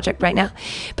project right now,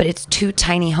 but it's 2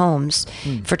 tiny homes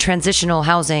for transitional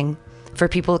housing for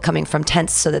people coming from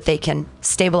tents, so that they can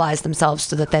stabilize themselves,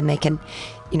 so that then they can,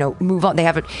 move on. They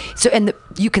have it. So, and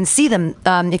you can see them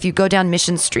if you go down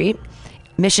Mission Street,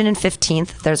 Mission and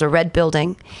 15th. There's a red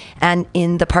building, and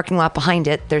in the parking lot behind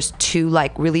it, there's 2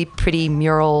 like really pretty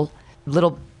mural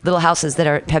little houses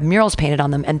that have murals painted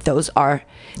on them, and those are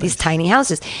these tiny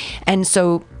houses. And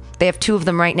so they have 2 of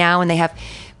them right now, and they have.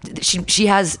 She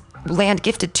has land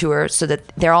gifted to her so that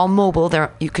they're all mobile.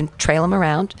 You can trail them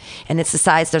around, and it's the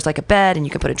size. There's like a bed, and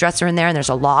you can put a dresser in there, and there's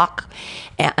a lock,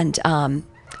 and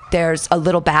there's a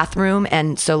little bathroom,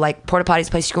 and so like porta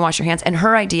potties, place you can wash your hands. And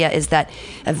her idea is that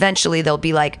eventually there'll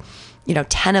be like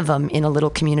 10 of them in a little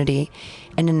community,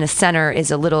 and in the center is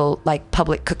a little like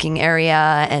public cooking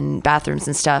area and bathrooms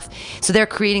and stuff. So they're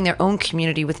creating their own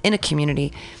community within a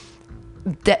community.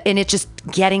 And it's just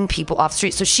getting people off the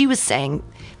street. So she was saying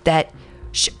that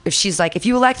she's like, if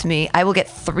you elect me, I will get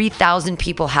 3,000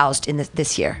 people housed in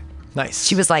this year. Nice.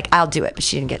 She was like, I'll do it, but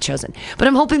she didn't get chosen. But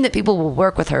I'm hoping that people will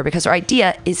work with her, because her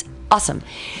idea is awesome.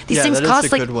 These things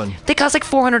cost like they cost like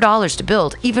 $400 to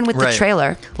build, even with the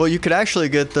trailer. Well, you could actually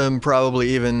get them probably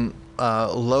even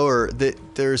lower.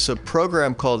 There's a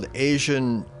program called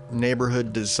Asian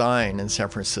Neighborhood Design in San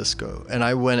Francisco, and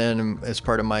I went in as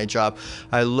part of my job.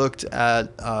 I looked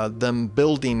at them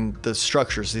building the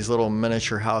structures, these little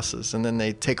miniature houses, and then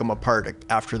they take them apart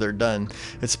after they're done.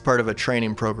 It's part of a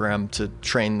training program to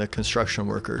train the construction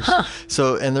workers.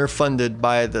 So, and they're funded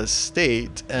by the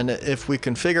state, and if we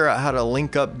can figure out how to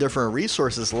link up different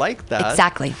resources like that,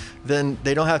 then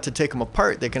they don't have to take them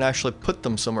apart. They can actually put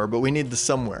them somewhere, but we need the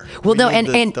somewhere. Well, we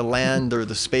need the land or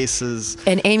the spaces,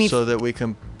 and Amy, so that we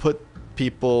can put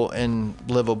people in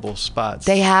livable spots.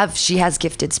 She has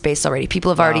gifted space already.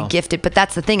 People have already gifted, but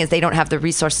that's the thing, is they don't have the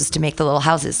resources to make the little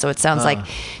houses. So it sounds like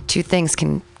 2 things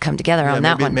can come together on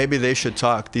that one. Maybe they should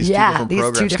talk, these 2 different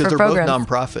programs, because they're both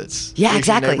nonprofits. Yeah, Asian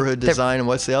exactly. Neighborhood Design, and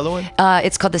what's the other one?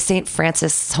 It's called the St.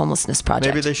 Francis Homelessness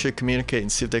Project. Maybe they should communicate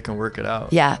and see if they can work it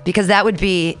out. Yeah, because that would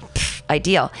be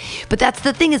ideal. But that's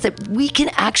the thing, is that we can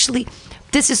actually,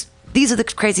 these are the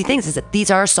crazy things, is that these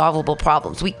are solvable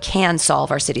problems. We can solve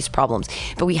our city's problems,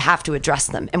 but we have to address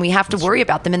them, and we have to worry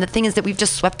about them. And the thing is that we've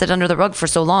just swept it under the rug for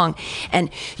so long. And,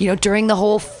 during the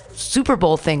whole Super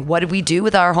Bowl thing, what did we do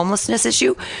with our homelessness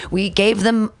issue? We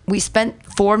spent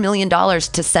 $4 million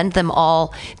to send them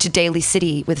all to Daly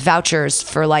City with vouchers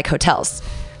for like hotels.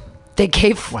 The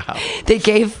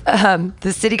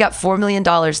city got $4 million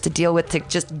to deal with, to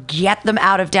just get them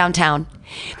out of downtown.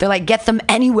 They're like, get them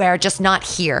anywhere, just not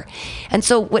here. And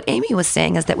so what Amy was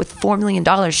saying is that with $4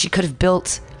 million, she could have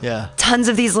built tons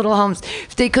of these little homes.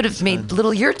 They could have made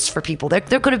little yurts for people. There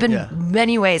could have been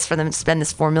many ways for them to spend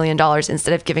this $4 million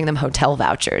instead of giving them hotel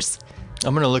vouchers.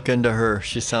 I'm gonna look into her.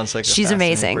 She sounds like she's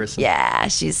amazing. Person. Yeah,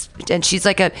 she's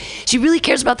like she really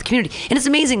cares about the community, and it's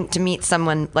amazing to meet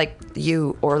someone like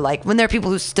you, or like when there are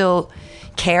people who still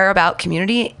care about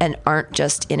community and aren't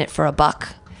just in it for a buck.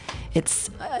 That's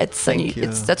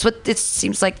what it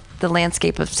seems like. The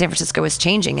landscape of San Francisco is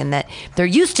changing, and that there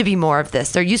used to be more of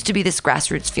this. There used to be this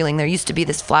grassroots feeling. There used to be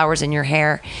this flowers in your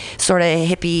hair sort of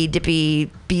hippie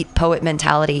dippy beat poet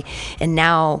mentality, and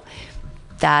now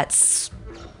that's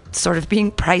sort of being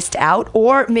priced out,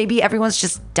 or maybe everyone's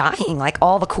just dying, like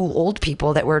all the cool old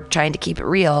people that were trying to keep it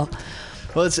real.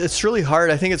 Well, it's really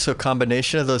hard. I think it's a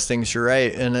combination of those things. You're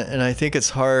right, and I think it's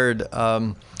hard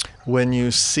when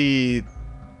you see,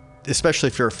 especially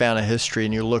if you're a fan of history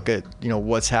and you look at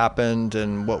what's happened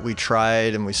and what we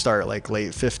tried, and we start like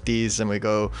late 50s and we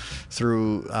go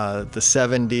through the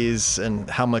 70s and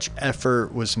how much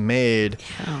effort was made,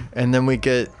 and then we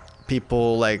get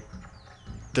people like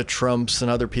the Trumps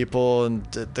and other people and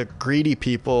the greedy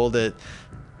people that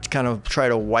kind of try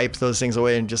to wipe those things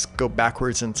away and just go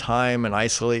backwards in time and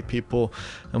isolate people,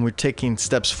 and we're taking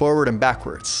steps forward and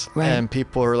backwards. And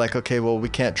people are like, okay, well, we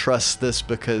can't trust this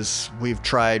because we've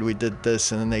tried, we did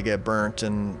this, and then they get burnt.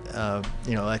 And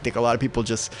I think a lot of people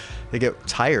they get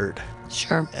tired.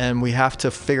 Sure. And we have to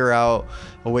figure out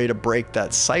a way to break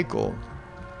that cycle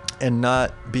and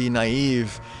not be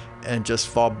naive and just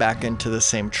fall back into the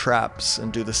same traps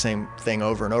and do the same thing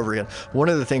over and over again. One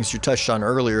of the things you touched on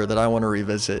earlier that I want to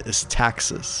revisit is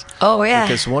taxes. Oh, yeah.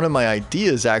 Because one of my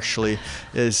ideas actually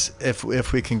is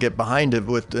if we can get behind it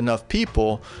with enough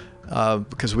people,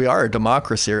 because we are a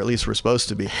democracy, or at least we're supposed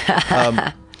to be.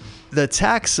 The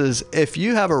taxes, if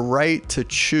you have a right to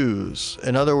choose,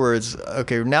 in other words,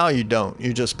 okay, now you don't.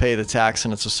 You just pay the tax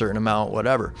and it's a certain amount,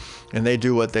 whatever. And they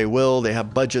do what they will. They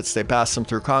have budgets. They pass them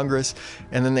through Congress.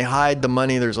 And then they hide the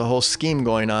money. There's a whole scheme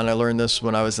going on. I learned this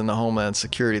when I was in the Homeland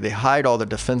Security. They hide all the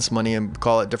defense money and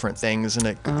call it different things.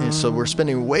 And so we're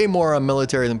spending way more on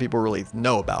military than people really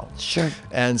know about. Sure.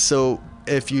 And so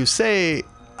if you say,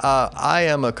 I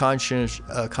am a conscientious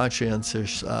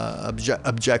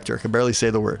objector. I can barely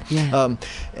say the word. Yeah.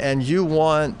 And you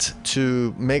want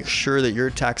to make sure that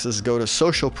your taxes go to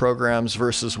social programs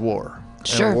versus war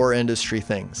and war industry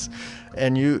things.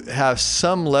 And you have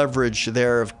some leverage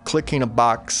there of clicking a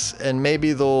box, and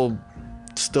maybe they'll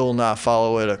still not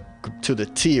follow it to the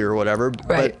T or whatever.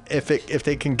 Right. But if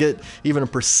they can get even a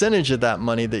percentage of that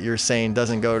money that you're saying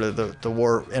doesn't go to the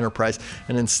war enterprise,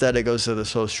 and instead it goes to the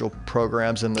social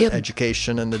programs and the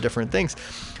education and the different things,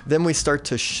 then we start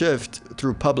to shift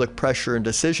through public pressure and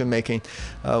decision making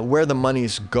where the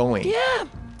money's going. Yeah.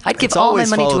 I'd give all my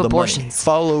money to abortions.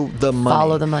 Follow the money.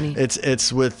 Follow the money.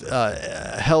 It's with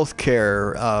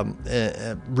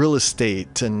healthcare, real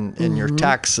estate, and your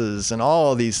taxes, and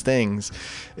all of these things.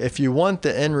 If you want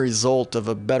the end result of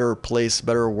a better place,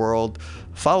 better world,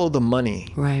 follow the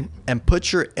money. Right. And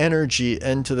put your energy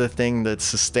into the thing that's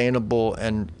sustainable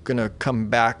and going to come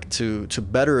back to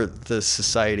better the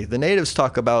society. The natives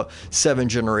talk about 7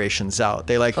 generations out.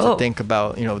 They like to think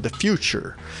about, the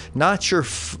future, not your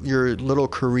little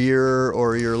career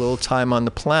or your little time on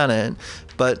the planet,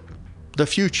 but the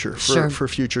future for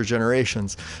future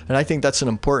generations. And I think that's an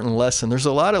important lesson. There's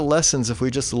a lot of lessons if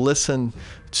we just listen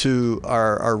to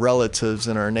our relatives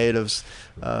and our natives,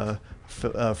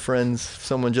 friends.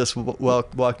 Someone just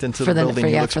walked into the building.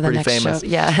 He looks pretty famous. Show.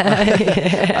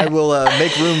 Yeah. I will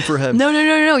make room for him.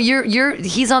 No.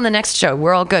 He's on the next show.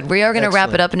 We're all good. We are going to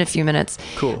wrap it up in a few minutes.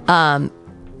 Cool.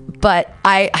 But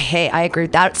I agree.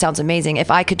 That sounds amazing.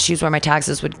 If I could choose where my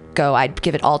taxes would go, I'd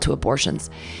give it all to abortions.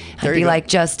 I'd be like,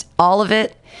 just all of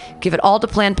it. Give it all to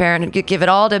Planned Parenthood. Give it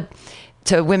all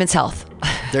to women's health.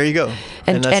 There you go.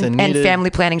 and family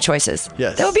planning choices.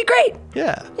 Yes. That would be great.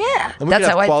 Yeah. Yeah. And we can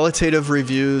have qualitative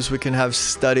reviews. We can have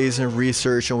studies and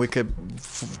research, and we could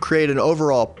create an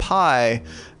overall pie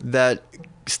that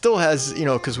still has,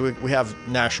 because we have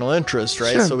national interest,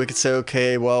 right? Sure. So we could say,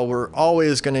 okay, well, we're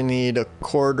always going to need a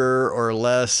quarter or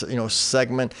less,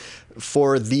 segment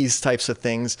for these types of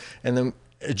things. And then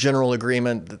a general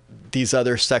agreement that these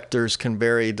other sectors can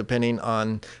vary depending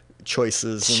on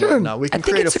choices and whatnot. We can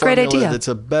create a formula that's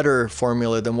a better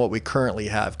formula than what we currently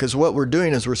have, because what we're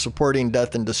doing is we're supporting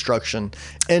death and destruction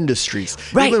industries.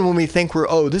 Right. Even when we think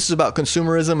this is about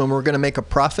consumerism and we're going to make a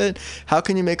profit, how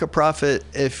can you make a profit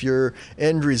if your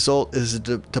end result is a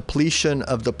depletion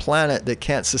of the planet that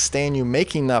can't sustain you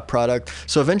making that product?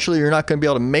 So eventually you're not going to be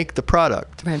able to make the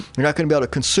product. Right. You're not going to be able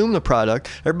to consume the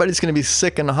product. Everybody's going to be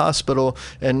sick in the hospital,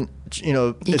 and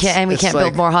we can't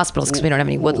build more hospitals because we don't have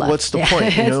any wood left. What's the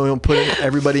point? We'll put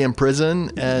everybody in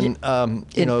prison and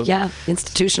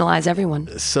institutionalize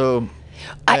everyone. So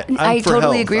I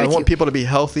totally agree with you. I want people to be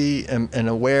healthy and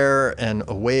aware and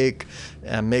awake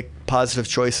and make positive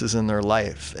choices in their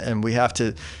life. And we have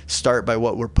to start by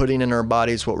what we're putting in our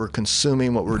bodies, what we're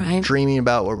consuming, what we're dreaming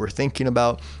about, what we're thinking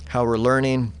about, how we're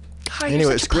learning.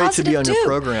 Anyway, it's great to be on your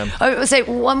program. I would say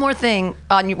one more thing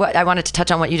on what I wanted to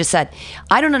touch on what you just said.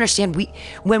 I don't understand.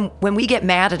 When we get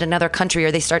mad at another country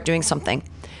or they start doing something,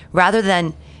 rather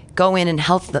than go in and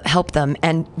help them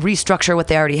and restructure what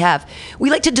they already have, we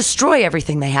like to destroy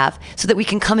everything they have so that we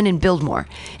can come in and build more.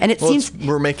 And it seems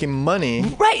we're making money,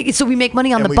 right? So we make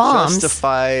money on the bombs. We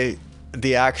justify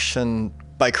the action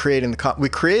by creating we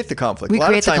create the conflict. A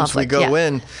lot of times we go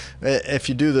in, if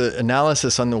you do the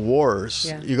analysis on the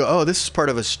wars, you go, oh, this is part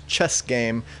of a chess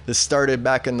game that started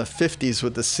back in the 50s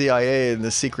with the CIA and the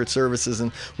Secret Services.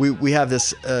 And we have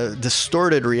this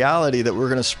distorted reality that we're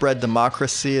going to spread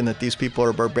democracy and that these people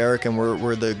are barbaric and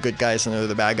we're the good guys and they're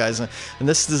the bad guys. And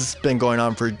this has been going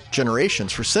on for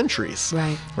generations, for centuries.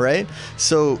 Right?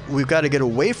 So we've got to get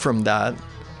away from that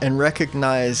and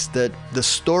recognize that the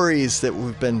stories that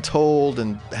we've been told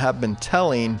and have been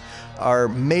telling are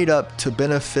made up to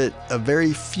benefit a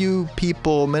very few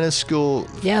people, minuscule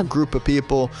group of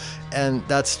people, and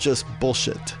that's just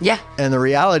bullshit. Yeah. And the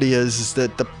reality is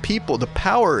that the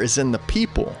power is in the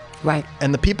people. Right.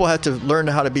 And the people have to learn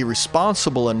how to be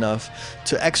responsible enough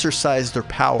to exercise their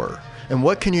power. And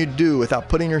what can you do without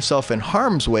putting yourself in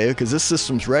harm's way? Because this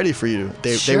system's ready for you.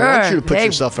 They Sure. want you to put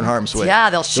yourself in harm's way. Yeah,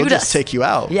 they'll shoot They'll just us. take you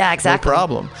out. Yeah, exactly. No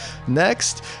problem.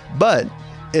 Next, but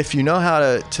if you know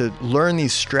how to learn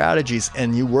these strategies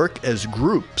and you work as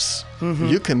groups,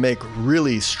 you can make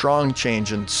really strong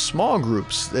change in small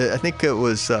groups. I think it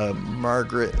was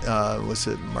Margaret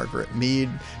Mead,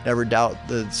 never doubt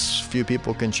that few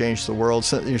people can change the world.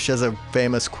 So, she has a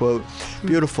famous quote,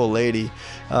 beautiful lady.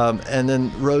 And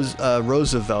then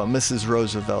Roosevelt, Mrs.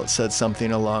 Roosevelt said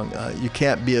something along, you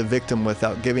can't be a victim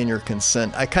without giving your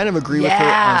consent. I kind of agree with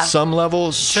her on some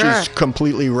levels. Sure. She's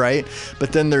completely right.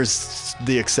 But then there's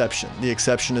the exception. The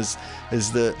exception is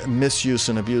the misuse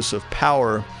and abuse of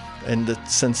power and the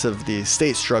sense of the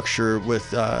state structure with,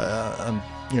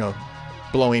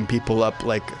 blowing people up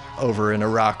like over in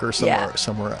Iraq or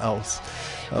somewhere else.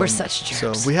 We're such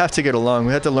jerks. So we have to get along.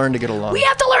 We have to learn to get along. We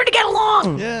have to learn to get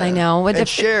along. Yeah. I know. And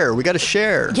share. We got to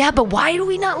share. Yeah, but why do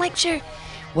we not like share?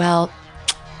 Well,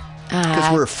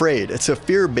 because we're afraid. It's a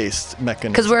fear-based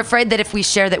mechanism. Because we're afraid that if we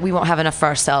share that we won't have enough for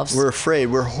ourselves. We're afraid.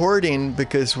 We're hoarding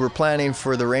because we're planning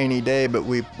for the rainy day, but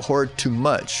we hoard too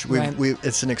much.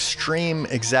 It's an extreme,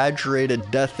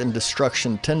 exaggerated death and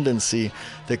destruction tendency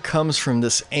that comes from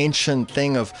this ancient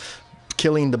thing of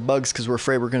killing the bugs because we're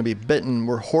afraid we're going to be bitten.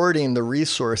 We're hoarding the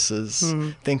resources,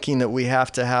 thinking that we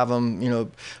have to have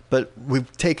them, but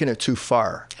we've taken it too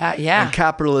far. And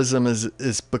capitalism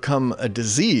is become a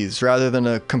disease rather than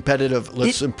a competitive,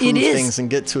 let's improve things and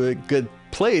get to a good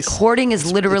place. Hoarding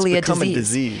is literally it's become a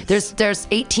disease. There's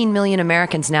 18 million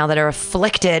Americans now that are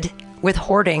afflicted with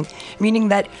hoarding, meaning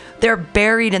that they're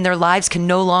buried and their lives can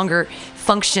no longer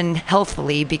function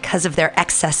healthily because of their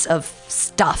excess of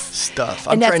stuff.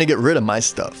 I'm trying to get rid of my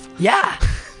stuff. Yeah.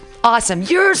 Awesome.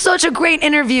 You're such a great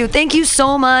interview. Thank you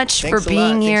so much for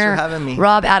being here. Thanks for having me.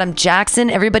 Rob Adam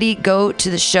Jackson. Everybody go to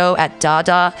the show at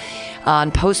Dada on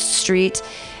Post Street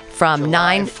from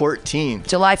July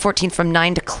 14th from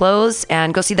 9 to close,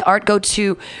 and go see the art. Go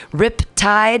to Rip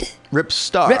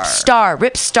Star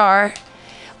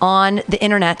on the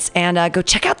internets, and go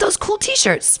check out those cool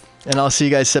t-shirts. And I'll see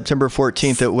you guys September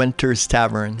 14th at Winter's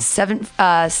Tavern. September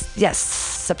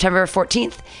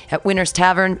 14th at Winter's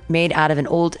Tavern, made out of an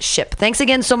old ship. Thanks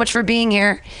again so much for being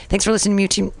here. Thanks for listening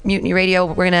to Mutiny Radio.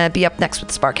 We're going to be up next with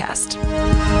the Sparkcast.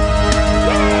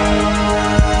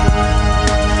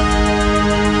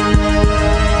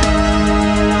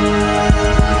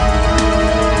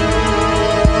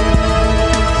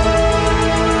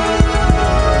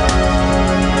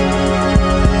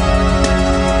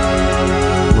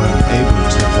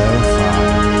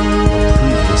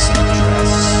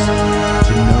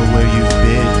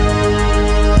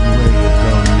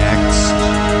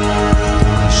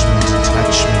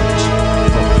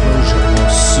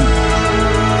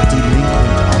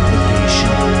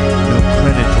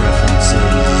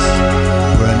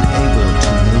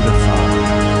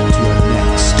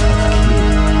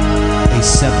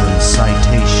 Severance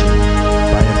citation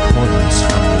by accordance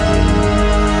from within.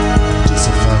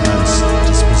 Disaffirmance,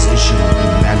 disposition,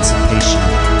 emancipation,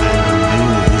 and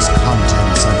renew these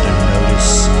contents under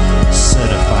notice.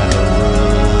 Certify the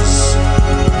rules.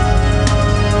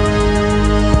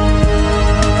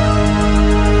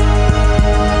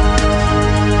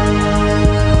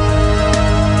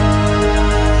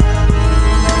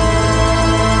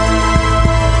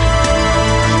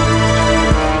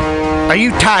 Are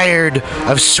you tired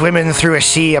of swimming through a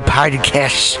sea of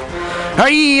podcasts? Are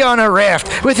ye on a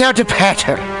raft without a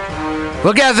paddle?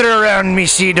 Well, gather around me,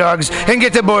 sea dogs, and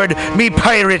get aboard me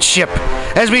pirate ship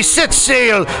as we set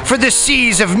sail for the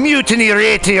seas of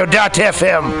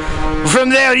MutinyRadio.fm. From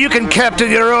there, you can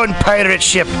captain your own pirate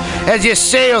ship as you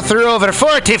sail through over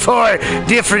 44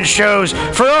 different shows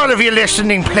for all of your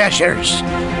listening pleasures.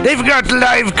 They've got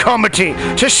live comedy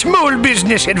to small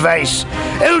business advice,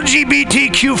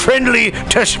 LGBTQ friendly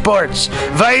to sports,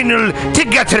 vinyl to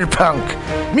gutter punk.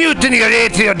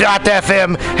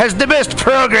 MutinyRadio.fm has the best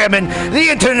programming the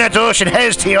internet ocean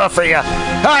has to offer you.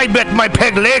 I bet my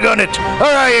peg leg on it, or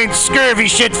I ain't scurvy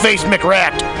shit-faced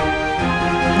McRat.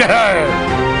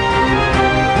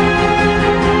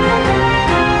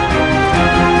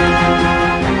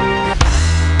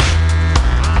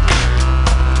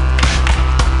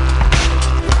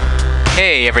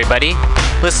 Hey everybody,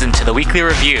 listen to the Weekly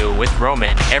Review with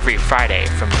Roman every Friday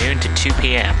from noon to 2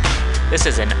 p.m. This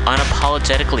is an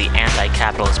unapologetically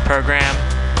anti-capitalist program.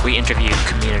 We interview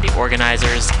community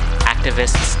organizers,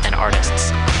 activists, and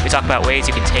artists. We talk about ways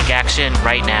you can take action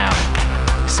right now.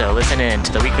 So listen in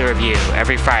to the Weekly Review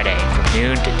every Friday from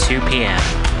noon to 2 p.m.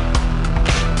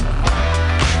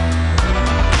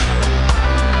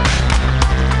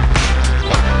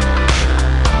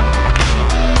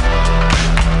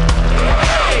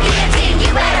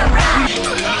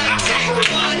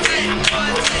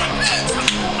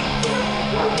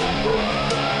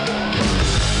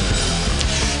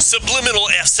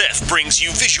 Subliminal SF brings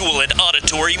you visual and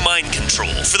auditory mind control.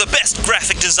 For the best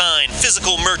graphic design,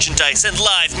 physical merchandise, and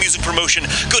live music promotion,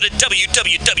 go to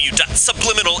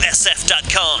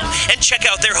www.subliminalsf.com and check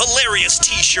out their hilarious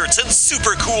t-shirts and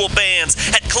super cool bands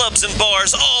at clubs and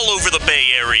bars all over the Bay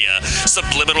Area.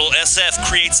 Subliminal SF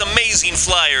creates amazing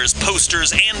flyers,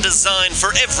 posters, and design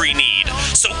for every need.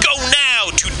 So go now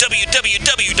to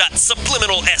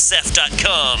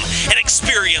www.subliminalsf.com and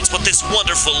experience what this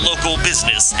wonderful local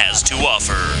business has to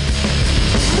offer.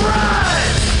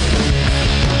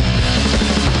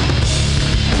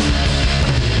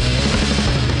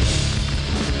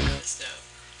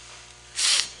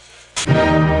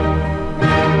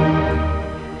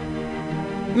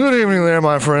 Good evening there,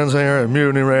 my friends here at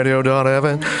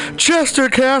MutinyRadio.fm. Chester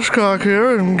Cashcock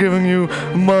here, and giving you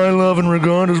my love and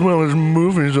regard as well as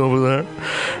movies over there.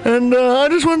 And I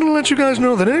just wanted to let you guys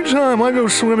know that anytime I go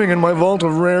swimming in my vault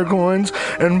of rare coins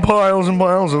and piles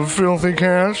of filthy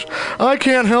cash, I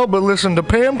can't help but listen to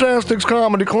Pamtastic's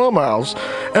Comedy Clubhouse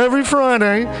every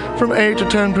Friday from 8 to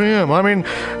 10 p.m. I mean,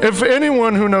 if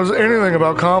anyone who knows anything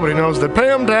about comedy knows that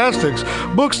Pamtastic's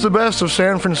books the best of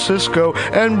San Francisco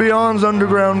and beyond's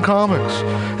underground comics.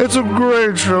 It's a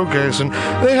great showcase, and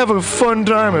they have a fun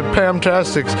time at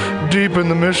Pamtastic's deep in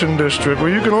the Mission District,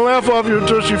 where you can laugh off your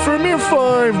tushy for a mere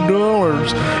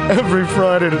 $5 every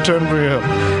Friday to 10 p.m.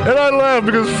 And I laugh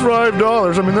because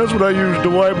 $5, I mean, that's what I use to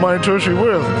wipe my tushy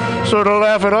with. So to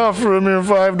laugh it off for a mere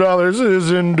 $5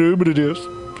 is indubitious.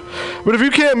 But if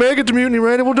you can't make it to Mutiny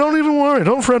Radio, well, don't even worry.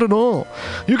 Don't fret at all.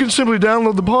 You can simply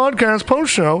download the podcast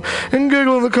post-show and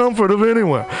giggle in the comfort of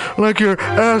anywhere, like your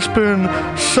Aspen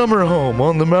summer home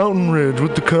on the mountain ridge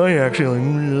with the kayak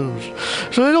feeling.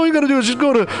 So all you got to do is just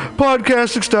go to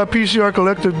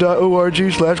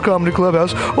podcastics.pcrcollective.org/comedy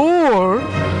clubhouse, or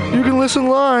you can listen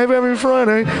live every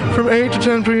Friday from 8 to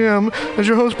 10 p.m. as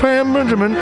your host, Pam Benjamin,